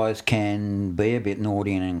older guys can be a bit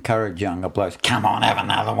naughty and encourage younger blokes, come on, have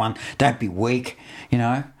another one, don't be weak,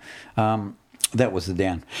 that was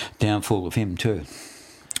the downfall of him too,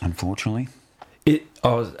 unfortunately. I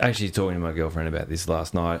was actually talking to my girlfriend about this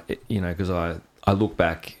last night, because I look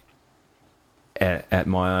back at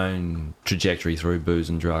my own trajectory through booze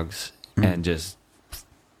and drugs and just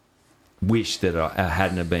wish that I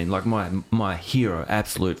hadn't have been, like, my hero,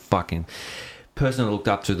 absolute fucking person I looked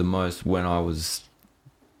up to the most when I was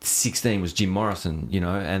 16 was Jim Morrison,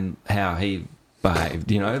 and how he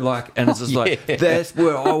behaved, and it's just that's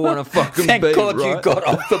where I want to fucking Thank be. God right? you got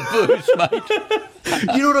off the booze, mate.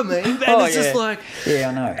 You know what I mean? And it's just like, yeah,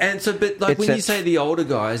 I know. And so, but like, when you say the older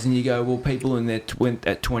guys, and you go, well, people in their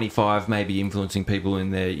at 25 maybe influencing people in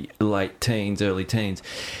their late teens, early teens,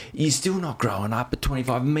 you're still not growing up at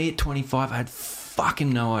 25. Me at 25, I had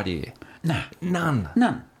fucking no idea. No,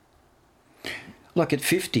 none. Like at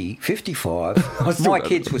 55, my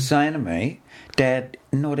kids were saying to me, Dad,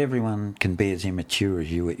 not everyone can be as immature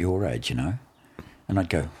as you at your age, And I'd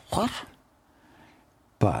go, what?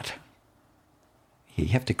 But you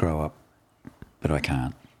have to grow up, but I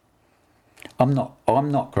can't. I'm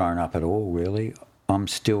not grown up at all, really. I'll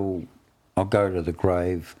go to the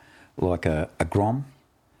grave like a grom.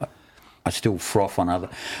 I still froth on other,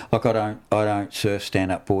 like I don't surf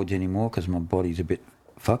stand-up boards anymore because my body's a bit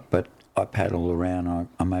fucked, but I paddle around.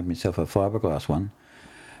 I made myself a fiberglass one,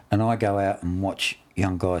 and I go out and watch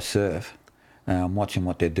young guys surf. I'm watching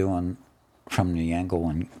what they're doing from the angle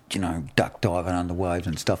and, duck diving under waves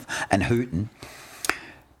and stuff and hooting,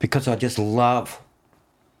 because I just love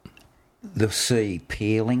the sea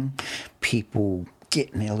peeling, people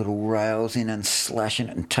getting their little rails in and slashing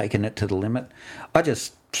it and taking it to the limit.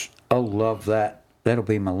 I love that. That'll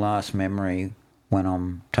be my last memory when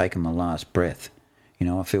I'm taking my last breath.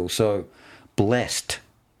 I feel so blessed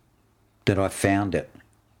that I found it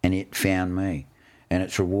and it found me, and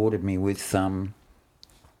it's rewarded me with a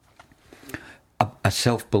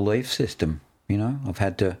self-belief system. I've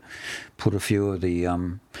had to put a few of the,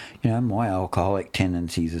 my alcoholic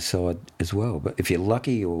tendencies aside as well. But if you're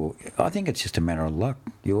lucky, I think it's just a matter of luck.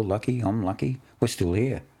 You're lucky, I'm lucky, we're still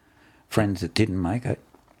here. Friends that didn't make it,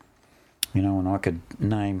 and I could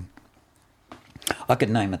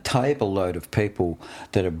name a table load of people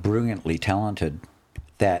that are brilliantly talented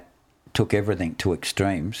that took everything to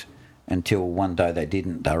extremes until one day they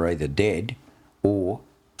didn't. They were either dead or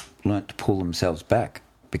learnt to pull themselves back.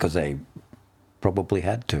 because they probably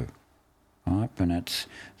had to, right? And it's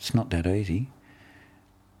not that easy.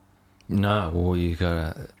 No, well, you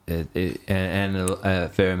got and a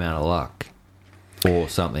fair amount of luck, or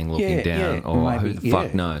something looking down, or maybe, who the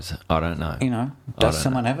fuck knows? I don't know. You know, does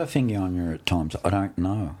someone have a finger on you at times? I don't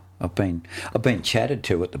know. I've been chatted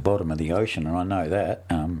to at the bottom of the ocean, and I know that.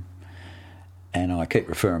 And I keep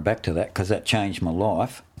referring back to that because that changed my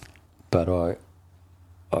life. But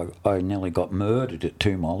I nearly got murdered at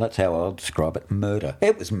 2 Mile. That's how I'll describe it. Murder.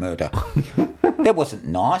 It was murder. That wasn't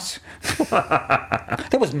nice.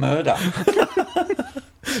 That was murder.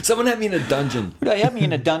 Someone had me in a dungeon. They had me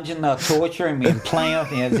in a dungeon. They were torturing me and playing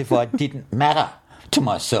with me as if I didn't matter to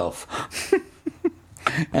myself.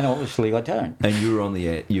 And obviously I don't. And you were on the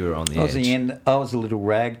edge. You were on the edge. I was a little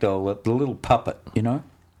ragdoll, the little puppet, you know.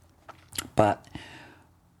 But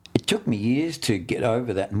it took me years to get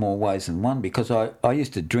over that in more ways than one, because I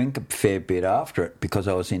used to drink a fair bit after it because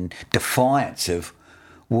I was in defiance of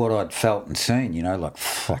what I'd felt and seen, you know, like,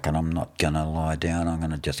 fucking, I'm not going to lie down, I'm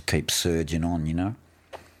going to just keep surging on, you know.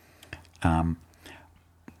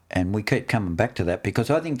 And we keep coming back to that because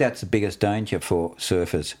I think that's the biggest danger for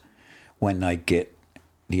surfers when they get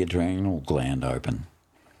the adrenal gland open.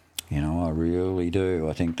 You know, I really do.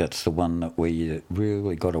 I think that's the one that where you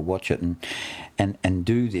really got to watch it and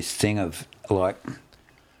do this thing of, like,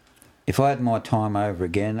 if I had my time over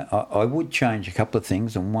again, I would change a couple of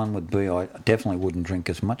things, and one would be I definitely wouldn't drink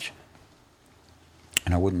as much,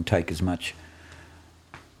 and I wouldn't take as much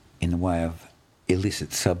in the way of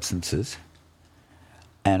illicit substances,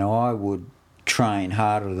 and I would train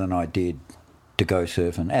harder than I did to go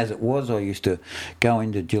surfing. As it was, I used to go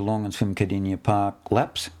into Geelong and swim Cardinia Park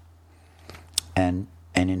laps, and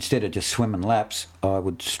instead of just swimming laps, I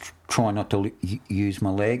would try not to use my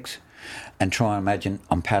legs and try and imagine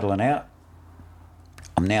I'm paddling out.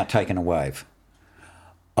 I'm now taking a wave.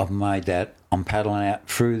 I've made that. I'm paddling out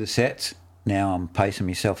through the sets. Now I'm pacing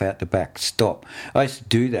myself out the back. Stop. I used to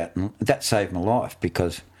do that, and that saved my life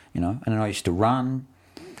because, you know, and then I used to run.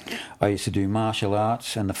 I used to do martial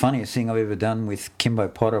arts, and the funniest thing I've ever done with Kimbo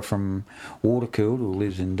Potter from Watercooled, who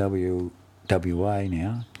lives in WA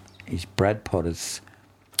now, is Brad Potter's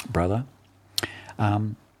brother.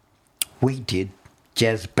 We did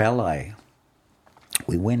jazz ballet.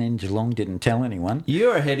 We went in Geelong, didn't tell anyone.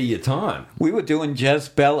 You're ahead of your time. We were doing jazz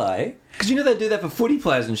ballet. Because you know they do that for footy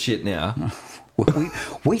players and shit now.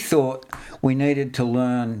 We thought we needed to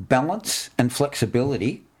learn balance and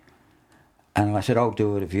flexibility. And I said, I'll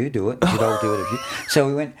do it if you do it. She said, I'll do it if you... So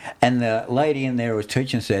we went, and the lady in there who was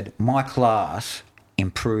teaching said, my class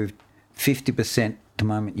improved 50% the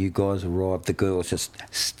moment you guys arrived. The girls just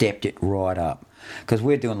stepped it right up. Because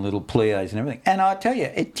we're doing little plies and everything. And I tell you,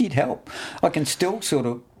 it did help. I can still sort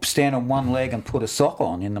of stand on one leg and put a sock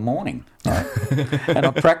on in the morning. Right? And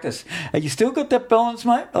I practice. Have you still got that balance,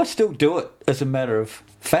 mate? I still do it as a matter of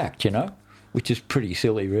fact, you know, which is pretty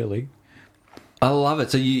silly, really. I love it.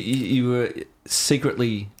 So you were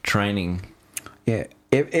secretly training. Yeah.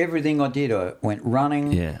 Everything I did, I went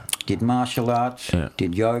running, did martial arts,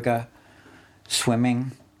 did yoga,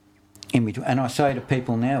 swimming. In between. And I say to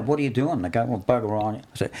people now, what are you doing? They go, well, bugger on. I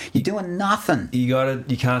say, you're doing nothing. You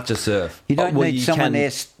can't just surf. You don't need someone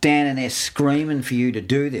there standing there screaming for you to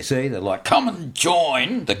do this either. Like, come and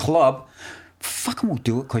join the club. Fucking will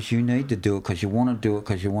do it because you need to do it, because you want to do it,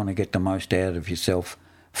 because you want to get the most out of yourself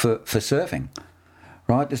for surfing.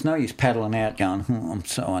 Right? There's no use paddling out going, I'm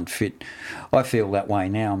so unfit. I feel that way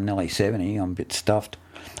now. I'm nearly 70. I'm a bit stuffed.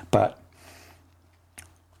 But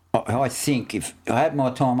I think if I had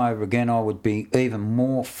my time over again, I would be even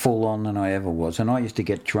more full on than I ever was. And I used to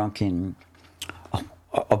get drunk in...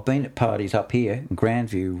 I've been at parties up here in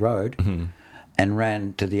Grandview Road and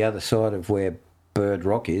ran to the other side of where Bird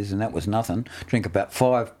Rock is, and that was nothing. Drink about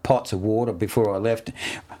 5 pots of water before I left,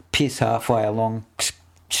 piss halfway along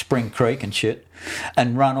Spring Creek and shit,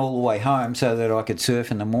 and run all the way home so that I could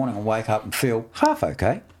surf in the morning and wake up and feel half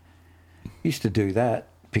okay. Used to do that.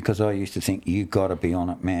 Because I used to think, you got to be on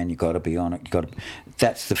it, man. You got to be on it. You got to.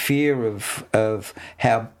 That's the fear of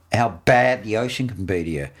how bad the ocean can be to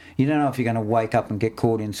you. You don't know if you're going to wake up and get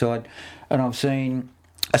caught inside. And I've seen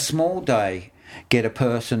a small day get a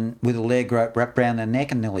person with a leg rope wrapped around their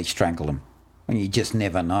neck and nearly strangle them. And you just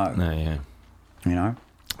never know. No, yeah. You know.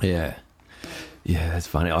 Yeah. Yeah, that's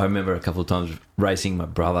funny. I remember a couple of times racing my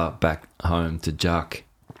brother back home to Juck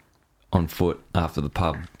on foot after the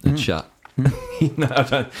pub had shut. You know,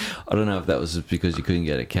 I don't know if that was because you couldn't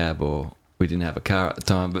get a cab or we didn't have a car at the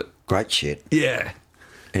time, but great shit. Yeah,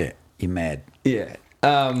 you're mad. Yeah,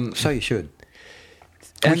 so you should.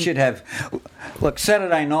 We should have, look,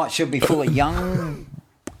 Saturday night should be full of young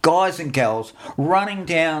guys and gals running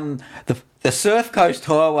down the Surf Coast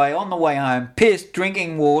Highway on the way home, pissed,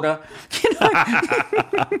 drinking water, you know,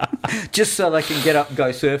 just so they can get up and go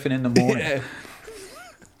surfing in the morning. Yeah.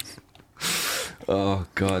 Oh,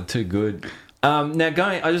 God, too good. Now,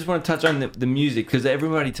 I just want to touch on the music, because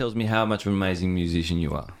everybody tells me how much of an amazing musician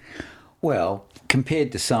you are. Well,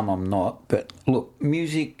 compared to some, I'm not. But look,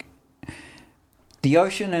 music, the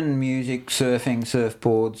ocean and music, surfing,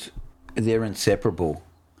 surfboards, they're inseparable.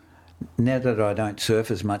 Now that I don't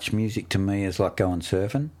surf as much, music to me is like going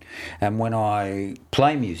surfing. And when I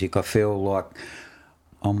play music, I feel like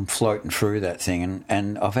I'm floating through that thing.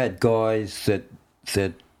 And I've had guys that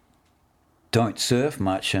don't surf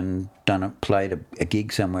much and played a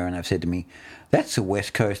gig somewhere, and they've said to me, "That's the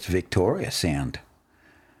West Coast of Victoria sound."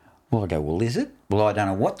 Well, I go, "Well, is it?" Well, I don't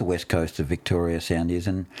know what the West Coast of Victoria sound is.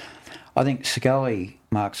 And I think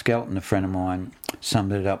Mark Skelton, a friend of mine,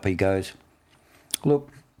 summed it up. He goes, "Look,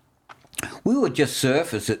 we were just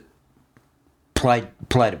surfers that played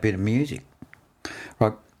a bit of music,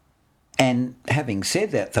 right?" And having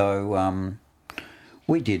said that, though,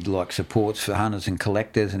 we did like supports for hunters and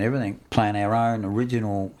collectors and everything, playing our own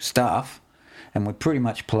original stuff, and we pretty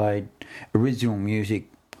much played original music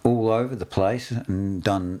all over the place and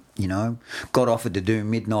done, you know, got offered to do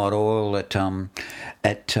Midnight Oil at the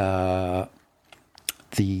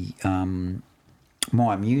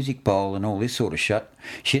My Music Bowl and all this sort of shit.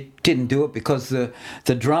 Didn't do it because the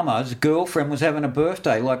drummer's girlfriend was having a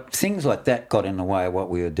birthday. Like, things like that got in the way of what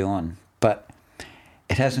we were doing. But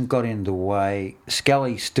it hasn't got in the way.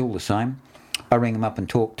 Scully's still the same. I ring him up and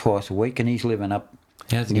talk twice a week, and he's living up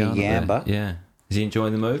near Yamba. Yeah. Is he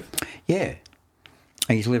enjoying the move? Yeah.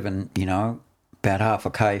 He's living, you know, about half a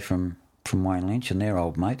K from Wayne Lynch, and they're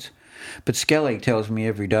old mates. But Skelly tells me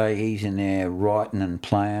every day he's in there writing and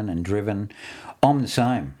playing and driven. I'm the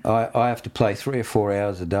same. I have to play 3 or 4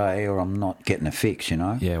 hours a day, or I'm not getting a fix, you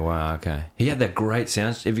know. Yeah, wow, okay. He had that great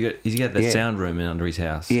sound. He's got that sound room in under his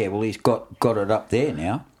house. Yeah, well, he's got it up there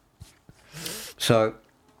now. So,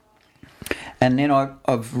 and then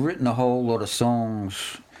I've written a whole lot of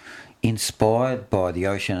songs inspired by the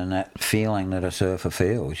ocean and that feeling that a surfer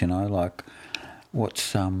feels, you know, like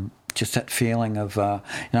what's just that feeling of, you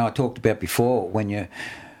know, I talked about before, when you're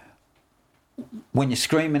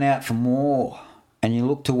screaming out for more and you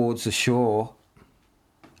look towards the shore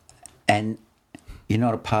and you're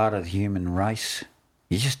not a part of the human race.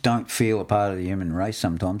 You just don't feel a part of the human race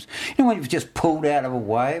sometimes. You know, when you've just pulled out of a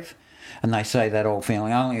wave, and they say that old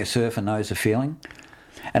feeling, only a surfer knows the feeling.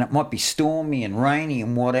 And it might be stormy and rainy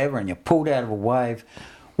and whatever, and you're pulled out of a wave.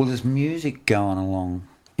 Well, there's music going along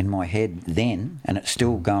in my head then, and it's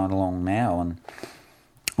still going along now. And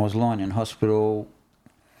I was lying in hospital,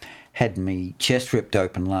 had me chest ripped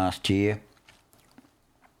open last year,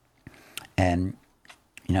 and,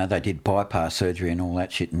 you know, they did bypass surgery and all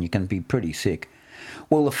that shit, and you can be pretty sick.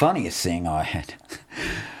 Well, the funniest thing I had,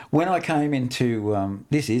 when I came into,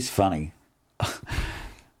 this is funny,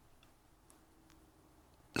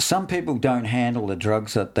 some people don't handle the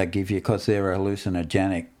drugs that they give you because they're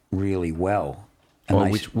hallucinogenic really well.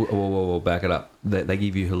 And whoa, back it up. They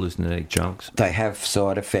give you hallucinogenic junks? They have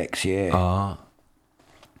side effects, yeah. Ah.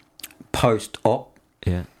 Post-op.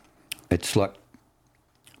 Yeah. It's like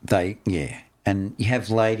and you have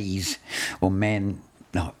ladies or men,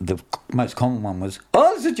 no, the most common one was,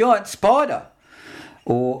 "Oh, there's a giant spider."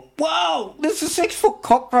 Or, "Wow, there's a 6-foot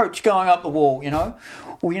cockroach going up the wall," you know.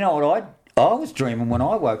 Well, you know what I was dreaming when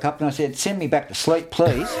I woke up, and I said, "Send me back to sleep,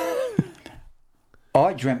 please."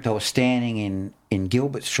 I dreamt I was standing in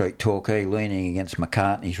Gilbert Street, Torquay, leaning against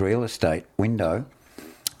McCartney's real estate window,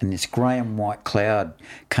 and this grey and white cloud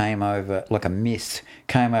came over, like a mist,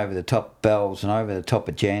 came over the top of Bells and over the top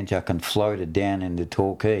of Jan Juc and floated down into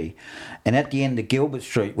Torquay. And at the end of Gilbert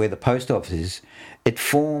Street, where the post office is, it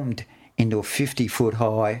formed into a 50-foot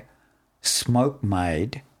high,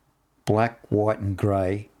 smoke-made, black, white and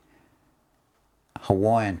grey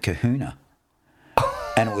Hawaiian kahuna.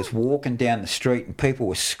 And it was walking down the street and people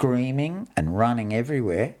were screaming and running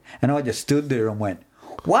everywhere. And I just stood there and went,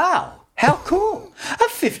 "Wow, how cool. A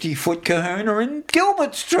 50-foot kahuna in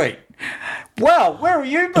Gilbert Street. Wow, where have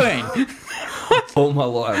you been?" All my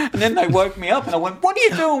life. And then they woke me up and I went, "What are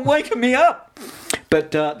you doing waking me up?"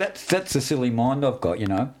 But that's the silly mind I've got, you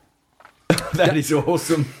know. That is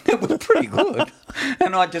awesome. It was pretty good.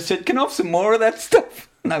 And I just said, "Can I have some more of that stuff?"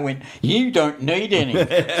 And they went, "You don't need any."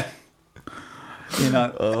 You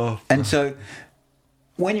know. And so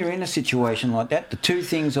when you're in a situation like that, the two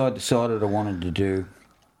things I decided I wanted to do,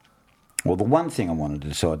 well, the one thing I wanted to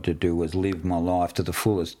decide to do was live my life to the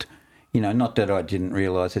fullest. You know, not that I didn't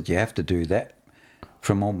realise that you have to do that,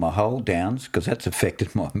 from all my hold downs because that's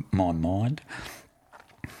affected my mind.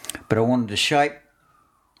 But I wanted to shape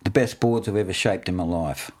the best boards I've ever shaped in my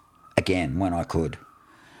life, again, when I could.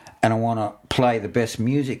 And I want to play the best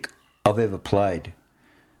music I've ever played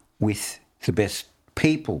with the best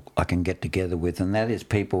people I can get together with, and that is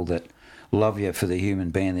people that love you for the human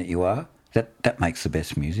being that you are. That makes the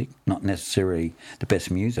best music, not necessarily the best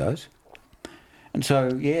musos. And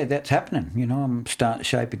so, yeah, that's happening. You know, I'm starting to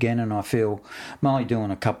shape again, and I feel I'm only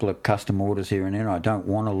doing a couple of custom orders here and there. I don't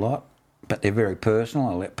want a lot, but they're very personal.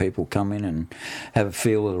 I let people come in and have a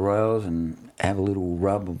feel of the rails and have a little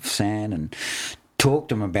rub of sand and talk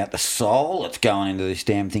to them about the soul that's going into this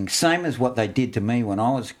damn thing. Same as what they did to me when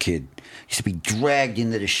I was a kid. Used to be dragged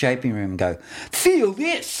into the shaping room and go, feel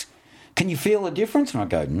this. Can you feel the difference? And I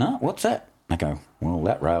go, no, what's that? I go, well,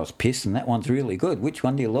 that rail's pissed and that one's really good. Which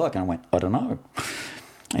one do you like? And I went, I don't know.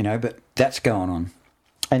 You know, but that's going on.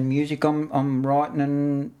 And music, I'm writing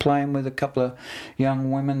and playing with a couple of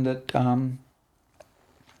young women that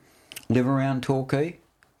live around Torquay.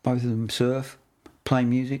 Both of them surf, play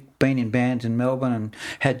music, been in bands in Melbourne and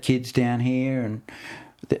had kids down here, and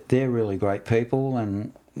they're really great people.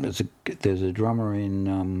 And there's a drummer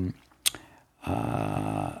in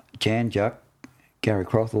Janjuk, Gary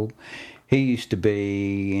Crothall. He used to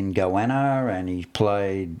be in Goanna, and he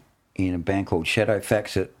played in a band called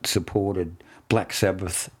Shadowfax that supported Black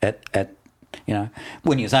Sabbath at you know,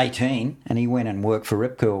 when he was 18, and he went and worked for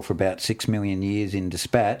Rip Curl for about 6 million years in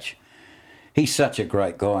Dispatch. He's such a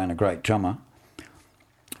great guy and a great drummer.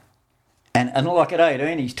 And like at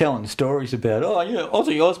 18, he's telling stories about, oh, yeah,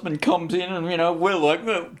 Ozzy Osbourne comes in and, you know, we're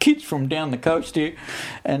like kids from down the coast here.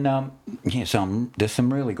 And, yeah, so there's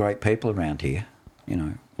some really great people around here, you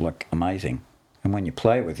know, like amazing. And when you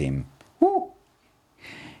play with him, whoo,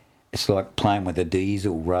 it's like playing with a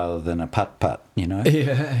diesel rather than a putt-putt, you know?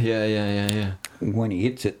 Yeah. When he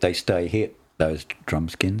hits it, they stay hit, those drum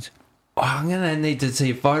skins. Oh, I'm going to need to see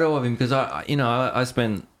a photo of him because, I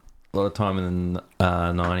spent a lot of time in the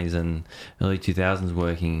 90s and early 2000s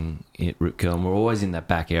working at Rip Curl, and we're always in that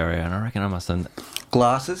back area, and I reckon I must have...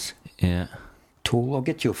 Glasses? Yeah. Tall, I'll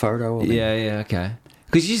get you a photo of him. Yeah, okay.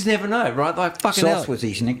 Because you just never know, right? Like, fucking Zos was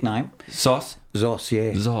his nickname. Sauce? Zos,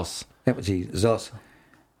 yeah. Zos. That was his, Zos.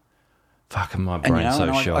 Fucking my brain's so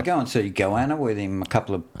short. I go and see Goanna with him a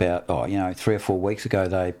couple of, 3 or 4 weeks ago.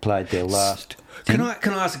 They played their last... Can I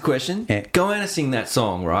ask a question? Yeah. Goanna sing that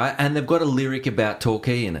song, right? And they've got a lyric about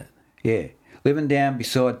Torquay in it. Yeah. Living down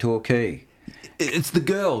beside Torquay. It's the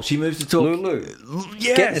girl. She moves to Torquay. Lulu.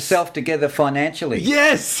 Yes. Getting herself together financially.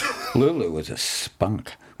 Yes. Lulu was a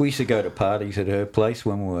spunk. We used to go to parties at her place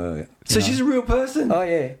when we were... So she's a real person? Oh,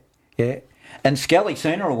 yeah. Yeah. And Skelly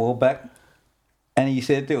seen her a while back, and he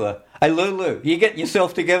said to her, hey, Lulu, you getting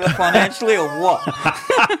yourself together financially or what?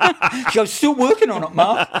 She goes, still working on it,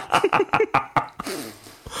 Mark.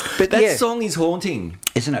 But that song is haunting.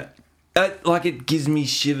 Isn't it? Like, it gives me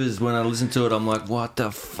shivers when I listen to it. I'm like, what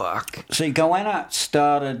the fuck? See, Goanna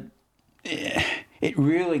started... It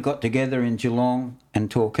really got together in Geelong and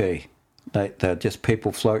Torquay. They're just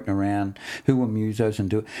people floating around who were musos and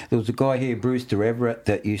do it. There was a guy here, Brewster Everett,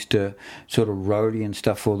 that used to sort of roadie and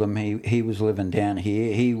stuff for them. He was living down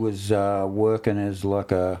here. He was working as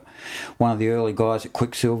like one of the early guys at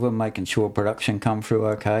Quicksilver, making sure production come through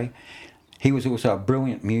okay. He was also a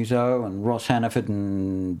brilliant muso, and Ross Hannaford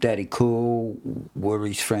and Daddy Cool were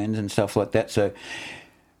his friends and stuff like that. So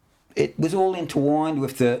it was all intertwined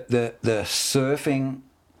with the surfing.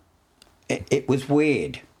 It was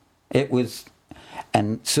weird. It was,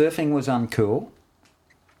 and surfing was uncool,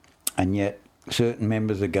 and yet certain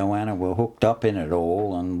members of Goanna were hooked up in it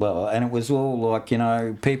all, and it was all like, you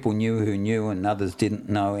know, people knew who knew and others didn't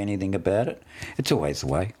know anything about it. It's always the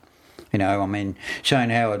way. You know, I mean, Shane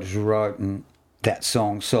Howard wrote that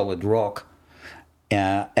song Solid Rock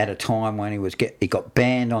at a time when he got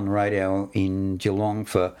banned on the radio in Geelong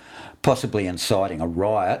for possibly inciting a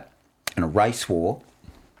riot and a race war,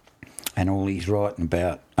 and all he's writing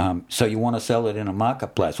about. So you want to sell it in a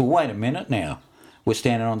marketplace? Well, wait a minute now. We're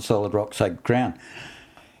standing on solid rock, sacred ground.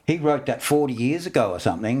 He wrote that 40 years ago or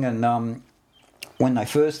something, and when they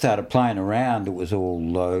first started playing around, it was all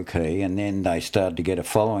low-key, and then they started to get a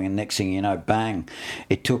following, and next thing you know, bang,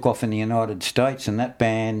 it took off in the United States, and that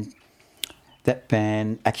band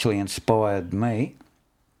actually inspired me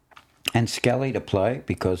and Scully to play,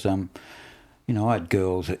 because, I had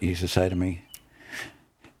girls that used to say to me,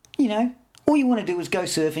 you know, all you want to do is go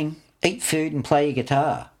surfing, eat food, and play your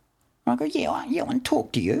guitar. I go, yeah, I want to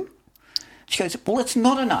talk to you. She goes, well, it's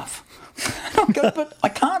not enough. I go, but I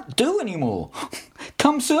can't do anymore.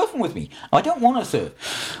 Come surfing with me. I don't want to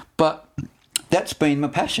surf. But that's been my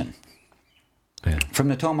passion. Yeah. From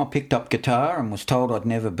the time I picked up guitar and was told I'd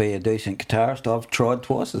never be a decent guitarist, I've tried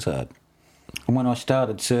twice as hard. And when I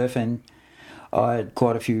started surfing, I had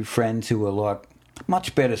quite a few friends who were like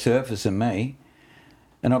much better surfers than me.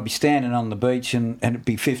 And I'd be standing on the beach and it'd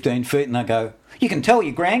be 15 feet and they'd go, "You can tell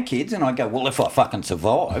your grandkids." And I'd go, "Well, if I fucking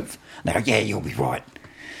survive." And they go, "Yeah, you'll be right."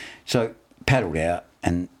 So paddled out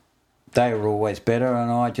and they were always better,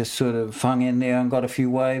 and I just sort of hung in there and got a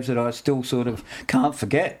few waves that I still sort of can't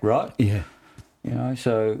forget, right? Yeah. You know,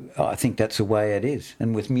 so I think that's the way it is.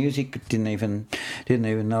 And with music, didn't even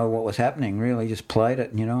know what was happening, really. Just played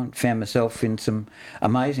it, you know, and found myself in some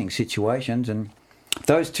amazing situations. And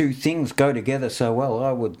those two things go together so well.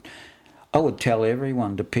 I would tell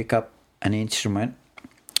everyone to pick up an instrument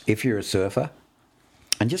if you're a surfer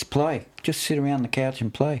and just play. Just sit around the couch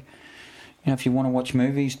and play. You know, if you want to watch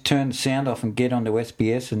movies, turn the sound off and get onto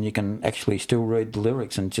SBS and you can actually still read the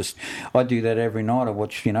lyrics. And just, I do that every night. I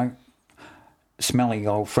watch, you know, smelly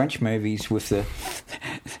old French movies with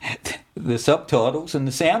the subtitles and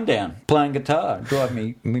the sound down, playing guitar. Drive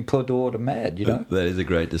me poor daughter mad, you know. That is a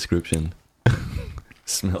great description.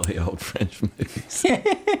 Smelly old French movies.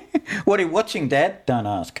 What are you watching, Dad? Don't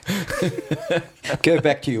ask. Go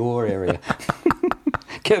back to your area.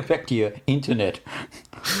 Go back to your internet.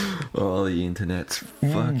 Oh, the internet's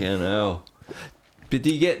fucking hell. But do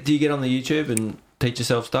you get on the YouTube and teach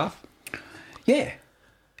yourself stuff? Yeah.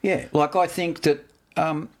 Like, I think that,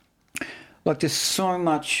 like, there's so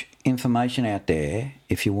much information out there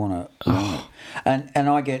if you want to. And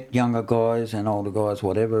I get younger guys and older guys,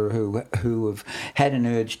 whatever, who have had an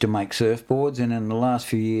urge to make surfboards. And in the last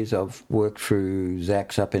few years, I've worked through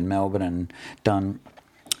Zach's up in Melbourne and done,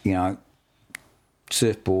 you know,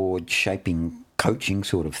 surfboard shaping coaching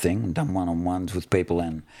sort of thing, and done one-on-ones with people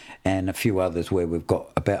and a few others where we've got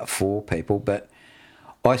about 4 people. But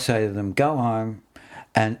I say to them, go home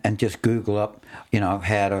and just Google up, you know,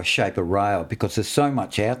 how to shape a rail, because there's so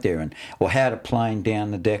much out there, or how to plane down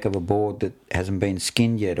the deck of a board that hasn't been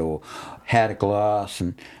skinned yet, or how to glass.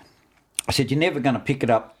 And I said, you're never going to pick it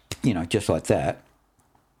up, you know, just like that,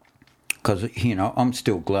 because, you know, I'm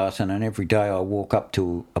still glassing, and every day I walk up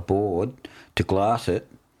to a board to glass it,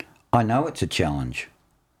 I know it's a challenge.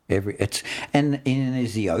 And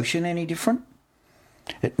is the ocean any different?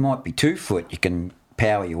 It might be 2 foot, you can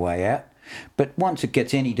power your way out. But once it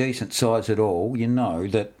gets any decent size at all, you know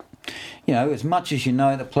that, you know, as much as you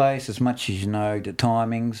know the place, as much as you know the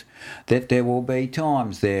timings, that there will be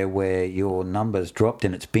times there where your number's dropped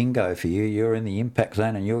and it's bingo for you. You're in the impact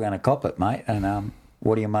zone and you're going to cop it, mate. And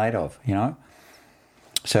what are you made of, you know?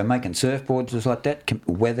 So making surfboards is like that.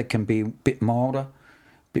 Weather can be a bit milder,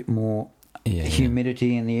 a bit more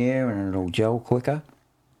humidity in the air, and it'll gel quicker.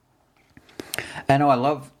 And I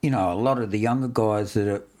love, you know, a lot of the younger guys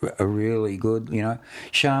that are really good, you know.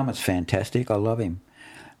 Sharma's fantastic. I love him,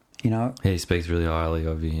 you know. He speaks really highly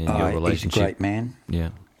of you and your relationship. He's a great man. Yeah.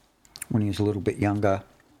 When he was a little bit younger,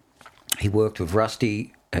 he worked with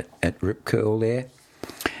Rusty at Rip Curl there.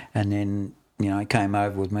 And then, you know, he came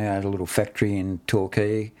over with me. I had a little factory in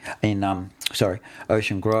Torquay,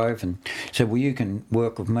 Ocean Grove, and said, well, you can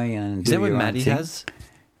work with me and do your own thing. Is that what Matty has?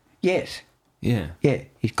 Yes. Yeah. Yeah,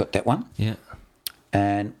 he's got that one. Yeah.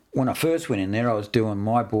 And when I first went in there, I was doing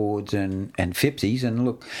my boards and Phipps's. And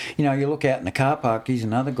look, you know, you look out in the car park, he's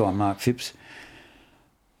another guy, Mark Phipps.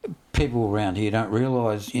 People around here don't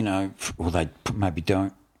realise, you know, well, they maybe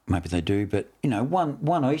don't, maybe they do, but, you know,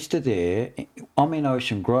 one Easter there, I'm in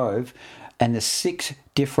Ocean Grove, and there's 6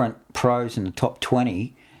 different pros in the top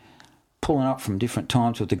 20 pulling up from different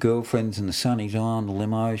times with the girlfriends and the sunnies on, the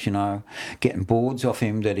limos, you know, getting boards off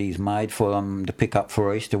him that he's made for them to pick up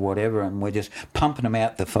for Easter, whatever, and we're just pumping them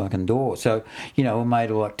out the fucking door. So, you know, we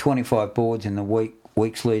made like 25 boards in the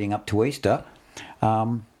weeks leading up to Easter.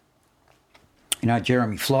 You know,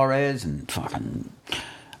 Jeremy Flores and fucking,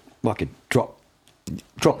 I could drop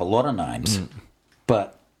a lot of names,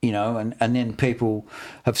 but, you know, and then people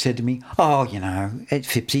have said to me, oh, you know, Ed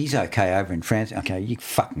Phipps, he's okay over in France. Okay, you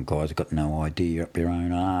fucking guys have got no idea. You're up your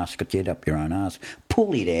own arse. Got your head up your own arse.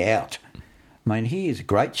 Pull it out. I mean, he is a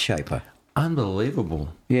great shaper.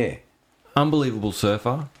 Unbelievable. Yeah. Unbelievable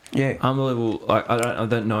surfer. Yeah. Unbelievable. I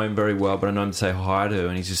don't know him very well, but I know him to say hi to,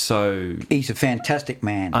 and he's just so... He's a fantastic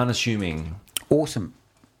man. Unassuming. Awesome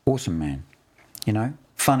man. You know,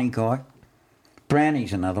 funny guy.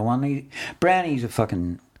 Brownie's another one. Brownie's a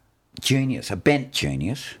fucking genius, a bent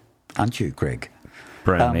genius, aren't you, Greg?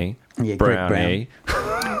 Brownie. Yeah, Brownie. Greg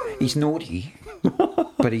Brown. He's naughty,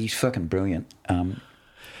 but he's fucking brilliant.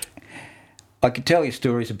 I could tell you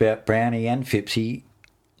stories about Brownie and Phippsy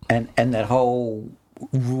and that whole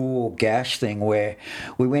raw gash thing where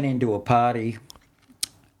we went into a party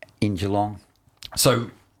in Geelong So,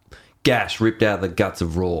 Gash ripped out the guts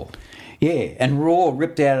of Raw. Yeah, and Raw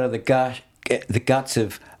ripped out of the guts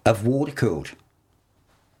of Watercooled.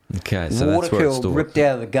 Okay, so that's where it Watercooled started. ripped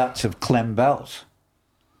out of the guts of Clem Bells.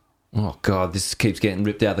 Oh, God, this keeps getting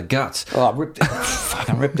ripped out of the guts. Oh,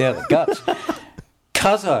 fucking ripped out of the guts.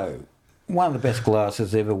 Cuzzo, one of the best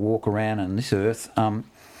glasses ever walk around on this earth.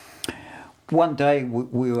 One day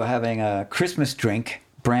we were having a Christmas drink,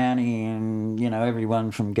 Brownie and,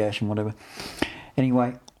 everyone from Gash and whatever.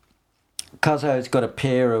 Anyway, Cuzzo's got a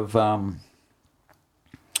pair of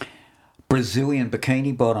Brazilian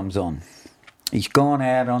bikini bottoms on. He's gone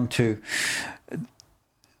out onto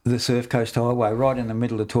the Surf Coast Highway right in the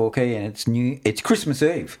middle of Torquay, and it's Christmas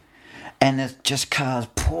Eve. And there's just cars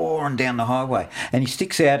pouring down the highway. And he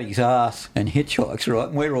sticks out his arse and hitchhikes, right?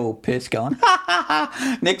 And we're all pissed going, ha, ha,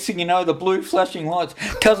 ha. Next thing you know, the blue flashing lights.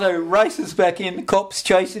 Cuzzo races back in, the cops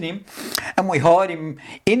chasing him. And we hide him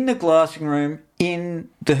in the glassing room in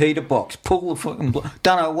the heater box. Pull the fucking...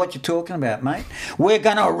 Don't know what you're talking about, mate. We're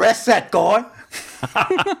going to arrest that guy. We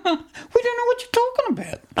don't know what you're talking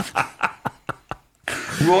about.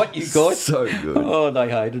 Right, you guys? So good. Oh, they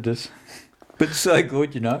hated us. But so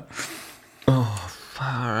good, Oh,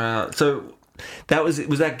 far out. So was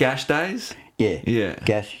that Gash days? Yeah. Yeah.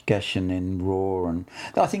 Gash and then Raw. And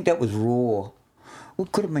I think that was Raw. Well,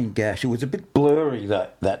 it could have been Gash. It was a bit blurry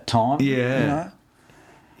that time. Yeah.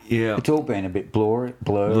 Yeah. It's all been a bit blurry.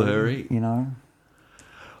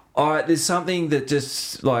 All right, there's something that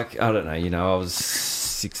just, like, I don't know, I was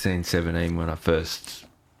 16, 17 when I first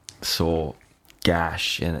saw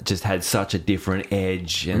Gash, and it just had such a different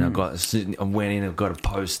edge, and I went in and got a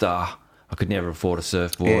poster. I could never afford a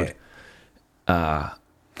surfboard. Yeah.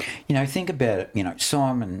 Think about it.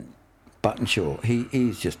 Simon Buttonshaw, he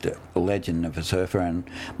is just a legend of a surfer and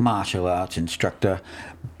martial arts instructor,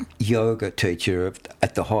 yoga teacher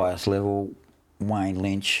at the highest level. Wayne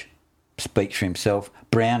Lynch speaks for himself.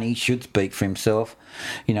 Brownie should speak for himself,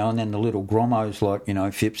 and then the little grommos like,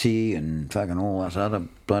 Fipsy and fucking all those other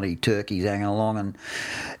bloody turkeys hanging along, and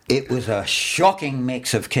it was a shocking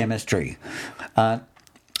mix of chemistry.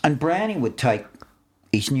 And Brownie would take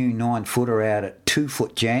his new 9-footer out at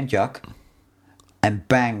 2-foot Janjuk and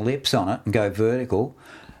bang lips on it and go vertical.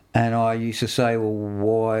 And I used to say, well,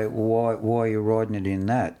 why are you riding it in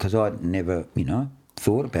that? Because I'd never,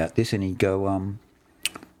 thought about this. And he'd go,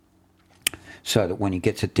 so that when he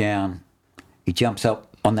gets it down, he jumps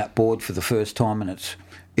up on that board for the first time and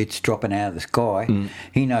it's dropping out of the sky.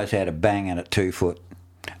 He knows how to bang it at 2 foot.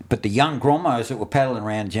 But the young grommos that were paddling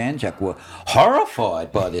around Janjuk were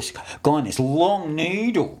horrified by this guy and this long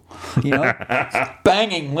needle,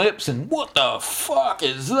 banging lips, and what the fuck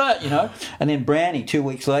is that, And then Brownie, 2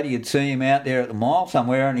 weeks later, you'd see him out there at the mile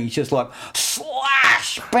somewhere, and he's just like,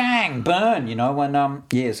 slash, bang, burn, and,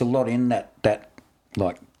 there's a lot in that,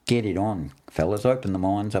 like, get it on, fellas, open the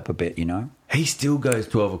minds up a bit, He still goes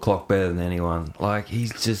 12 o'clock better than anyone. Like,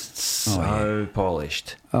 he's just so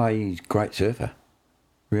polished. Oh, he's a great surfer.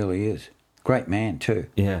 Really is. Great man, too.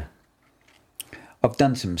 Yeah. I've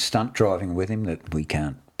done some stunt driving with him that we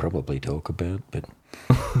can't probably talk about, but...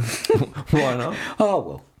 Why not? Oh,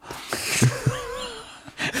 well.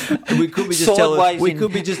 We could be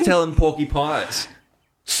just telling Porky Pies.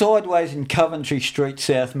 Sideways in Coventry Street,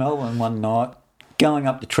 South Melbourne one night, going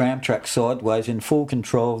up the tram track sideways in full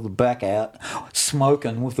control of the back out,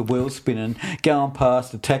 smoking with the wheels spinning, going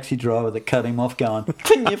past the taxi driver that cut him off going,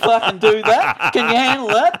 can you fucking do that? Can you handle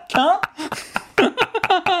that, cunt?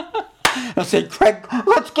 I said, Craig,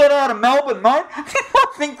 let's get out of Melbourne, mate.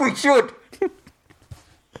 I think we should.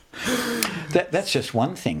 That's just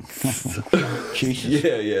one thing. Jesus.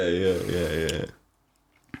 Yeah.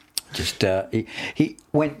 Just,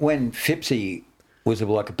 when Fipsy was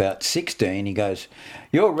like about 16, he goes,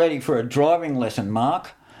 you're ready for a driving lesson,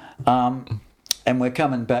 Mark. And we're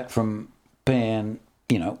coming back from being,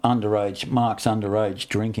 underage, Mark's underage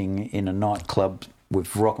drinking in a nightclub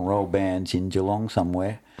with rock and roll bands in Geelong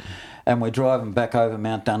somewhere. And we're driving back over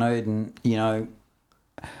Mount Dunedin,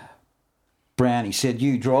 Brownie said,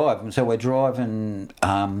 you drive. And so we're driving,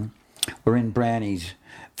 we're in Brownie's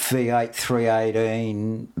V8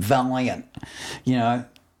 318 Valiant,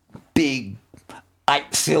 big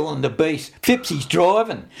 8-cylinder beast. Fipsy's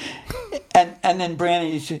driving. And then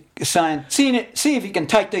Brownie's saying, see if you can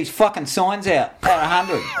take these fucking signs out at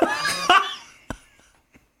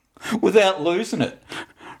 100. Without losing it.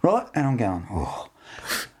 Right? And I'm going, oh.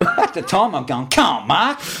 At the time I'm going, come on,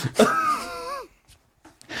 Mark.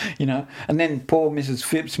 And then poor Mrs.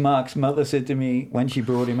 Phipps, Mark's mother, said to me when she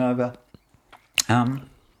brought him over,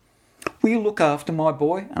 will you look after my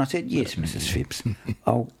boy? And I said, yes, Mrs. Phipps.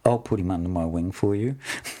 I'll put him under my wing for you.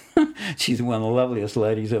 She's one of the loveliest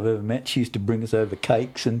ladies I've ever met. She used to bring us over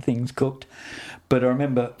cakes and things cooked. But I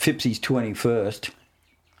remember Fipsy's 21st.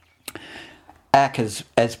 Ack has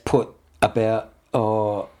put about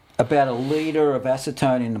a litre of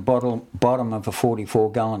acetone in the bottom of a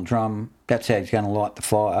 44-gallon drum. That's how he's going to light the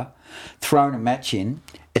fire. Thrown a match in.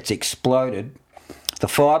 It's exploded. The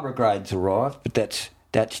fire brigade's arrived, but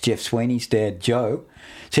that's Jeff Sweeney's dad, Joe.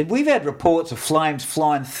 Said, we've had reports of flames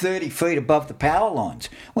flying 30 feet above the power lines.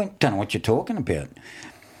 Went, don't know what you're talking about.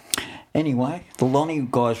 Anyway, the Lonnie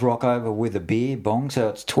guys rock over with a beer bong, so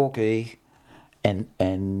it's Torquay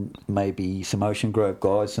and maybe some Ocean Grove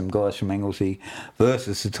guys, some guys from Anglesey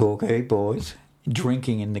versus the Torquay boys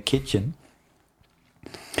drinking in the kitchen.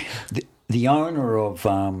 The owner of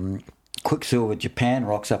Quicksilver Japan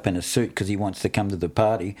rocks up in a suit because he wants to come to the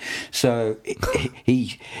party. So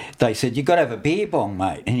they said, you got to have a beer bong,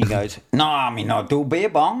 mate. And he goes, no, I mean, I do beer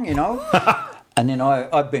bong, you know. And then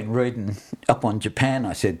I've been reading up on Japan.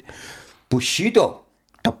 I said, Bushido,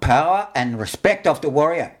 the power and respect of the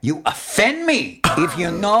warrior. You offend me if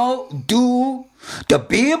you do the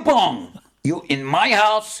beer bong. You in my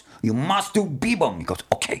house, you must do beer bong. He goes,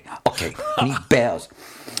 okay. And he bows.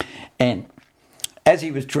 And as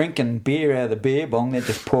he was drinking beer out of the beer bong, they're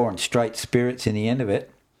just pouring straight spirits in the end of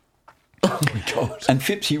it. Oh, my God. And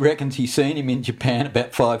Fipsy reckons he's seen him in Japan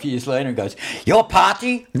about 5 years later and goes, your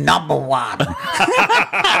party, number one.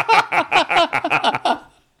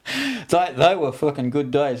 They were fucking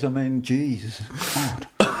good days. I mean, Jesus. God.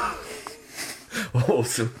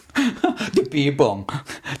 Awesome. The beer bong.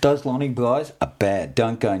 Those Lonnie guys are bad.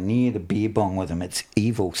 Don't go near the beer bong with them. It's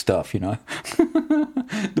evil stuff, you know.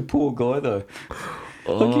 The poor guy, though.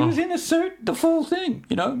 Like, he was in a suit, the full thing,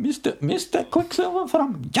 you know, Mr. Quicksilver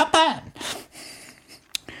from Japan.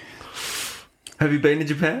 Have you been to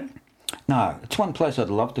Japan? No, it's one place I'd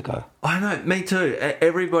love to go. I know, me too.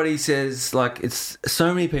 Everybody says, like, it's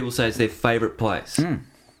so many people say it's their favourite place.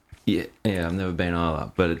 Yeah, I've never been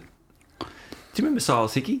either. But do you remember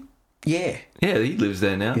Silas Hickey? Yeah. Yeah, he lives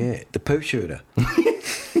there now. Yeah, the poo shooter.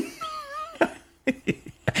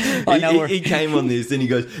 He came on this and he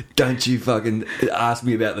goes, don't you fucking ask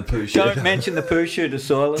me about the poo shooter. Don't mention the poo shooter,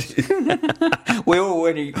 Silas. we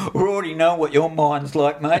already know what your mind's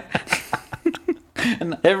like, mate.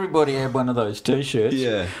 And everybody had one of those T-shirts.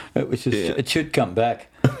 Yeah. It was just, It should come back.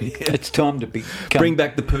 It's time to bring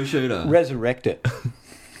back the poo shooter. Resurrect it.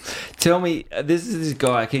 Tell me, this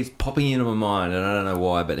guy keeps popping into my mind, and I don't know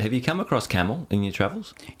why, but have you come across Camel in your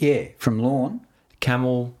travels? Yeah, from Lorne.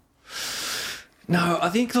 Camel. No, I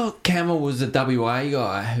think Camel was a WA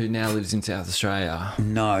guy who now lives in South Australia.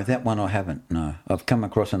 No, that one I haven't, no. I've come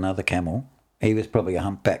across another camel. He was probably a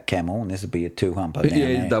humpback camel, and this would be a two-humper down Yeah,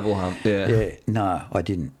 there. double hump, yeah. Yeah, no, I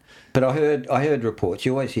didn't. But I heard reports.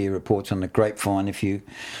 You always hear reports on the grapevine if you've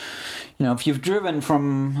driven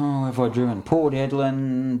from, have I driven Port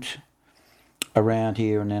Hedland around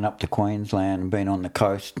here and then up to Queensland and been on the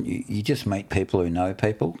coast, you just meet people who know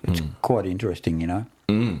people. It's quite interesting, you know.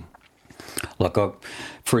 Like,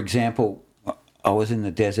 for example, I was in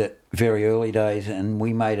the desert very early days and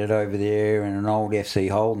we made it over there in an old FC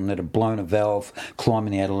Holden that had blown a valve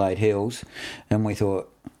climbing the Adelaide Hills, and we thought,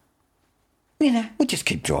 we'll just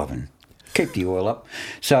keep driving, keep the oil up.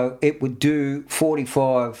 So it would do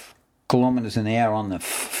 45 kilometres an hour on the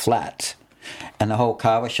flats, and the whole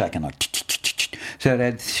car was shaking like. So it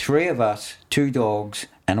had three of us, two dogs,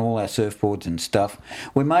 and all our surfboards and stuff.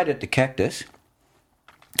 We made it to Cactus.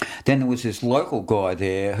 Then there was this local guy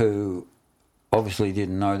there who obviously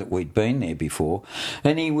didn't know that we'd been there before,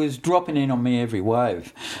 and he was dropping in on me every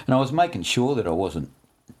wave, and I was making sure that I wasn't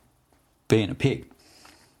being a pig.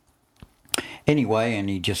 Anyway, and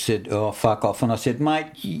he just said, oh, fuck off. And I said, mate,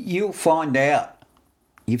 you'll find out.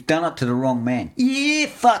 You've done it to the wrong man. Yeah,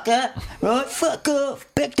 fucker. Right, fuck off.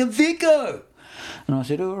 Back to Vico. And I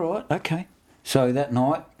said, all right, okay. So that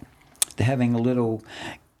night, they're having a little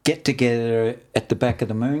get-together at the back of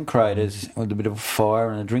the moon craters with a bit of a fire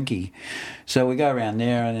and a drinky. So we go around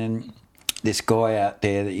there, and then this guy out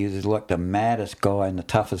there that is like the maddest guy and the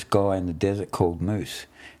toughest guy in the desert called Moose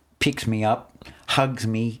picks me up, hugs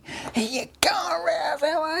me. Hey, you going, Ralph?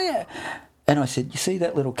 How are you? And I said, you see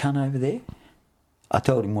that little cunt over there? I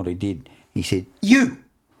told him what he did. He said, you,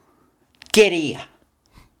 get here,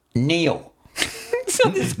 kneel. So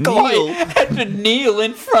this guy had to kneel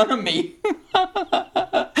in front of me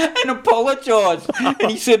and apologise.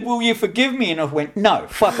 And he said, will you forgive me? And I went, no,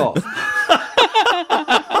 fuck off.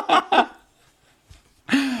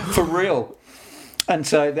 For real. And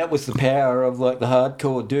so that was the power of, like, the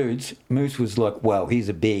hardcore dudes. Moose was like, well, he's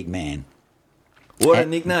a big man. What a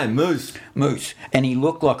nickname, Moose. Moose, and he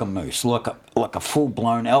looked like a moose, like a full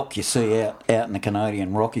blown elk you see out in the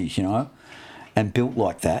Canadian Rockies, you know, and built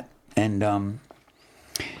like that. And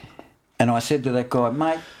I said to that guy,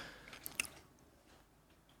 mate,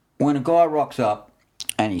 when a guy rocks up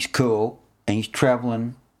and he's cool and he's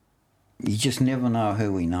travelling, you just never know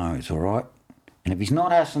who he knows, all right? And if he's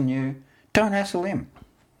not hassling you, don't hassle him.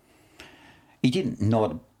 He didn't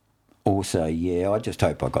nod or say, yeah, I just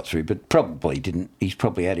hope I got through, but probably didn't. He's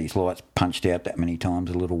probably had his lights punched out that many times,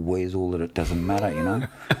 a little weasel, that it doesn't matter, you know?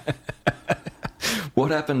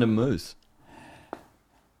 What happened to Moose?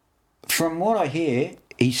 From what I hear,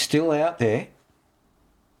 he's still out there.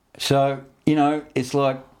 So, you know, it's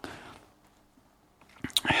like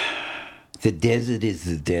the desert is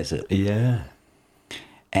the desert. Yeah.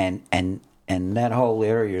 And that whole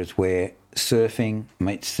area is where surfing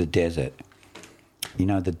meets the desert. You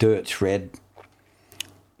know, the dirt's red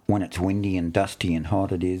when it's windy and dusty and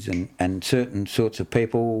hot it is, and certain sorts of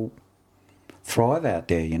people thrive out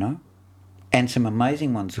there, you know. And some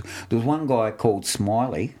amazing ones. There was one guy called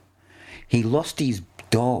Smiley. He lost his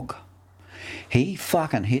dog. He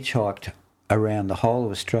fucking hitchhiked around the whole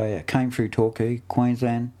of Australia, came through Torquay,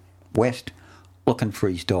 Queensland, West, looking for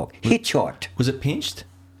his dog. Hitchhiked. Was it pinched?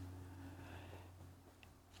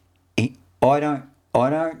 I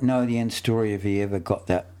don't know the end story if he ever got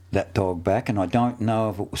that dog back, and I don't know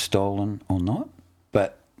if it was stolen or not,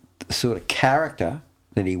 but the sort of character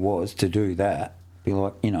that he was to do that, be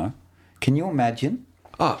like, you know, can you imagine?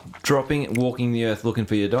 Oh, walking the earth looking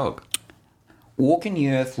for your dog. Walking the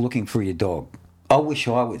earth looking for your dog. I wish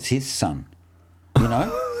I was his son, you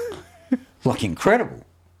know? Like, incredible.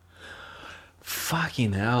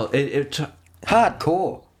 Fucking hell.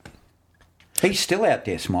 Hardcore. He's still out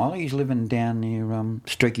there, Smiley. He's living down near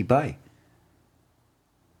Streaky Bay.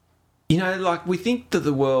 You know, like, we think that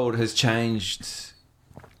the world has changed,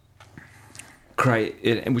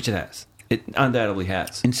 which it has. It undoubtedly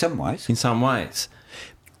has. In some ways. In some ways.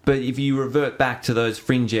 But if you revert back to those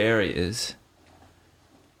fringe areas,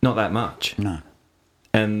 not that much. No.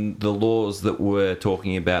 And the laws that we're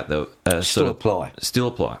talking about still apply. Still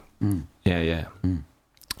apply. Mm. Yeah. Mm.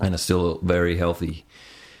 And are still very healthy.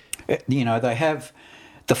 You know, they have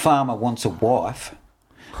the farmer wants a wife.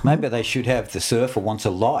 Maybe they should have the surfer wants a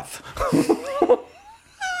life.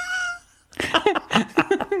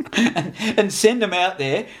 and send them out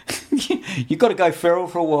there. You've got to go feral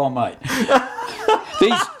for a while, mate.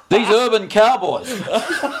 These urban cowboys,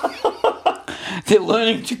 they're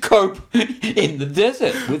learning to cope in the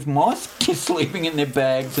desert with mice sleeping in their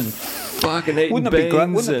bags and fucking eating wouldn't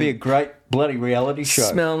it be a great bloody reality show?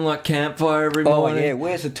 Smelling like campfire every morning. Oh yeah,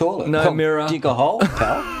 where's the toilet? No mirror. Dig a hole,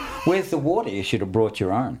 pal. Where's the water? You should have brought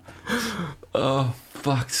your own. Oh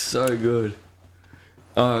fuck, so good.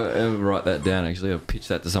 Oh, I'll write that down. Actually, I'll pitch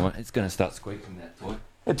that to someone. It's going to start squeaking, that toy.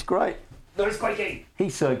 It's great. No squeaking.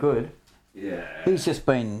 He's so good. Yeah. He's just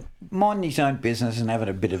been minding his own business and having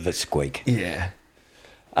a bit of a squeak. Yeah.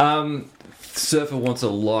 Surfer wants a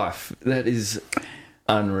life. That is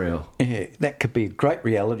unreal. Yeah, that could be a great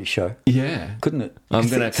reality show. Yeah, couldn't it? I'm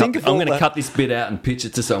going to cut this bit out and pitch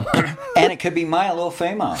it to someone. And it could be male or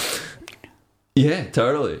female. Yeah,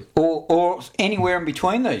 totally. Or anywhere in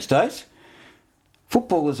between these days.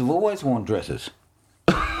 Footballers have always worn dresses.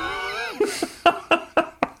 I've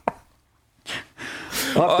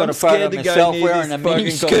got a photo of myself wearing a mini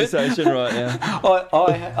skirt. Right now.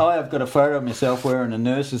 I have got a photo of myself wearing a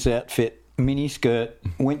nurse's outfit, mini skirt.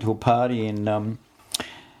 Went to a party in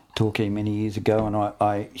Torquay many years ago, and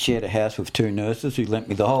I shared a house with two nurses who lent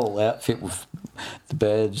me the whole outfit with the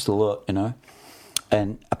badge, the lot, you know,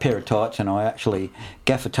 and a pair of tights, and I actually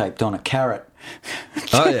gaffer taped on a carrot.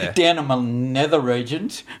 Oh, yeah. Down in my nether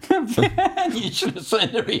regions. You should have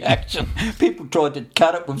seen the reaction. People tried to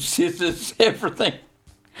cut it with scissors, everything.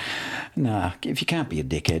 Nah, if you can't be a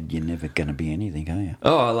dickhead, you're never going to be anything, are you?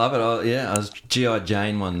 Oh, I love it. I was G.I.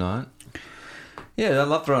 Jane one night. Yeah, I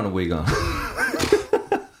love throwing a wig on.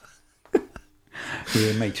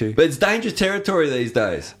 Yeah, me too. But it's dangerous territory these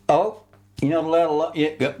days. Oh, you're not allowed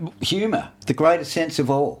humour, the greatest sense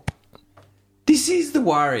of all. This is the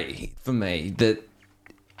worry for me, that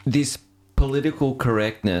this political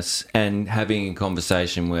correctness and having a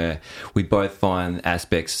conversation where we both find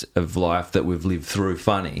aspects of life that we've lived through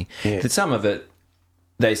funny, that some of it,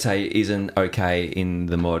 they say, isn't okay in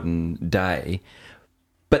the modern day.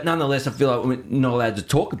 But nonetheless, I feel like we're not allowed to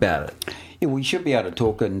talk about it. Yeah, we should be able to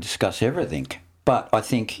talk and discuss everything. But I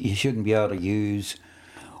think you shouldn't be able to use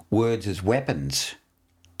words as weapons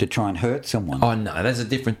to try and hurt someone. Oh, no, that's a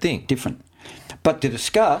different thing. Different. But to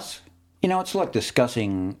discuss, You know, it's like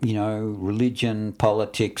discussing, you know, religion,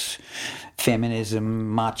 politics,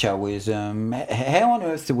 feminism, machoism. How on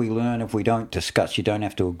earth do we learn if we don't discuss? You don't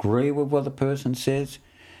have to agree with what the person says.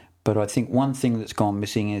 But I think one thing that's gone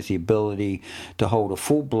missing is the ability to hold a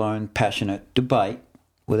full-blown, passionate debate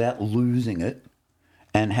without losing it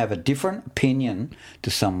and have a different opinion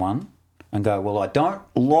to someone and go, well, I don't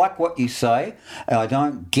like what you say, I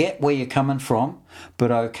don't get where you're coming from,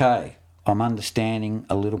 but okay, I'm understanding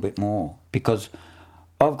a little bit more, because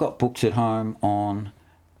I've got books at home on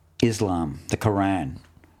Islam, the Quran.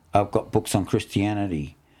 I've got books on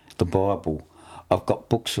Christianity, the Bible. I've got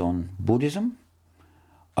books on Buddhism.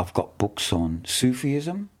 I've got books on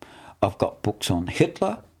Sufism. I've got books on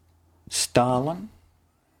Hitler, Stalin.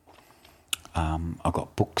 I've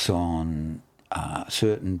got books on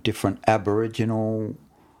certain different Aboriginal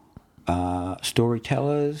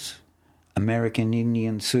storytellers, American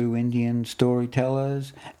Indian, Sioux Indian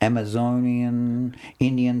storytellers, Amazonian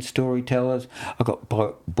Indian storytellers. I've got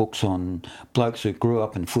books on blokes who grew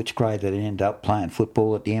up in Footscray that ended up playing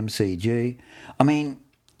football at the MCG. I mean,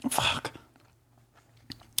 fuck.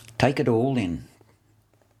 Take it all in.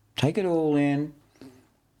 Take it all in.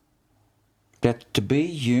 That to be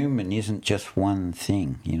human isn't just one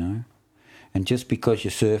thing, you know. And just because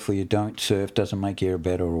you surf or you don't surf doesn't make you a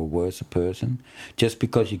better or worse person. Just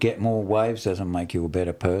because you get more waves doesn't make you a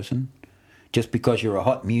better person. Just because you're a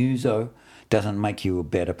hot muso doesn't make you a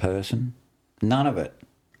better person. None of it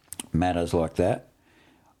matters like that.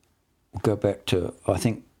 We'll go back to, I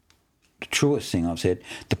think, the truest thing I've said.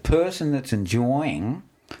 The person that's enjoying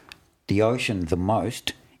the ocean the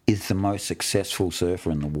most is the most successful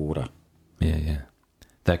surfer in the water. Yeah.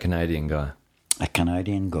 That Canadian guy. A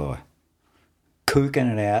Canadian guy. Cooking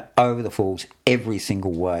it out over the falls, every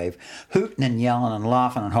single wave, hooting and yelling and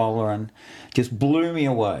laughing and hollering, just blew me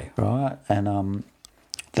away, right? And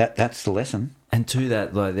that's the lesson. And to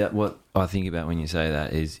that, like that, what I think about when you say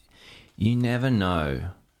that is, you never know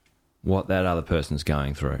what that other person's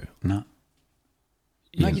going through. No,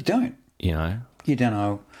 you don't. You know, you don't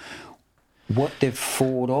know what they've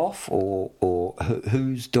fought off, or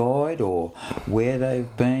who's died, or where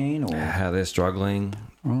they've been, or how they're struggling.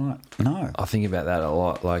 Right. No. I think about that a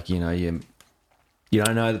lot. Like, you know, you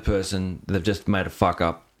don't know the person. They've just made a fuck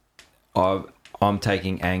up. I'm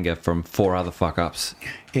taking anger from 4 other fuck ups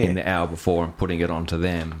in the hour before and putting it onto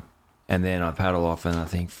them. And then I paddle off and I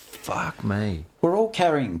think, fuck me. We're all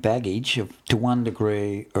carrying baggage to one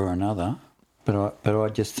degree or another. But I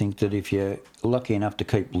just think that if you're lucky enough to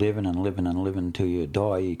keep living and living and living till you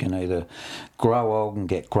die, you can either grow old and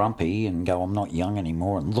get grumpy and go, I'm not young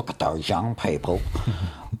anymore, and look at those young people,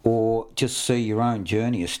 or just see your own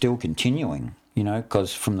journey is still continuing, you know,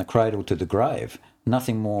 because from the cradle to the grave,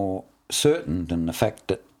 nothing more certain than the fact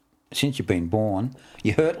that since you've been born,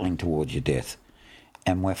 you're hurtling towards your death.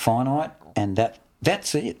 And we're finite, and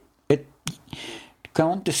that's it.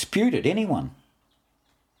 Go and dispute it, anyone.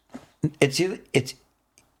 It's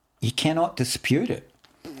you cannot dispute it.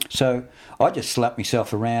 So I just slap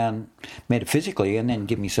myself around metaphysically and then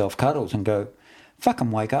give myself cuddles and go, fucking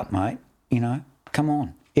wake up, mate. You know, come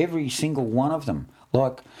on. Every single one of them.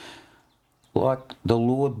 Like the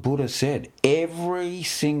Lord Buddha said, every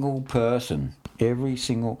single person,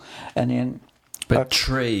 and then... But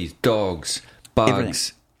trees, dogs,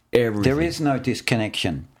 bugs, everything. There is no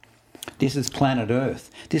disconnection. This is planet Earth.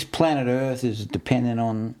 This planet Earth is dependent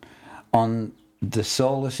on the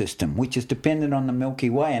solar system, which is dependent on the Milky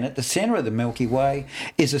Way. And at the centre of the Milky Way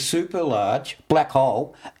is a super large black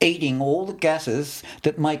hole eating all the gases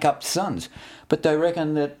that make up suns. But they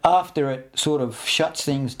reckon that after it sort of shuts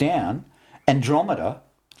things down, Andromeda,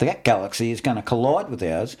 that galaxy, is going to collide with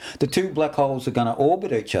ours. The 2 black holes are going to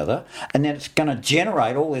orbit each other, and then it's going to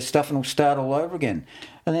generate all this stuff and it'll start all over again.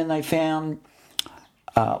 And then they found...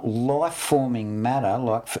 life-forming matter,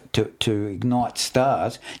 like to ignite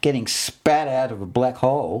stars, getting spat out of a black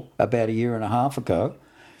hole about 1.5 years ago,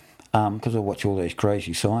 because I watch all these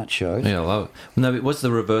crazy science shows. Yeah, I love it. No, but what's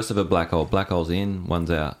the reverse of a black hole? Black hole's in,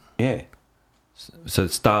 one's out. Yeah. So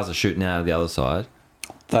stars are shooting out of the other side.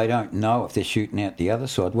 They don't know if they're shooting out the other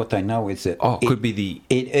side. What they know is that... it could be the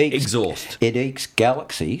exhaust. It eats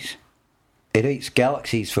galaxies. It eats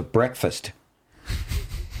galaxies for breakfast.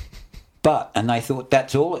 And they thought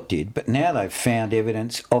that's all it did, but now they've found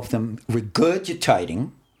evidence of them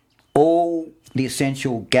regurgitating all the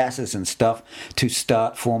essential gases and stuff to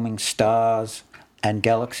start forming stars and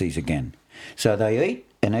galaxies again. So they eat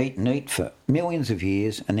and eat and eat for millions of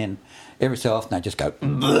years, and then every so often they just go,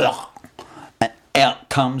 bleh, and out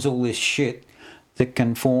comes all this shit that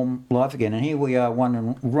can form life again. And here we are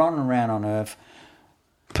running around on Earth,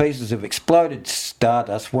 pieces of exploded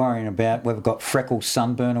stardust worrying about whether we've got freckles,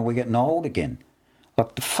 sunburn, or we're getting old again.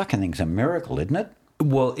 Like, the fucking thing's a miracle, isn't it?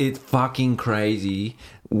 Well, it's fucking crazy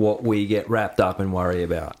what we get wrapped up and worry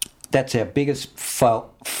about. That's our biggest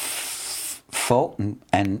fault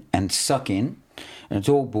and suck in, and it's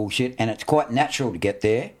all bullshit, and it's quite natural to get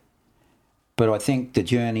there. But I think the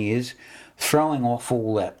journey is throwing off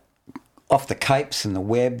all that, off the capes and the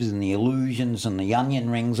webs and the illusions and the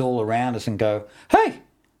onion rings all around us and go, hey,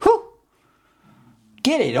 whoo,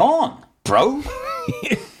 get it on, bro.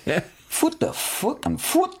 Put the fucking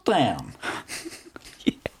foot down.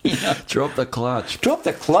 You know, drop the clutch. Drop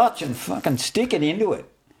the clutch and fucking stick it into it.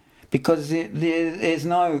 Because there's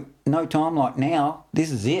no time like now.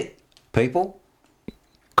 This is it, people.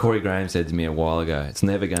 Corey Graham said to me a while ago, it's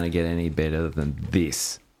never going to get any better than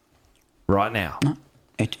this. Right now. No,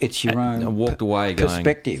 it's your own I walked away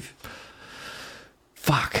perspective. Going,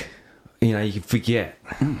 fuck. You know, you can forget.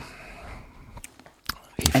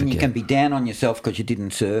 You can be down on yourself because you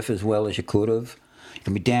didn't surf as well as you could have. You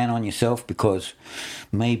can be down on yourself because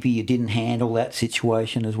maybe you didn't handle that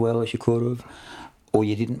situation as well as you could have, or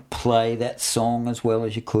you didn't play that song as well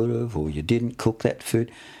as you could have, or you didn't cook that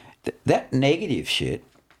food. That negative shit,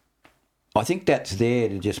 I think that's there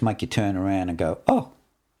to just make you turn around and go, oh,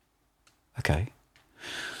 okay.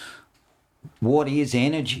 What is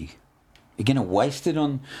energy? You're going to waste it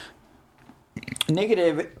on...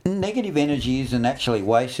 Negative energy isn't actually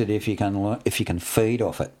wasted if you can feed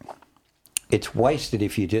off it. It's wasted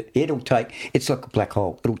if you do. It's like a black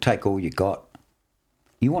hole. It'll take all you got.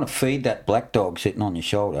 You want to feed that black dog sitting on your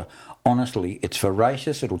shoulder. Honestly, it's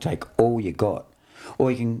voracious. It'll take all you got.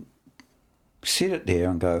 Or you can sit it there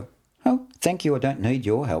and go, oh, thank you, I don't need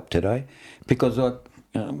your help today. Because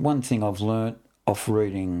one thing I've learnt off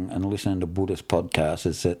reading and listening to Buddhist podcasts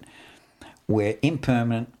is that we're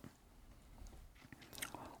impermanent.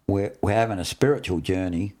 We're having a spiritual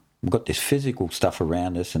journey. We've got this physical stuff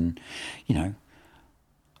around us, and, you know,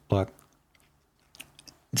 like,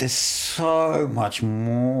 there's so much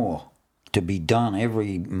more to be done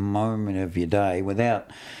every moment of your day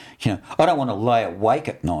without, you know, I don't want to lay awake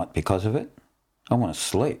at night because of it. I want to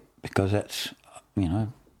sleep because that's, you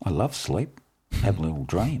know, I love sleep. Have little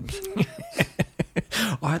dreams.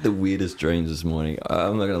 I had the weirdest dreams this morning.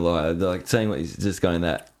 I'm not going to lie. Like, saying what he's just going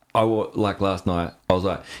that. Like last night, I was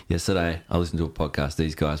like, yesterday, I listened to a podcast.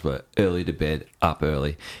 These guys were early to bed, up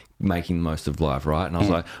early, making the most of life, right? And I was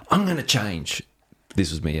like, I'm going to change.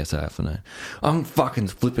 This was me yesterday afternoon. I'm fucking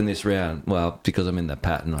flipping this round. Well, because I'm in that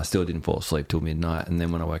pattern, I still didn't fall asleep till midnight. And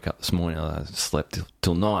then when I woke up this morning, I slept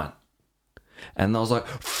till 9. And I was like,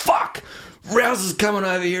 fuck! Rouse is coming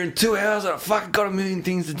over here in 2 hours. I fucking got a million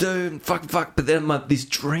things to do. Fuck. But then this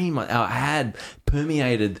dream I had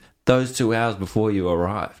permeated those 2 hours before you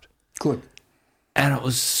arrived. Good. And it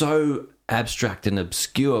was so abstract and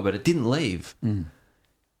obscure, but it didn't leave. Mm.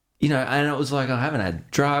 You know, and it was like, I haven't had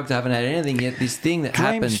drugs, I haven't had anything yet. This thing that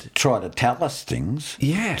Dreams happened. Try to tell us things.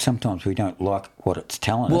 Yeah. Sometimes we don't like what it's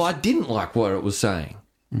telling us. Well, I didn't like what it was saying.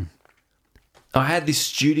 Mm. I had this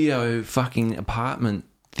studio fucking apartment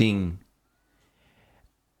thing,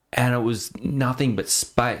 and it was nothing but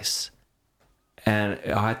space. And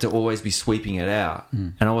I had to always be sweeping it out.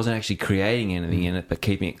 And I wasn't actually creating anything in it, but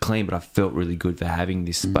keeping it clean. But I felt really good for having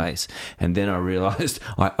this space. And then I realised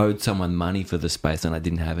I owed someone money for the space and I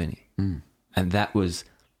didn't have any. And that was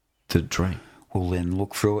the dream. Well, then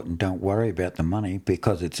look through it and don't worry about the money,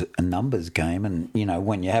 because it's a numbers game. And, you know,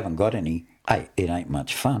 when you haven't got any, it ain't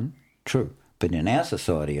much fun. True. But in our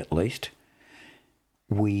society, at least,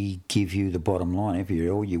 we give you the bottom line every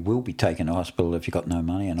year. You will be taken to hospital if you've got no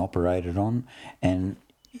money and operated on. And,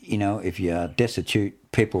 you know, if you are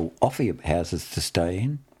destitute, people offer you houses to stay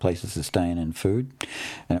in, places to stay in, and food.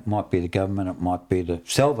 And it might be the government, it might be the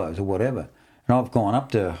salvos or whatever. And I've gone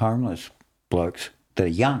up to homeless blokes that are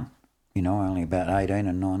young, you know, only about 18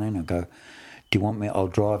 and 19. I go, do you want me? I'll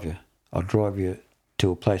drive you. I'll drive you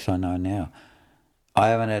to a place I know now. I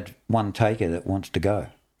haven't had one taker that wants to go.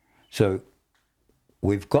 So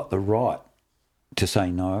we've got the right to say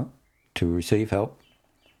no, to receive help.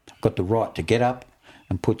 Got the right to get up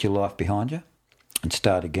and put your life behind you and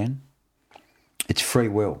start again. It's free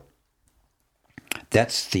will.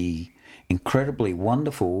 That's the incredibly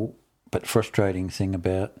wonderful but frustrating thing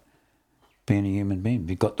about being a human being.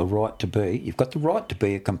 You've got the right to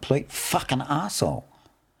be a complete fucking arsehole.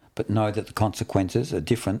 But know that the consequences are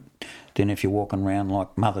different than if you're walking around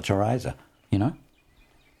like Mother Teresa, you know?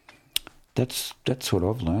 That's what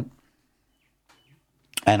I've learnt.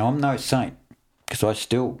 And I'm no saint, because I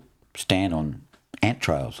still stand on ant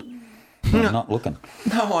trails. I'm not looking.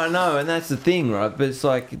 No, I know, and that's the thing, right? But it's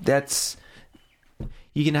like,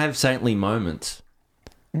 you can have saintly moments,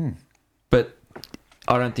 But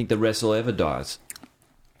I don't think the wrestle ever dies.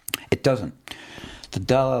 It doesn't. The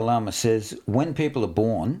Dalai Lama says when people are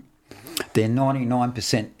born, they're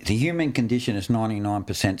 99%, the human condition is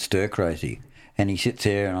 99% stir crazy. And he sits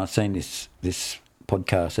there, and I've seen this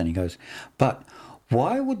podcast, and he goes, but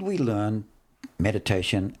why would we learn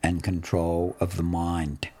meditation and control of the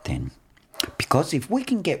mind then? Because if we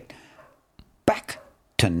can get back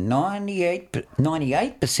to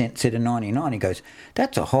 98% instead of 99, he goes,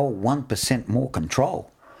 that's a whole 1% more control.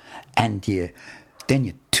 And then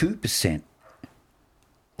you're 2%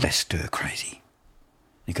 less stir crazy.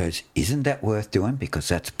 He goes, isn't that worth doing? Because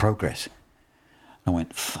that's progress. I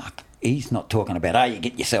went, fuck. He's not talking about, you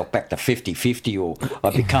get yourself back to 50-50 or I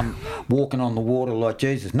become walking on the water like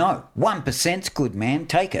Jesus. No, 1%'s good, man.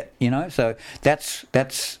 Take it, you know. So that's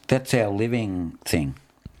our living thing.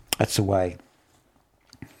 That's the way.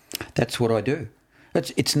 That's what I do.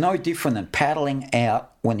 It's no different than paddling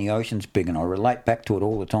out when the ocean's big, and I relate back to it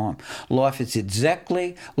all the time. Life is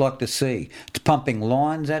exactly like the sea. It's pumping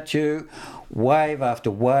lines at you, wave after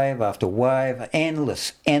wave after wave,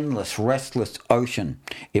 endless, restless ocean.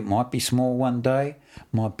 It might be small one day,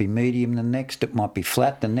 might be medium the next, it might be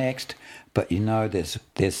flat the next, but you know there's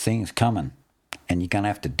things coming, and you're going to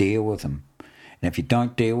have to deal with them. And if you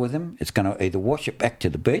don't deal with them, it's going to either wash it back to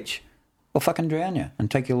the beach or fucking drown you and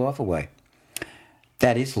take your life away.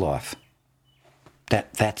 That is life.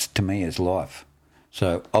 That's to me is life.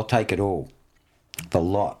 So I'll take it all. The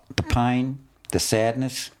lot. The pain, the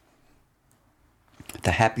sadness,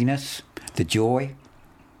 the happiness, the joy,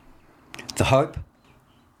 the hope,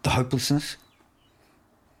 the hopelessness.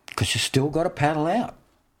 Because you still got to paddle out.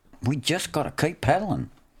 We just got to keep paddling.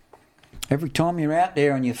 Every time you're out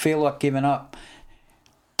there and you feel like giving up,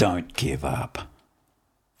 don't give up.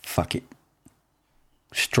 Fuck it.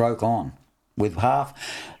 Stroke on. With half.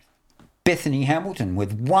 Bethany Hamilton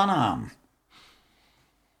with one arm.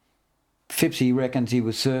 Fipsy reckons he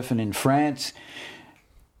was surfing in France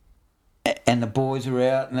and the boys are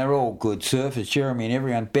out and they're all good surfers. Jeremy and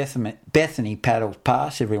everyone. Bethany paddles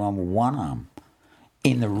past everyone with one arm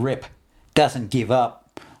in the rip. Doesn't give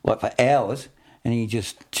up like for hours, and he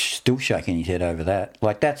just still shaking his head over that.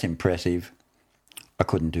 Like, that's impressive. I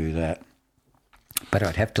couldn't do that. But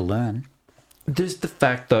I'd have to learn. There's the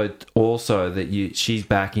fact, though, also that she's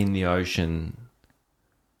back in the ocean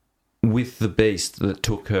with the beast that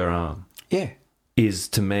took her arm. Yeah. Is,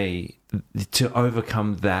 to me, to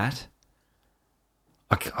overcome that,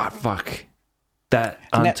 fuck, that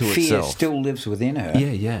and unto that fear itself. still lives within her.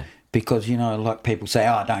 Yeah, yeah. Because, you know, like people say,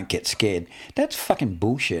 don't get scared. That's fucking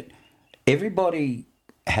bullshit. Everybody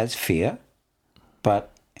has fear,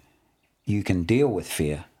 but you can deal with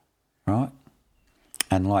fear, right?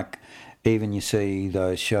 And like, even you see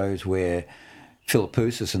those shows where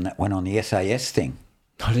Philippoussis and that went on the SAS thing.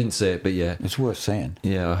 I didn't see it, but yeah. It's worth seeing.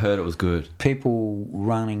 Yeah, I heard it was good. People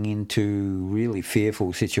running into really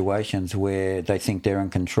fearful situations where they think they're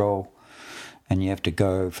in control, and you have to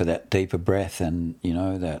go for that deeper breath and, you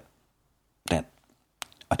know, that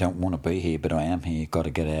I don't want to be here, but I am here, got to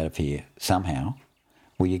get out of here somehow.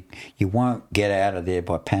 Well, you won't get out of there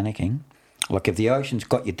by panicking. Like, if the ocean's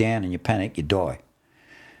got you down and you panic, you die.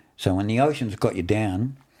 So when the ocean's got you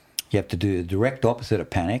down, you have to do the direct opposite of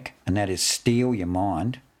panic, and that is steel your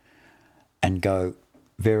mind and go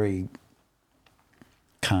very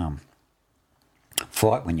calm.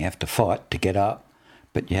 Fight when you have to fight to get up,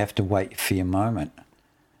 but you have to wait for your moment.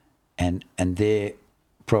 And there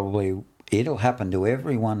probably, it'll happen to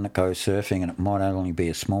everyone that goes surfing, and it might only be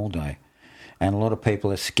a small day. And a lot of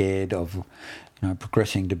people are scared of,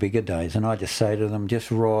 progressing to bigger days. And I just say to them, just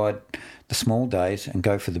ride the small days and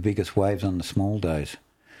go for the biggest waves on the small days.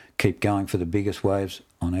 Keep going for the biggest waves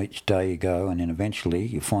on each day you go, and then eventually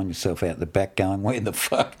you find yourself out the back going, where the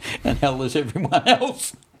fuck and hell is everyone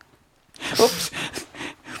else? Oops.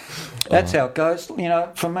 That's how it goes.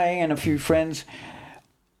 For me and a few friends,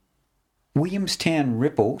 Williamstown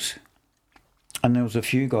Ripples, and there was a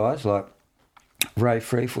few guys, like Ray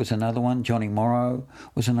Freef was another one, Johnny Morrow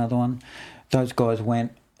was another one. Those guys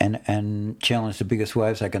went and challenged the biggest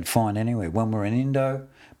waves they could find anywhere. When we were in Indo,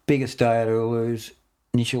 biggest day at Ulus,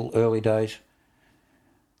 initial early days,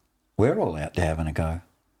 we're all out there having a go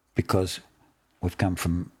because we've come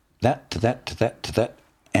from that to that to that to that,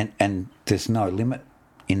 and there's no limit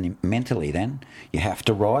mentally then. You have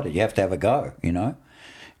to ride it. You have to have a go,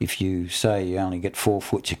 If you say you only get 4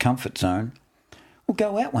 foot your comfort zone, well,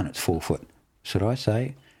 go out when it's 4 foot. Should I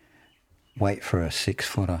say, wait for a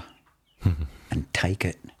 6-footer and take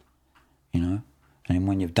it, And then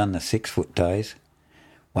when you've done the 6-foot days,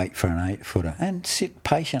 wait for an 8-footer and sit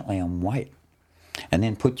patiently and wait. And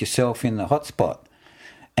then put yourself in the hot spot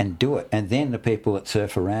and do it. And then the people that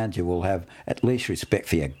surf around you will have at least respect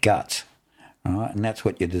for your guts. All right? And that's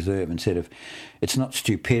what you deserve instead of... It's not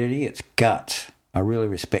stupidity, it's guts. I really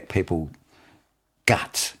respect people...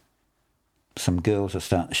 Guts. Some girls are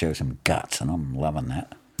starting to show some guts, and I'm loving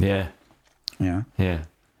that. Yeah. You know? Yeah.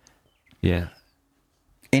 Yeah.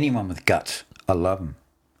 Anyone with guts, I love them.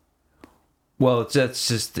 Well, that's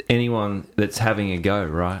just anyone that's having a go,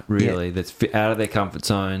 right? Really, that's out of their comfort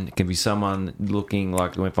zone. It can be someone looking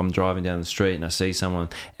like if I'm driving down the street and I see someone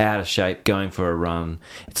out of shape going for a run.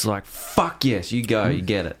 It's like, fuck yes, you go, you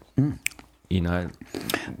get it. You know?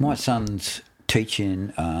 My son's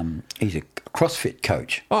teaching, he's a CrossFit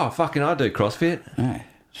coach. Oh, fucking I do CrossFit. Yeah.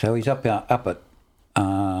 So he's up at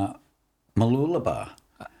Mooloolaba.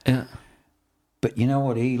 Yeah. But you know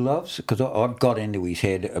what he loves? Because I got into his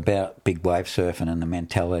head about big wave surfing and the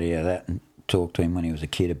mentality of that, and talked to him when he was a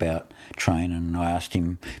kid about training. And I asked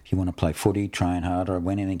him, if you want to play footy, train harder,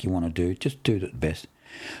 or anything you want to do, just do it the best.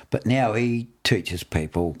 But now he teaches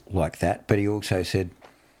people like that. But he also said,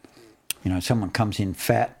 you know, someone comes in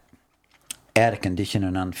fat, out of condition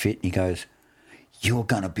and unfit, and he goes, you're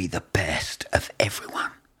going to be the best of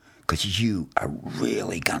everyone. Because you are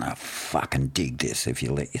really going to fucking dig this if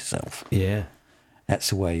you let yourself. Yeah.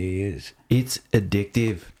 That's the way he is. It's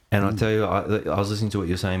addictive. And I tell you, I was listening to what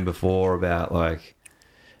you were saying before about, like,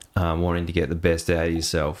 wanting to get the best out of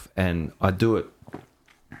yourself. And I do it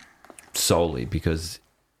solely because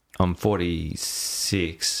I'm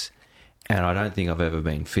 46 and I don't think I've ever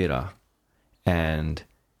been fitter. And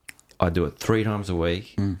I do it 3 times a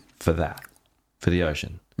week for that, for the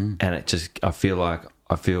ocean. And it just, I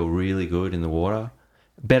feel really good in the water,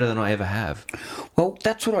 better than I ever have. Well,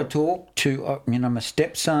 that's what I talk to. You know, my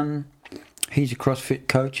stepson, he's a CrossFit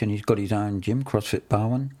coach and he's got his own gym, CrossFit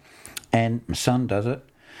Barwon, and my son does it.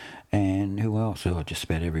 And who else? Oh, just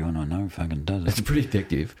about everyone I know fucking does it. It's pretty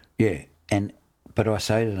addictive. Yeah, but I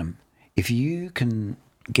say to them, if you can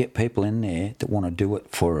get people in there that want to do it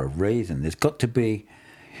for a reason, there's got to be...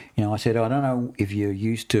 You know, I said, I don't know if you're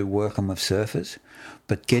used to working with surfers,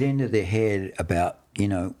 but get into their head about, you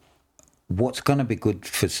know, what's going to be good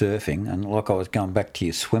for surfing. And like I was going back to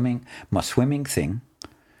my swimming thing,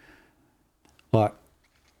 like,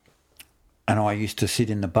 and I used to sit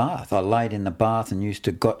in the bath. I laid in the bath and used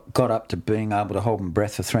to got up to being able to hold my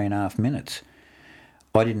breath for 3.5 minutes.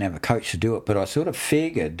 I didn't have a coach to do it, but I sort of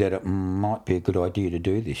figured that it might be a good idea to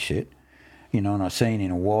do this shit. You know, and I've seen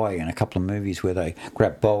in Hawaii in a couple of movies where they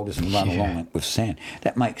grab boulders and run along it with sand.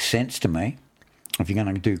 That makes sense to me. If you're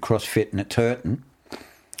going to do CrossFit and it's hurting,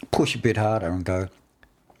 push a bit harder and go,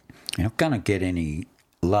 you're not going to get any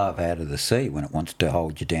love out of the sea when it wants to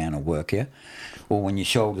hold you down or work you. Or when your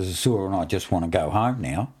shoulders are sore and I just want to go home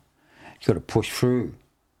now, you've got to push through.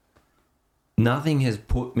 Nothing has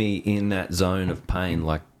put me in that zone of pain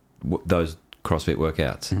like those CrossFit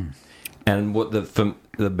workouts. And what the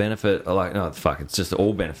benefit, like, no, fuck, it's just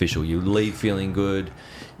all beneficial. You leave feeling good,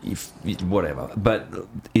 whatever. But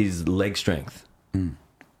is leg strength.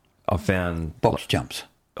 I found box jumps.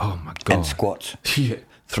 Oh my god, and squats. Yeah,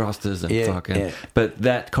 thrusters and fucking. Yeah. But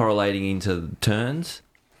that correlating into turns.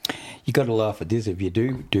 You got to laugh at this if you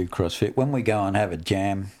do CrossFit. When we go and have a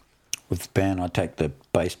jam with the band, I take the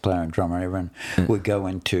bass player and drummer, everyone. We go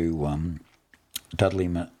into Dudley,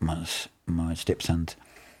 my stepson's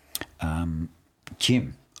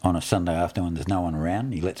gym on a Sunday afternoon when there's no one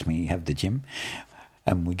around. He lets me have the gym.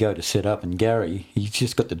 And we go to set up, and Gary, he's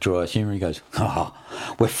just got the driest humour. He goes, "Oh,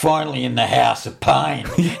 we're finally in the house of pain.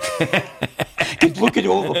 Look at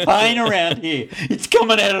all the pain around here. It's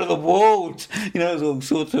coming out of the walls. You know, there's all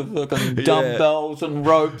sorts of fucking dumbbells and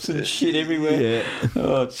ropes and shit everywhere. Yeah.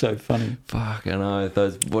 Oh, it's so funny. Fuck, I know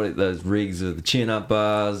those rigs with the chin-up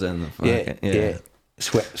bars and the fucking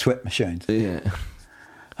sweat machines. Yeah.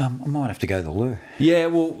 I might have to go to the loo. Yeah,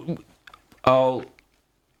 well, I'll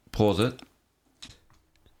pause it.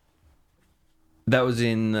 That was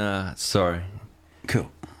in, sorry.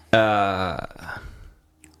 Cool.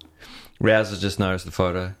 Rouse has just noticed the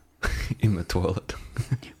photo in the toilet.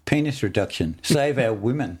 Penis reduction. Save our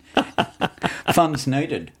women. Funds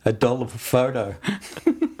needed. $1 per photo.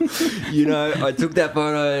 You know, I took that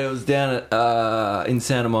photo, it was down at, in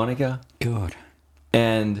Santa Monica. God.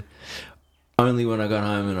 And only when I got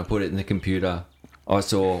home and I put it in the computer, I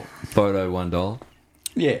saw photo $1.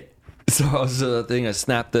 Yeah. So I was I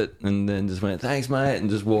snapped it and then just went, thanks, mate, and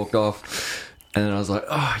just walked off. And then I was like,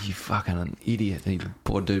 oh, you fucking an idiot. The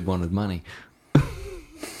poor dude wanted money.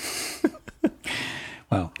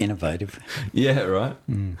 Well, innovative. Yeah, right?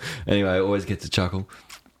 Anyway, I always get to chuckle.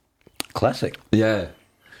 Classic. Yeah.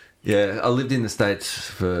 Yeah, I lived in the States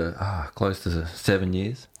for close to 7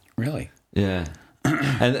 years. Really? Yeah.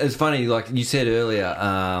 And it's funny, like you said earlier,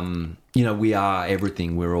 we are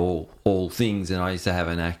everything. We're all things. And I used to have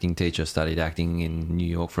an acting teacher. I studied acting in New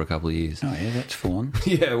York for a couple of years. Oh, yeah, that's full on.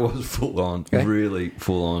 Yeah, it was full on. Okay. Really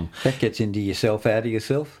full on. That gets into yourself out of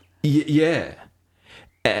yourself. Yeah.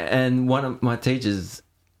 And one of my teachers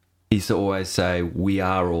used to always say, we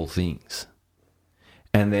are all things.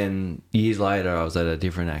 And then years later, I was at a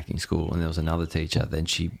different acting school and there was another teacher. Then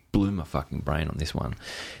she blew my fucking brain on this one.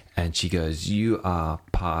 And she goes, you are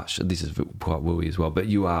partial. This is quite wooey as well, but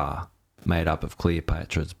you are made up of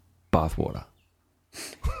Cleopatra's bathwater.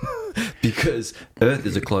 Because Earth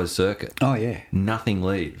is a closed circuit. Oh, yeah. Nothing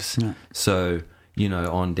leaves. No. So,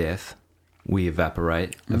 on death, we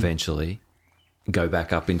evaporate eventually, go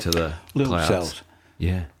back up into the Little clouds. cells.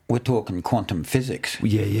 Yeah. We're talking quantum physics.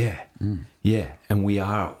 Yeah. Yeah. And we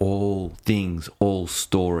are all things, all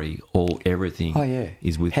story, all everything. Oh, yeah.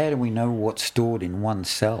 Is with How do we know what's stored in one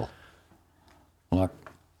cell? Like,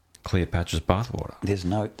 Cleopatra's bathwater. there's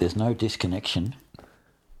no disconnection.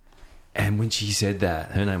 And when she said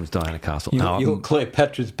that, her name was Diana Castle. You're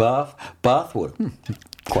Cleopatra's bathwater.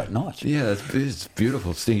 Quite nice. Yeah, it's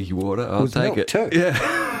beautiful, stinky water. I'll was take milk it. too.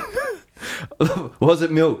 Yeah. Was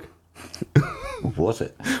it milk? Was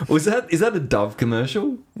it? Is that a Dove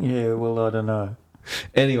commercial? Yeah, well, I don't know.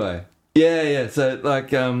 Anyway, yeah. So,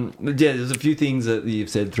 there's a few things that you've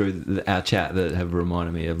said through our chat that have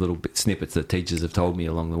reminded me of little snippets that teachers have told me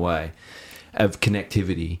along the way of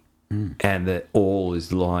connectivity, and that all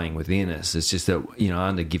is lying within us. It's just that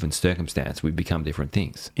under given circumstance, we become different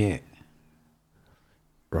things. Yeah.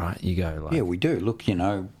 Right? You go like, Yeah, we do. Look,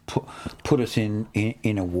 put us in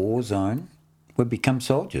a war zone, we become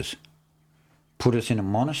soldiers. Put us in a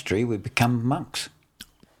monastery, we become monks.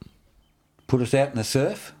 Put us out in the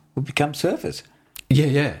surf, we become surfers.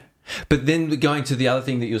 Yeah. But then going to the other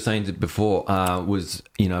thing that you were saying before was,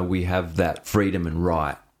 we have that freedom and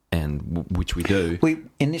right, and which we do.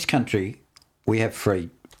 In this country, we have free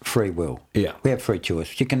will. Yeah. We have free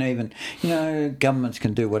choice. You can even, governments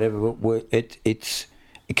can do whatever. It's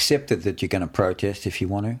accepted that you're going to protest if you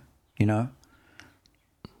want to,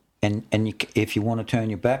 And if you want to turn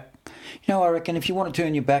your back, I reckon if you want to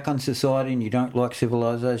turn your back on society and you don't like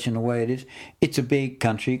civilization the way it is, it's a big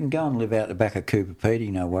country. You can go and live out the back of Cooper Pedy,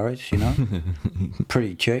 no worries,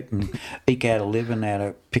 Pretty cheap, and eke out a living out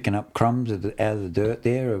of picking up crumbs out of the dirt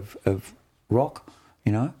there of rock,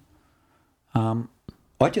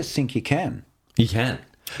 I just think you can. You can.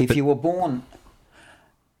 If you were born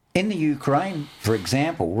in the Ukraine, for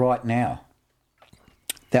example, right now,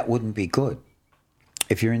 that wouldn't be good.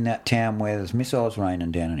 If you're in that town where there's missiles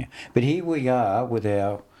raining down on you. But here we are with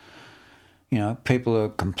our, people are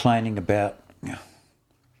complaining about,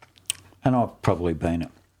 and I've probably been it.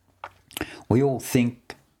 We all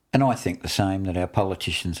think, and I think the same, that our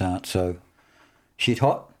politicians aren't so shit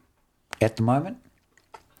hot at the moment,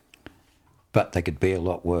 but they could be a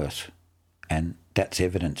lot worse. And that's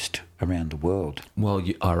evidenced around the world. Well,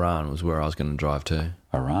 Iran was where I was going to drive to.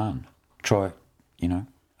 Iran. Try,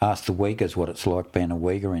 ask the Uyghurs what it's like being a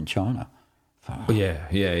Uyghur in China. Yeah.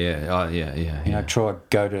 Oh, yeah. Try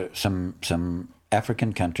go to some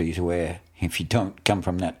African countries where if you don't come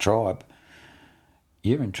from that tribe,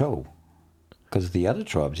 you're in trouble because the other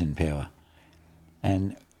tribe's in power.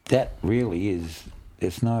 And that really is,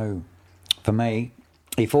 for me,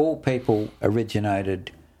 if all people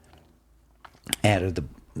originated out of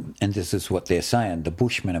and this is what they're saying, the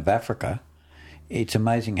Bushmen of Africa, it's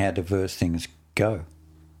amazing how diverse things go.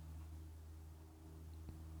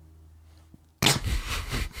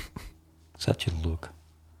 Such a look.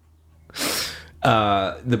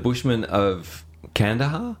 The Bushmen of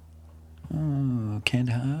Kandahar? Oh,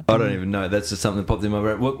 Kandahar? I don't even know. That's just something that popped in my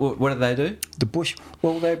brain. What do they do? The Bush.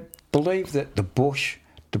 Well, they believe that the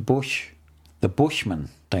Bushmen,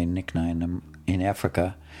 they nickname them in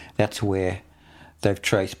Africa, that's where they've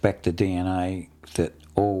traced back the DNA that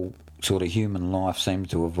all sort of human life seems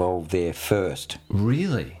to evolve there first.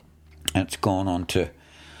 Really? And it's gone on to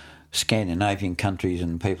Scandinavian countries,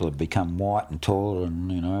 and people have become white and taller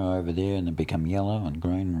and, over there, and they become yellow and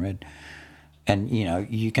green and red. And,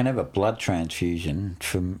 you can have a blood transfusion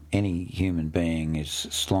from any human being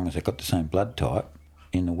as long as they've got the same blood type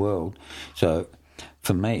in the world. So,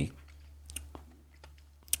 for me,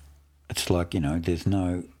 it's like, there's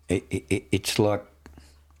no... It's like...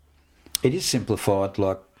 It is simplified,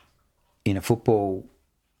 like in a football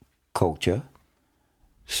culture,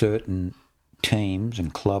 certain teams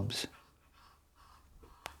and clubs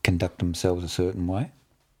conduct themselves a certain way,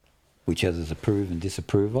 which others approve and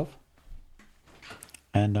disapprove of.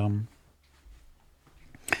 And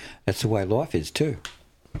that's the way life is too.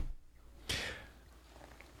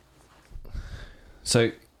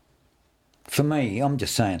 So For me, I'm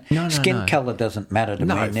just saying, No, skin colour doesn't matter to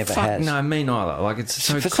me. It never has. No, me neither. Like it's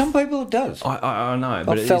so For some people, it does. I know,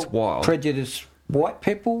 but I've it felt is wild. prejudiced white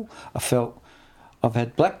people. I've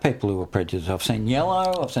had black people who are prejudiced. I've seen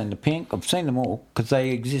yellow. I've seen the pink. I've seen them all because they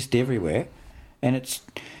exist everywhere, and it's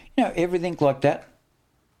everything like that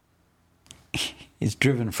is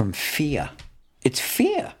driven from fear. It's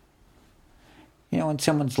fear. When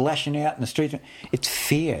someone's lashing out in the street, it's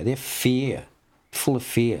fear. They're full of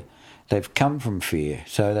fear. They've come from fear,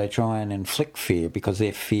 so they try and inflict fear because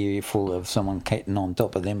they're fearful of someone getting on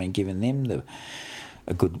top of them and giving them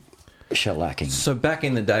a good shellacking. So back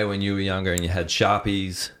in the day when you were younger and you had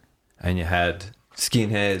Sharpies and you had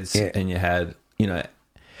skinheads and you had,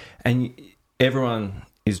 and everyone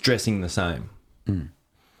is dressing the same. Mm.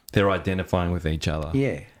 They're identifying with each other.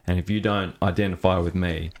 Yeah. And if you don't identify with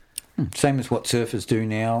me... Same as what surfers do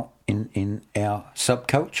now in our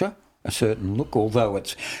subculture, a certain look, although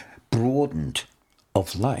it's broadened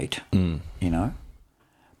of late,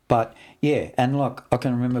 But, yeah, and look, I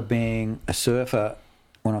can remember being a surfer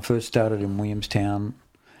when I first started in Williamstown,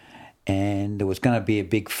 and there was going to be a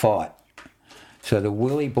big fight. So the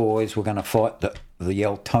Willie boys were going to fight the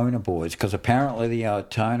Altona boys, because apparently the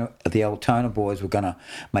Altona boys were going to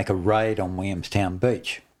make a raid on Williamstown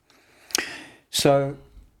Beach. So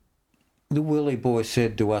the Willie boys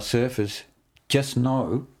said to us surfers, just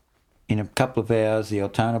know, in a couple of hours, the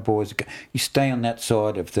Altona boys, you stay on that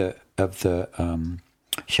side of the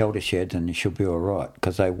shelter sheds and you should be all right,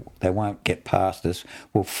 because they won't get past us.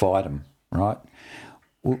 We'll fight them, right?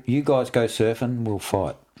 You guys go surfing, we'll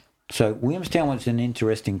fight. So Williamstown was an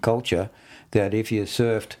interesting culture that if you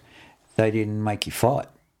surfed, they didn't make you fight.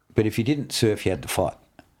 But if you didn't surf, you had to fight.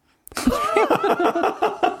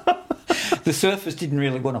 The surfers didn't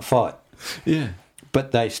really want to fight. Yeah.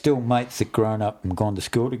 But they still mates that grown up and gone to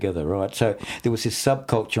school together, right? So there was this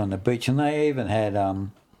subculture on the beach, and they even had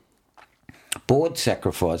board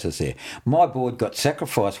sacrifices there. My board got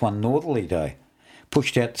sacrificed one northerly day,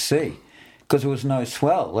 pushed out to sea, because there was no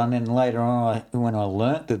swell. And then later on, when I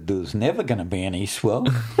learnt that there was never going to be any swell,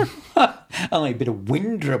 only a bit of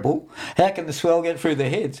wind dribble, how can the swell get through their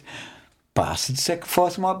heads? Bastards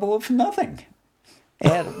sacrificed my board for nothing.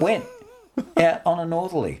 Out it went, out on a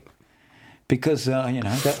northerly. Because,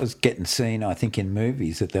 that was getting seen, I think, in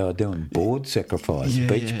movies that they were doing board sacrifice,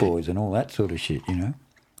 Beach Boys and all that sort of shit,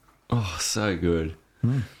 Oh, so good.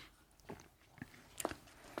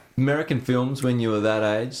 American films, when you were that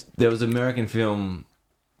age, there was an American film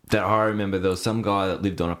that I remember. There was some guy that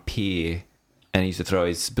lived on a pier and he used to throw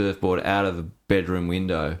his surfboard out of the bedroom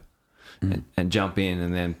window and jump in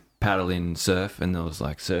and then paddle in and surf, and there was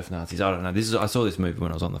like surf Nazis. I don't know. I saw this movie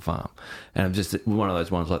when I was on the farm, and I'm just one of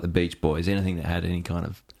those ones like the Beach Boys. Anything that had any kind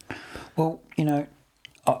of... Well,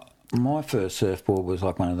 my first surfboard was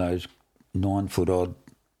like one of those 9-foot-odd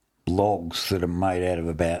logs that are made out of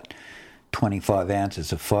about 25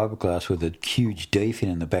 ounces of fiberglass with a huge D-fin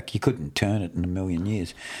in the back. You couldn't turn it in a million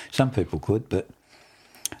years. Some people could, but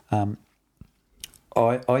I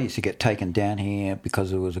used to get taken down here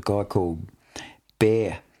because there was a guy called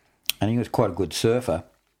Bear, and he was quite a good surfer,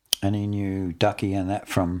 and he knew Ducky and that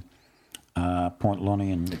from Point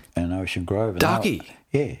Lonnie and Ocean Grove. And Ducky?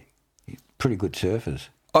 Yeah, pretty good surfers.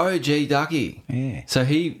 OG Ducky? Yeah. So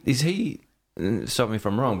stop me if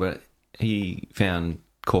I'm wrong, but he found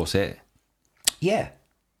Corsair? Yeah.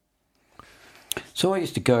 So I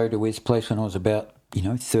used to go to his place when I was about,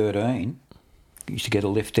 13. Used to get a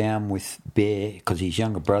lift down with Bear because his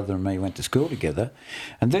younger brother and me went to school together,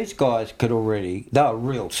 and these guys they were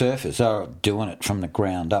real surfers. They were doing it from the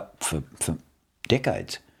ground up for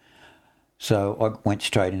decades. So I went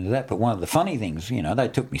straight into that. But one of the funny things, they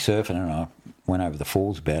took me surfing, and I went over the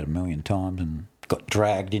falls about 1,000,000 times and got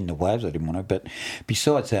dragged into waves. I didn't want to. But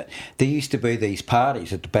besides that, there used to be these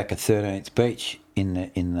parties at the back of 13th Beach in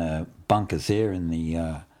the bunkers there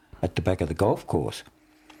at the back of the golf course.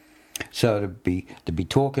 So there'd be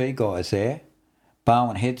Torquay guys there,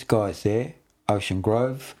 Barwon Heads guys there, Ocean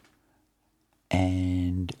Grove,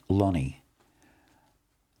 and Lonnie.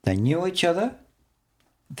 They knew each other.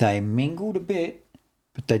 They mingled a bit,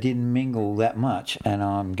 but they didn't mingle that much. And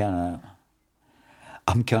I'm gonna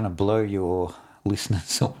blow your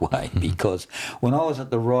listeners away because when I was at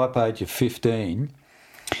the ripe age of 15,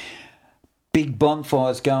 big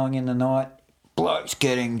bonfires going in the night. Blokes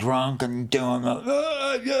getting drunk and doing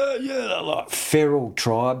like feral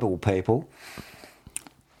tribal people.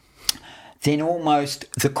 Then almost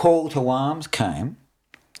the call to arms came.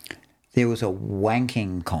 There was a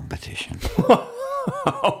wanking competition.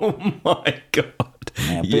 Oh my God.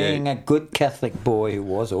 Now, being a good Catholic boy who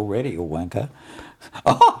was already a wanker,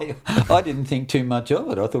 I didn't think too much of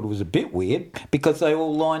it. I thought it was a bit weird because they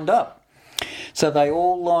all lined up. So they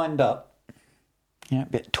all lined up,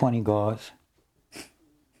 about 20 guys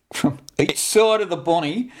from each side of the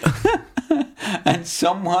bonnie, and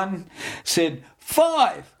someone said,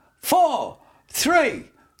 5, 4, 3,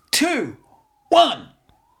 2, 1,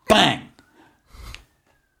 bang.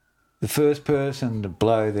 The first person to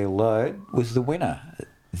blow their load was the winner.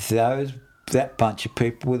 That bunch of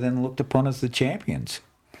people were then looked upon as the champions.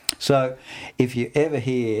 So if you ever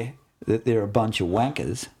hear that they're a bunch of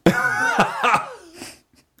wankers,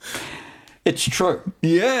 it's true.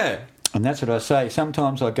 Yeah. And that's what I say.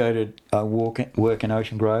 Sometimes I go to work in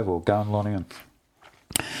Ocean Grove or go in Lonnie, and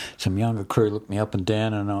some younger crew look me up and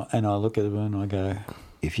down, and I look at them and I go,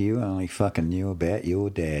 if you only fucking knew about your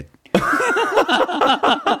dad.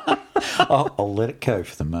 I'll let it go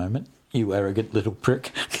for the moment, you arrogant little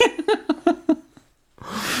prick.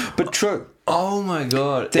 But true. Oh my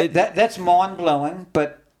God. That's mind-blowing,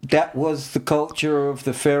 but that was the culture of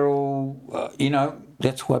the feral,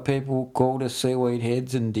 that's why people called us seaweed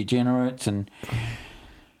heads and degenerates, and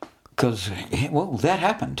because, that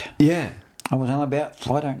happened. Yeah. I was only about,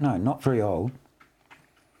 I don't know, not very old,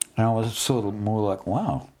 and I was sort of more like,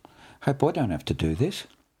 wow, hope I don't have to do this.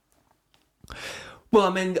 Well, I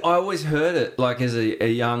mean, I always heard it, like, as a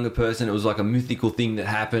younger person, it was like a mythical thing that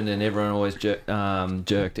happened, and everyone always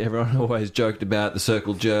everyone always joked about the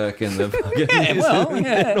circle jerk and the fucking and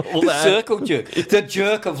all that. Circle jerk, the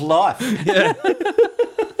jerk of life. Yeah.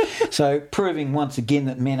 So, proving once again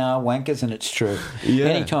that men are wankers, and it's true. Yeah.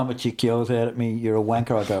 Anytime a chick yells out at me, you're a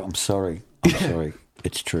wanker, I go, I'm sorry,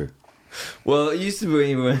 it's true. Well, it used to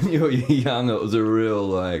be when you were young, it was a real,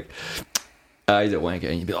 like, he's a wanker,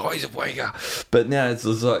 and you'd be like, oh, he's a wanker. But now it's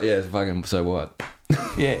just like, yeah, it's fucking, so what?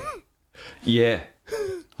 Yeah. Yeah.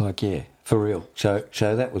 Like, yeah, for real. So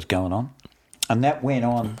that was going on. And that went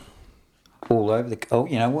on all over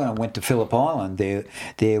when I went to Phillip Island,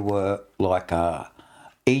 there were, like,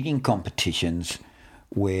 eating competitions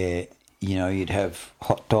where, you'd have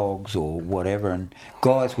hot dogs or whatever, and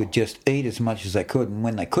guys would just eat as much as they could, and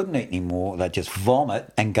when they couldn't eat anymore, they'd just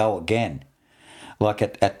vomit and go again. Like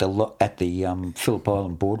at the Phillip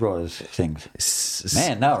Island board riders things.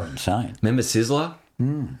 Man, they were insane. Remember Sizzler?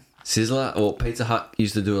 Sizzler, or Pizza Hut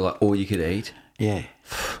used to do like all you could eat. Yeah.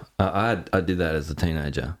 I did that as a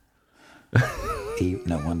teenager.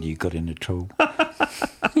 No wonder you got into trouble.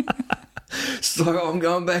 So I'm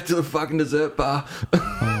going back to the fucking dessert bar.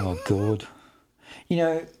 Oh God.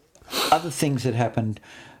 Other things that happened.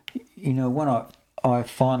 When I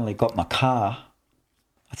finally got my car.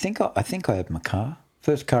 I think I had my car.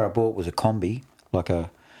 First car I bought was a Combi, like a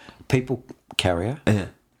people carrier. Yeah.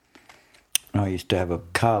 And I used to have a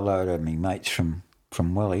carload of me mates from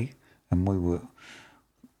Welly, and we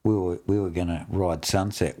were going to ride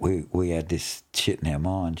Sunset. We had this shit in our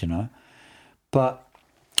mind, But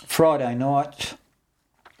Friday night,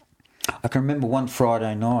 I can remember one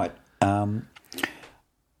Friday night,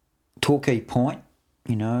 Torquay Point,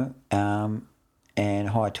 and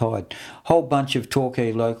high tide. Whole bunch of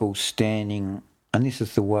Torquay locals standing, and this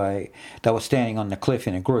is the way, they were standing on the cliff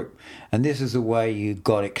in a group, and this is the way you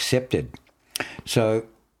got accepted. So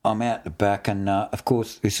I'm out the back, and of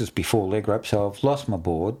course this is before leg rope, so I've lost my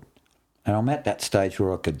board, and I'm at that stage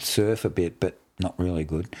where I could surf a bit, but not really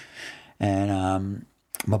good. And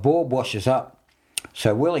my board washes up,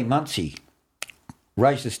 so Willie Munsey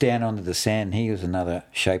races down onto the sand. He was another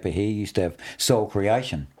shaper. He used to have Soul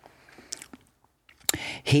Creation.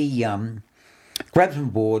 He grabs my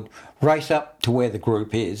board, race up to where the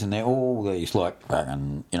group is, and they're all these like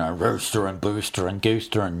fucking, Rooster and Booster and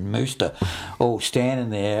Gooster and Mooster all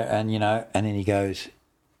standing there, and and then he goes,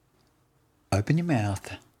 open your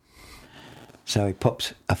mouth. So he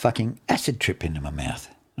pops a fucking acid trip into my mouth.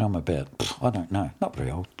 And I'm about, I don't know, not very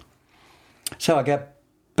old. So I go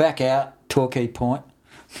back out, Torquay Point.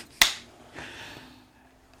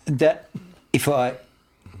 That, if I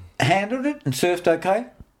handled it and surfed okay,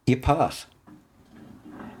 you pass.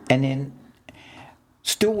 And then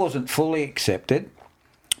still wasn't fully accepted,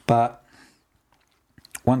 but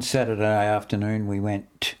one Saturday afternoon we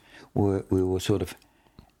were sort of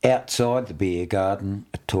outside the beer garden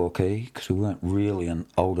at Torquay because we weren't really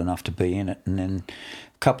old enough to be in it, and then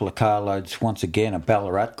a couple of carloads, once again, of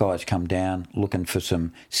Ballarat guys come down looking for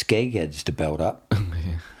some skegads to belt up.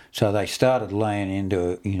 Yeah. So they started laying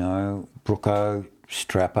into, Brooko,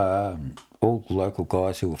 Strapper, and all the local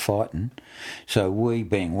guys who were fighting. So we,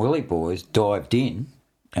 being Willie boys, dived in,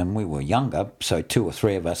 and we were younger, so 2 or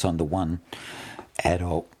 3 of us under one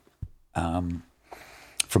adult from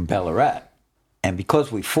Ballarat. And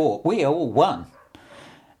because we fought, we all won.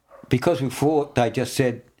 because we fought, they just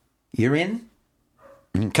said, "You're in,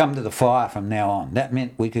 and come to the fire from now on." That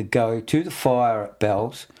meant we could go to the fire at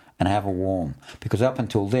Bell's and have a warm. Because up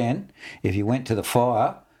until then, if you went to the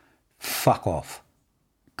fire, fuck off.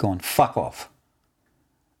 Gone fuck off.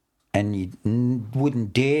 And you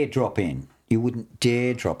wouldn't dare drop in. You wouldn't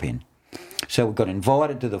dare drop in. So we got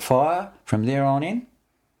invited to the fire. From there on in,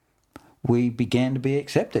 we began to be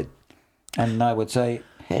accepted. And they would say,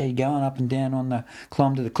 "How you going up and down on the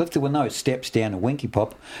climb to the cliff?" There were no steps down to Winky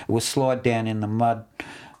Pop. It was slide down in the mud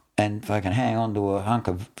and fucking hang on to a hunk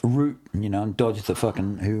of root, you know, and dodge the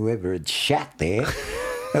fucking whoever had shat there.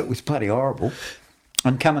 It was bloody horrible.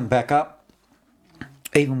 And coming back up,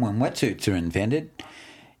 even when wetsuits are invented,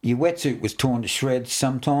 your wetsuit was torn to shreds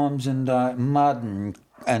sometimes, and mud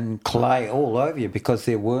and clay all over you because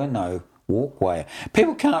there were no walkway.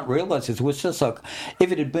 People can't realise this. It was just like,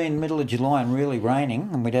 if it had been middle of July and really raining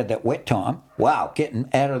and we'd had that wet time, wow, getting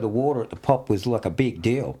out of the water at the pop was like a big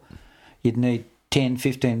deal. You'd need 10,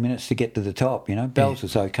 15 minutes to get to the top, you know. Bell's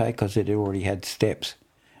was okay because it already had steps.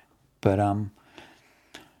 But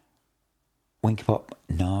Winky Pop,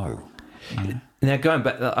 no. You know? Now, going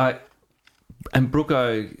back, and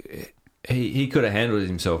Brooko, he could have handled it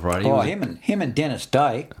himself, right? Him and Dennis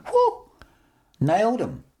Day, whoo, nailed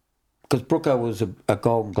him. Because Brooko was a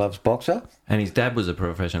Golden Gloves boxer. And his dad was a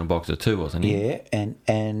professional boxer too, wasn't he? Yeah,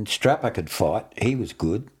 and Strapper could fight. He was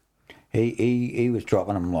good. He was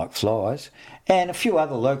dropping them like flies. And a few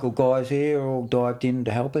other local guys here all dived in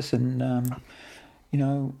to help us and, you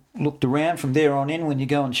know, looked around from there on in when you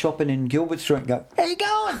go and shopping in Gilbert Street and go, "How you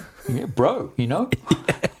going?" Yeah, bro, you know.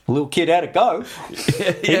 A little kid had a go.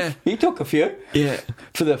 Yeah. He took a few. Yeah.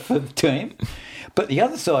 For the team. But the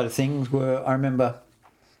other side of things were, I remember...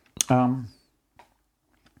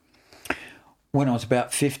 when I was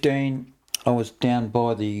about 15, I was down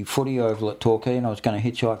by the footy oval at Torquay and I was going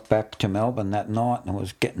to hitchhike back to Melbourne that night, and it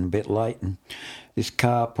was getting a bit late, and this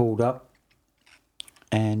car pulled up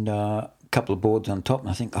and a couple of boards on top, and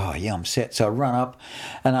I think, oh yeah, I'm set. So I run up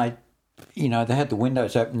and they had the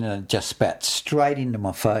windows open and it just spat straight into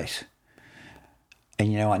my face. And,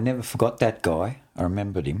 you know, I never forgot that guy. I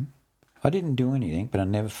remembered him. I didn't do anything, but I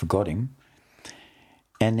never forgot him.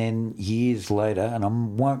 And then years later, and I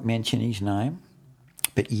won't mention his name,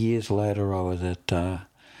 but years later I was at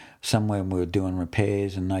somewhere and we were doing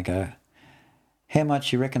repairs, and they go, "How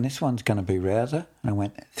much you reckon this one's going to be, Rouser?" And I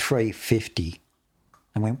went, $350.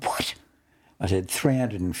 I went, "What?" I said,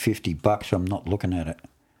 $350, I'm not looking at it.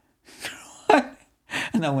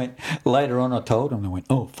 And I went, later on I told him, I went,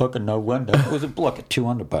 "Oh, fucking no wonder." It was like a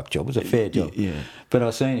 $200 job. It was a fair job. Yeah. But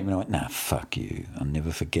I seen him and I went, "Nah, fuck you. I'll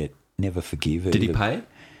never forget. Never forgive." Did he pay it?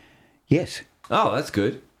 Yes. Oh, that's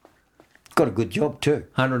good. Got a good job too.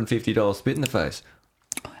 $150 spit in the face.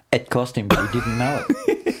 It cost him, but he didn't know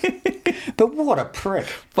it. But what a prick.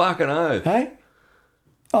 Fucking oath. Hey?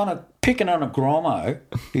 Picking on a Gromo,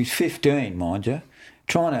 who's 15, mind you,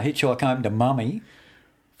 trying to hitchhike home to mummy.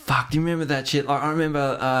 Fuck, do you remember that shit? I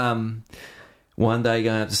remember one day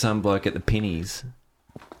going up to some bloke at the Pinnies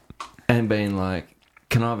and being like,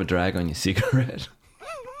 "Can I have a drag on your cigarette?"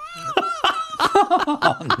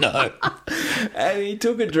 Oh, no. And he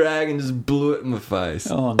took a drag and just blew it in my face.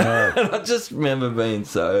 Oh, no. And I just remember being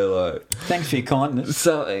so like... Thanks for your kindness.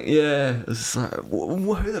 Something, yeah. It's like,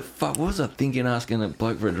 who the fuck was I thinking asking a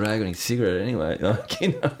bloke for a drag on his cigarette anyway? Like,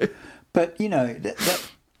 you know. But, you know,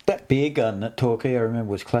 that beer garden at Torquay, I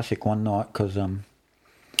remember, was classic one night because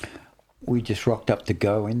we just rocked up to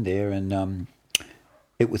go in there, and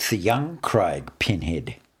it was the young Craig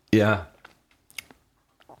Pinhead. Yeah.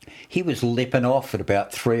 He was lipping off at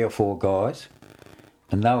about 3 or 4 guys,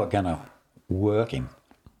 and they were going to work him.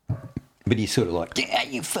 But he's sort of like, "Yeah,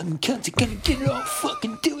 you fucking cunts are going to get it off,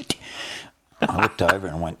 fucking do it." I looked over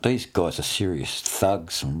and went, "These guys are serious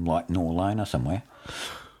thugs from like Norlane or somewhere."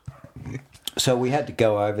 So we had to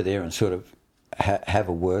go over there and sort of have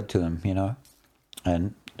a word to them, you know.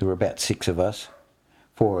 And there were about 6 of us,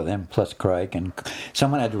 4 of them plus Craig, and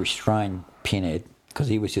someone had to restrain Pinhead because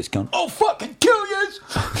he was just going, "I'll fucking kill yous!"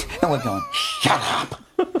 And we're going, "Shut up!"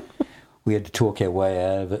 We had to talk our way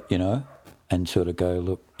out of it, you know, and sort of go,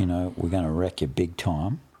 "Look, you know, we're going to wreck you big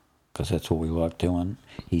time because that's what we like doing.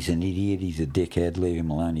 He's an idiot, he's a dickhead, leave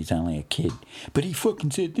him alone, he's only a kid. But he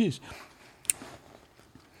fucking said this."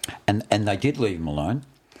 And they did leave him alone.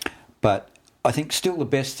 But I think still the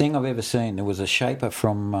best thing I've ever seen, there was a shaper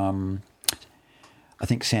from... I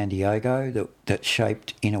think San Diego that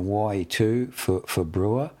shaped in Hawaii too for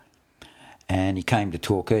Brewer, and he came to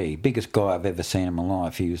Torquay. Biggest guy I've ever seen in my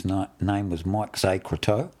life. His name was Mike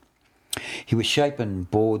Zacrato. He was shaping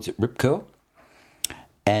boards at Rip Curl,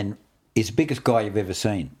 and he's the biggest guy you've ever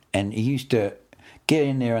seen. and he used to get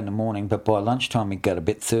in there in the morning, but by lunchtime he'd got a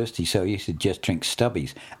bit thirsty, so he used to just drink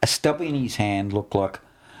stubbies. A stubby in his hand looked like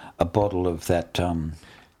a bottle of that...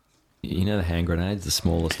 You know the hand grenades, the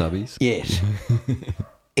smaller stubbies? Yes.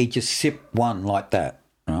 He just sipped one like that,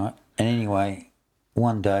 right? And anyway,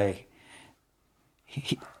 one day,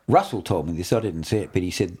 Russell told me this, I didn't see it, but he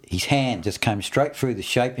said his hand just came straight through the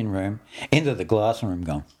shaping room into the glass room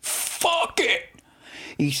going, fuck it!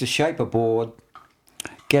 He used to shape a board,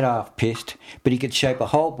 get half pissed, but he could shape a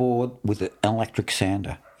whole board with an electric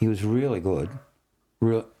sander. He was really good.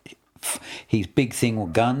 His big thing were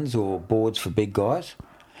guns or boards for big guys.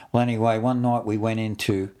 Well, anyway, one night we went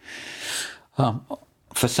into,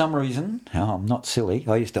 for some reason, I'm not silly,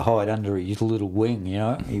 I used to hide under his little wing, you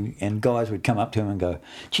know, and guys would come up to him and go,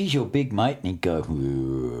 geez, you're big, mate, and he'd go,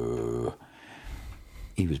 whoa.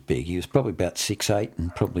 He was big. He was probably about 6'8"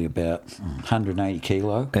 and probably about 180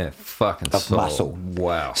 kilo. Yeah, fucking of muscle.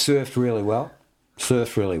 Wow. Surfed really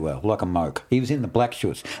well, like a moke. He was in the black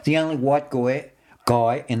shorts. The only white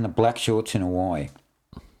guy in the black shorts in Hawaii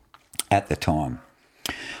at the time.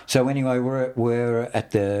 So anyway, we're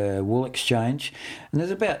at the Wool Exchange, and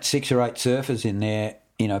there's about 6 or 8 surfers in there,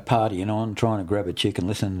 you know, partying on, trying to grab a chick and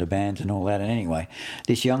listening to bands and all that. And anyway,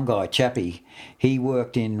 this young guy, Chappie, he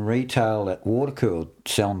worked in retail at Watercool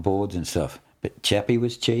selling boards and stuff. But Chappie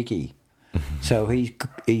was cheeky. So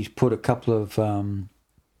he's put a couple of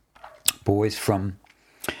boys from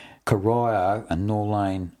Corio and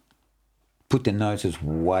Norlane, put their noses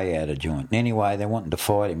way out of joint. Anyway, they wanted to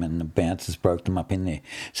fight him, and the bouncers broke them up in there.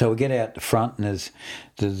 So we get out the front, and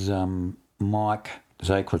there's Mike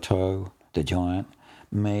Zacrato, the giant,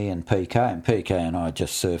 me and PK, and PK and I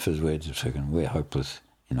just surfers. We're hopeless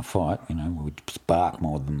in a fight, you know. We spark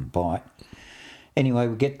more than bite. Anyway,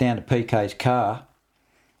 we get down to PK's car,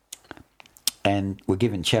 and we're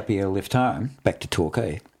giving Chappie a lift home back to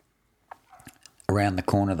Torquay. Around the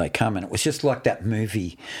corner they come, and it was just like that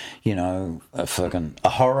movie, you know, a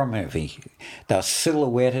horror movie. They were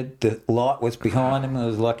silhouetted, the light was behind them, it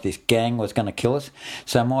was like this gang was going to kill us.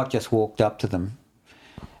 So Mike just walked up to them,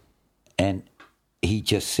 and he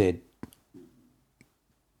just said,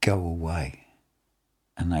 go away.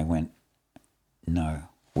 And they went, no,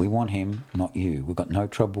 we want him, not you. We've got no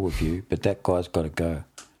trouble with you, but that guy's got to go.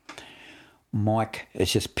 Mike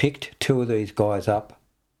has just picked 2 of these guys up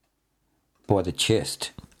by the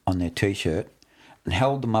chest on their T-shirt and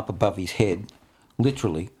held them up above his head,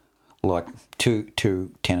 literally like two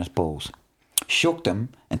tennis balls. Shook them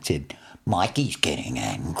and said, Mikey's getting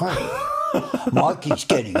angry. Mikey's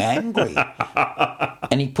getting angry.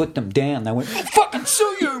 And he put them down. They went, I'll fucking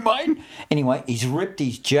sue you, mate. Anyway, he's ripped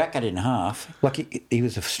his jacket in half. Like he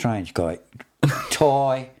was a strange guy.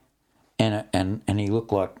 Tie and he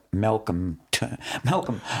looked like Malcolm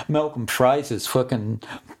Fraser's fucking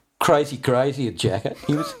crazy jacket.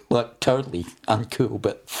 He was like totally uncool,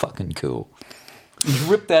 but fucking cool. He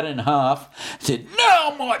ripped that in half, said,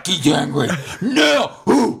 now Mikey's angry, now!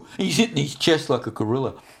 Ooh! He's hitting his chest like a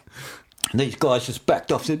gorilla. And these guys just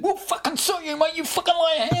backed off, said, we'll fucking sue you, mate, you fucking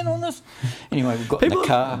lay a hand on us. Anyway, we got in the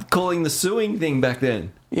car. Calling the suing thing back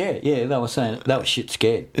then. Yeah, they were saying, they were shit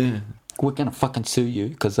scared. Yeah. We're going to fucking sue you,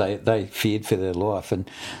 because they feared for their life. And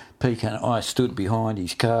Pete and I stood behind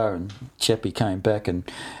his car, and Chappie came back, and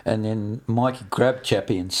then Mikey grabbed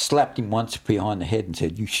Chappie and slapped him once behind the head and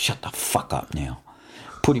said, you shut the fuck up now.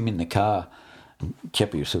 Put him in the car. And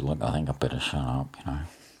Chappie was sort of like, I think I better shut up, you know.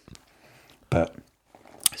 But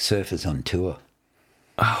surfers on tour.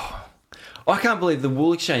 Oh, I can't believe the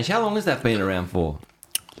Wool Exchange. How long has that been around for?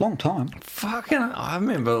 Long time. Fucking, I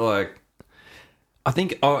remember, like, I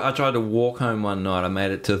think I tried to walk home one night. I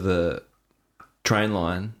made it to the train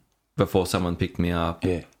line before someone picked me up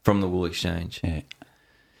from the Wool Exchange. Yeah.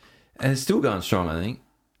 And it's still going strong, I think.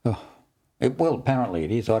 Oh. Well, apparently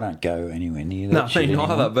it is. I don't go anywhere near that. No, me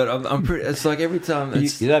neither, but I'm pretty... It's like every time... They've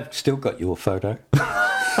still got your photo.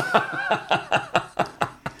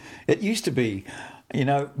 It used to be, you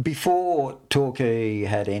know, before Torquay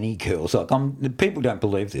had any girls. Like, people don't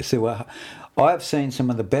believe this. I've seen some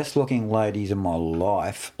of the best-looking ladies in my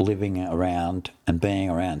life living around and being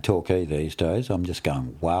around Torquay these days. I'm just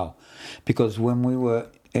going, wow. Because when we were,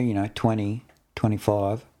 20,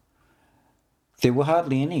 25, there were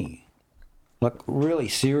hardly any. Like, really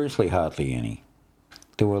seriously hardly any.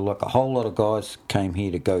 There were like a whole lot of guys came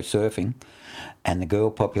here to go surfing, and the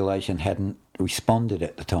girl population hadn't responded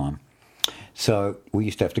at the time. So we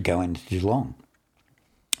used to have to go into Geelong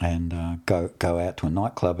and go out to a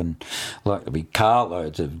nightclub, and like there'd be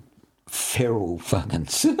carloads of feral fucking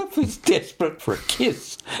surfers desperate for a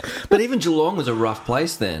kiss. But even Geelong was a rough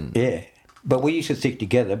place then. Yeah. But we used to stick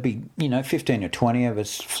together, be 15 or 20 of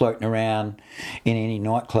us floating around in any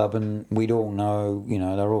nightclub, and we'd all know,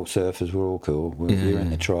 they're all surfers, we're all cool, we're in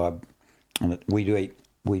the tribe. And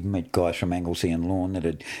we'd meet guys from Anglesey and Lorne that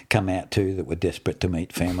had come out too that were desperate to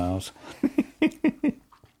meet females.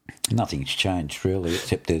 Nothing's changed really,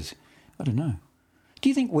 except there's, I don't know. Do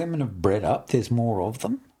you think women have bred up? There's more of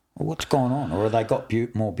them? Or what's going on? Or have they got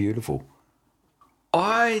more beautiful?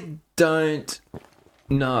 I don't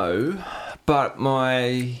know, but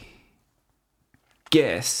my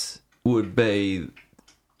guess would be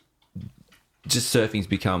just surfing's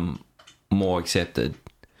become more accepted,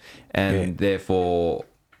 and therefore,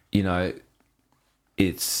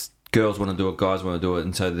 it's girls want to do it, guys want to do it,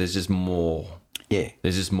 and so there's just more. Yeah.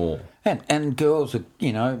 There's just more. And girls are,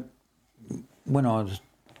 when I was,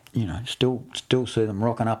 still see them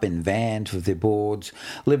rocking up in vans with their boards,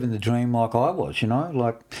 living the dream like I was,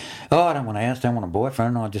 like, I don't want a house, don't want a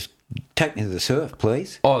boyfriend, I just take me to the surf,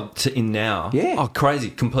 please. Oh, in now? Yeah. Oh, crazy,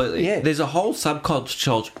 completely. Yeah. There's a whole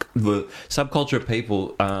subculture of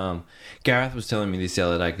people. Gareth was telling me this the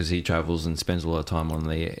other day because he travels and spends a lot of time on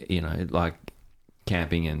the, like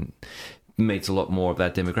camping and meets a lot more of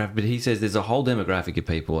that demographic. But he says there's a whole demographic of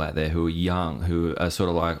people out there who are young, who are sort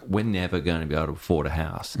of like, we're never going to be able to afford a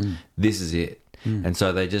house. This is it. And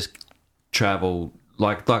so they just travel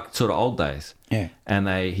like sort of old days. Yeah. And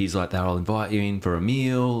he's like, they'll invite you in for a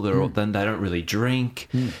meal. Then they don't really drink.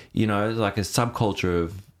 Like a subculture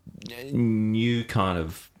of new kind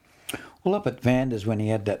of. Well, up at Vander's when he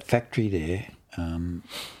had that factory there,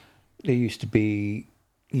 there used to be,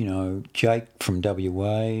 Jake from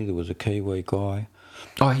WA. There was a Kiwi guy.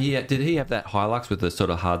 Oh, did he have that Hilux with the sort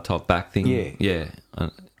of hard top back thing? Yeah. Yeah.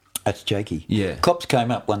 That's Jakey. Yeah. Cops came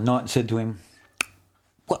up one night and said to him,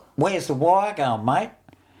 "Where's the wire going, mate?"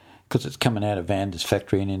 Because it's coming out of Vander's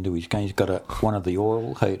factory and into his gun. He's got one of the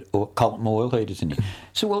column oil heaters in here.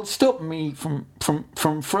 So, well, it's stopping me from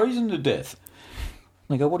freezing to death.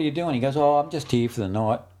 And they go, "What are you doing?" He goes, "Oh, I'm just here for the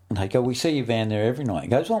night." And they go, "We see your van there every night." He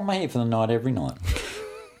goes, "Well, I'm here for the night every night."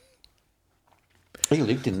 He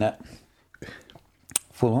lived in that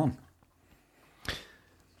full on.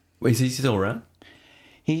 Is he still around?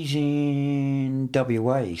 He's in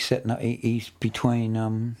WA. He's setting up. He's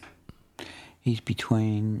between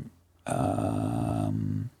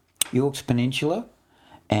York's Peninsula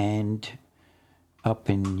and up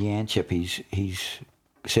in Yanchep. He's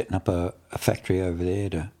setting up a factory over there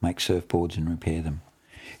to make surfboards and repair them.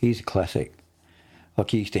 He's a classic.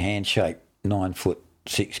 Like he used to handshake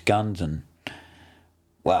 9'6" guns and.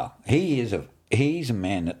 Wow, he's a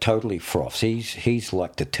man that totally froths. He's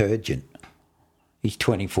like detergent. He's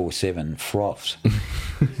 24/7 froths.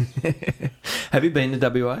 Have you been to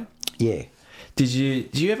WA? Yeah. Did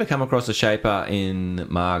you ever come across a shaper in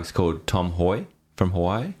Margs called Tom Hoy from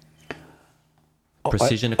Hawaii?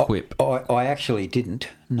 Precision Equip. I actually didn't.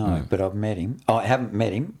 No, but I've met him. I haven't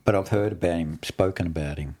met him, but I've heard about him, spoken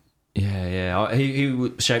about him. Yeah.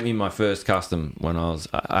 He shaped me my first custom when I was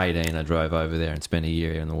 18. I drove over there and spent a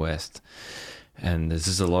year in the West. And there's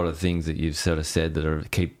just a lot of things that you've sort of said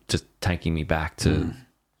that keep just taking me back to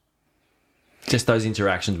just those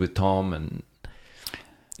interactions with Tom. And,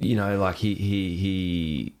 like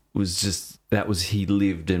he was just, he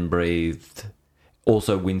lived and breathed.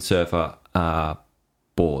 Also windsurfer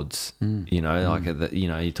boards, like,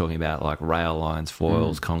 you're talking about like rail lines,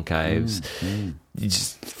 foils, concaves. You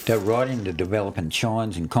just they're right into developing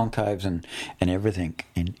chines and concaves and everything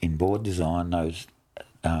in board design. Those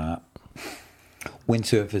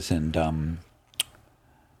windsurfers and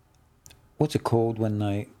what's it called when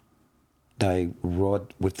they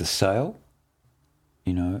ride with the sail?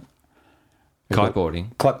 Kiteboarding.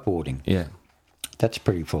 Kiteboarding. Yeah, that's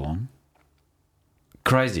pretty full on.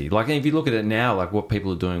 Crazy. Like if you look at it now, like what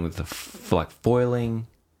people are doing with the foiling.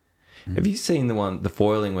 Have you seen the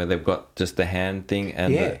foiling where they've got just the hand thing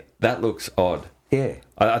and that looks odd? Yeah.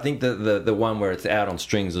 I think the one where it's out on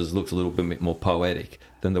strings looks a little bit more poetic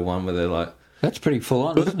than the one where they're like. That's pretty full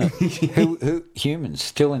on, isn't it? who humans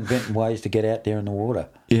still inventing ways to get out there in the water?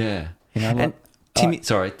 Yeah. And Timmy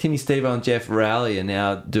Stevo and Jeff Rowley are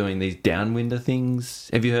now doing these downwinder things.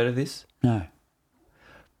 Have you heard of this? No.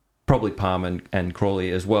 Probably Palm and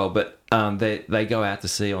Crawley as well, but they go out to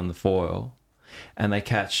sea on the foil and they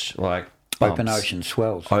catch like bumps. Open ocean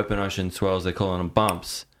swells. They're calling them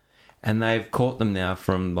bumps, and they've caught them now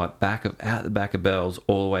from like out the back of Bells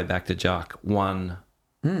all the way back to Juck. It's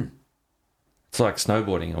like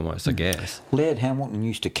snowboarding almost, I guess. Laird Hamilton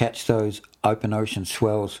used to catch those open ocean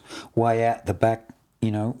swells way out the back.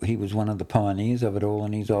 He was one of the pioneers of it all,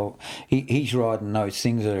 and he's riding those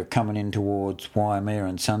things that are coming in towards Waimea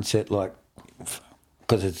and Sunset like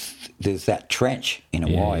because there's that trench in a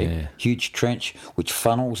way, huge trench, which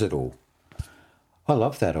funnels it all. I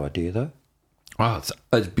love that idea, though. Oh,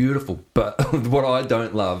 it's beautiful. But what I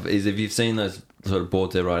don't love is if you've seen those sort of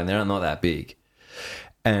boards they're riding, they're not that big.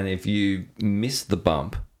 And if you miss the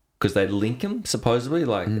bump, because they link them, supposedly,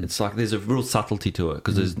 like it's like there's a real subtlety to it,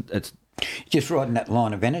 because it's just riding that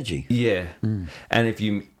line of energy. Yeah. And if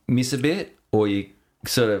you miss a bit or you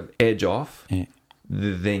sort of edge off,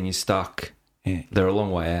 then you're stuck. Yeah. They're a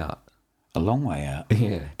long way out. A long way out.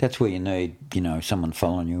 Yeah. That's where you need, someone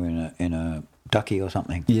following you in a ducky or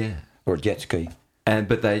something. Yeah. Or a jet ski.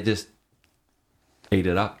 But they just eat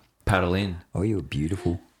it up, paddle in. Oh, you were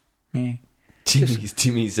beautiful. Yeah.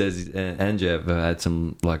 Timmy says Anjev had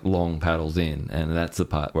some like long paddles in, and that's the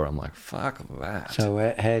part where I'm like, fuck that.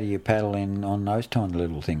 So how do you paddle in on those tiny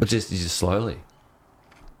little things? But just slowly.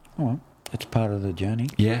 Oh, it's part of the journey.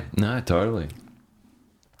 Yeah, no, totally.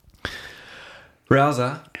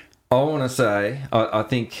 Rouser, I want to say, I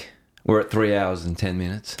think we're at 3 hours and 10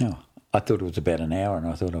 minutes. Oh, I thought it was about an hour, and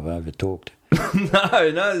I thought I've overtalked.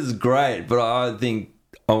 No, this is great, but I think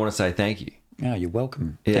I want to say thank you. Oh, you're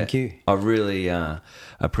welcome. Yeah, Thank you. I really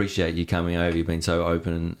appreciate you coming over. You've been so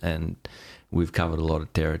open, and we've covered a lot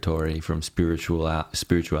of territory, from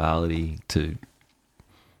spirituality to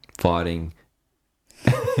fighting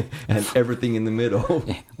and everything in the middle.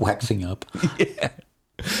 Yeah, waxing up. Yeah.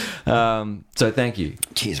 So thank you.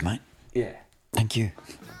 Cheers, mate. Yeah. Thank you.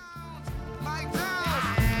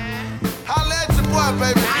 Holla at your boy,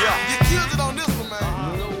 baby. Yeah. You killed it on this one, man.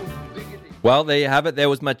 Well, there you have it. There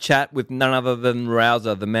was my chat with none other than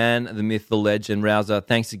Rouser, the man, the myth, the legend. Rouser,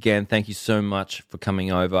 thanks again. Thank you so much for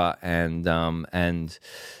coming over and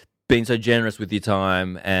being so generous with your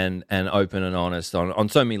time and open and honest on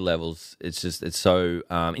so many levels. It's so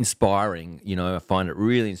inspiring. I find it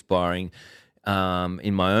really inspiring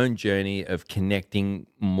in my own journey of connecting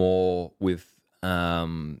more with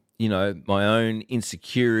my own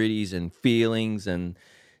insecurities and feelings and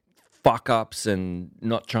fuck-ups and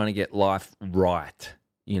not trying to get life right.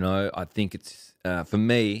 I think it's, for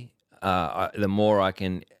me, the more I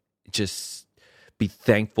can just be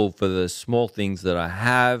thankful for the small things that I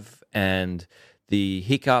have and the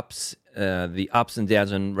hiccups, the ups and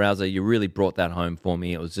downs. And Rouser, you really brought that home for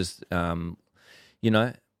me. It was just,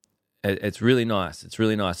 it's really nice. It's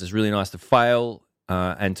really nice. It's really nice to fail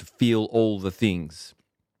and to feel all the things.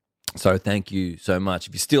 So thank you so much.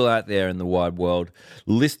 If you're still out there in the wide world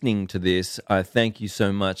listening to this, I thank you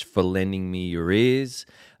so much for lending me your ears.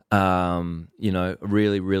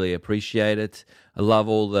 Really, really appreciate it. I love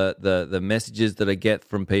all the messages that I get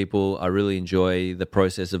from people. I really enjoy the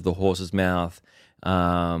process of the horse's mouth.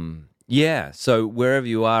 So wherever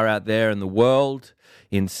you are out there in the world,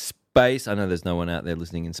 in space, I know there's no one out there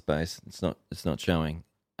listening in space. It's not showing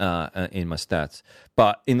in my stats.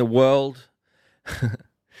 But in the world,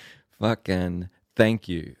 fucking thank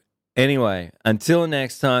you. Anyway, until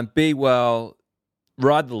next time, be well,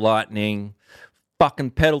 ride the lightning, fucking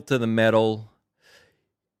pedal to the metal.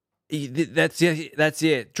 That's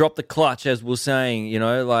it. Drop the clutch, as we're saying.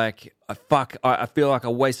 I feel like I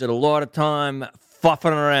wasted a lot of time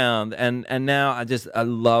fluffing around, and now I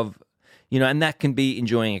love, and that can be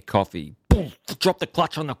enjoying a coffee. Drop the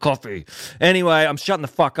clutch on the coffee. Anyway, I'm shutting the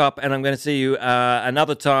fuck up, and I'm going to see you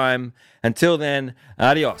another time. Until then,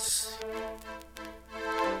 adios.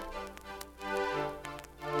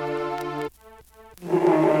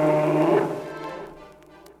 Yeah.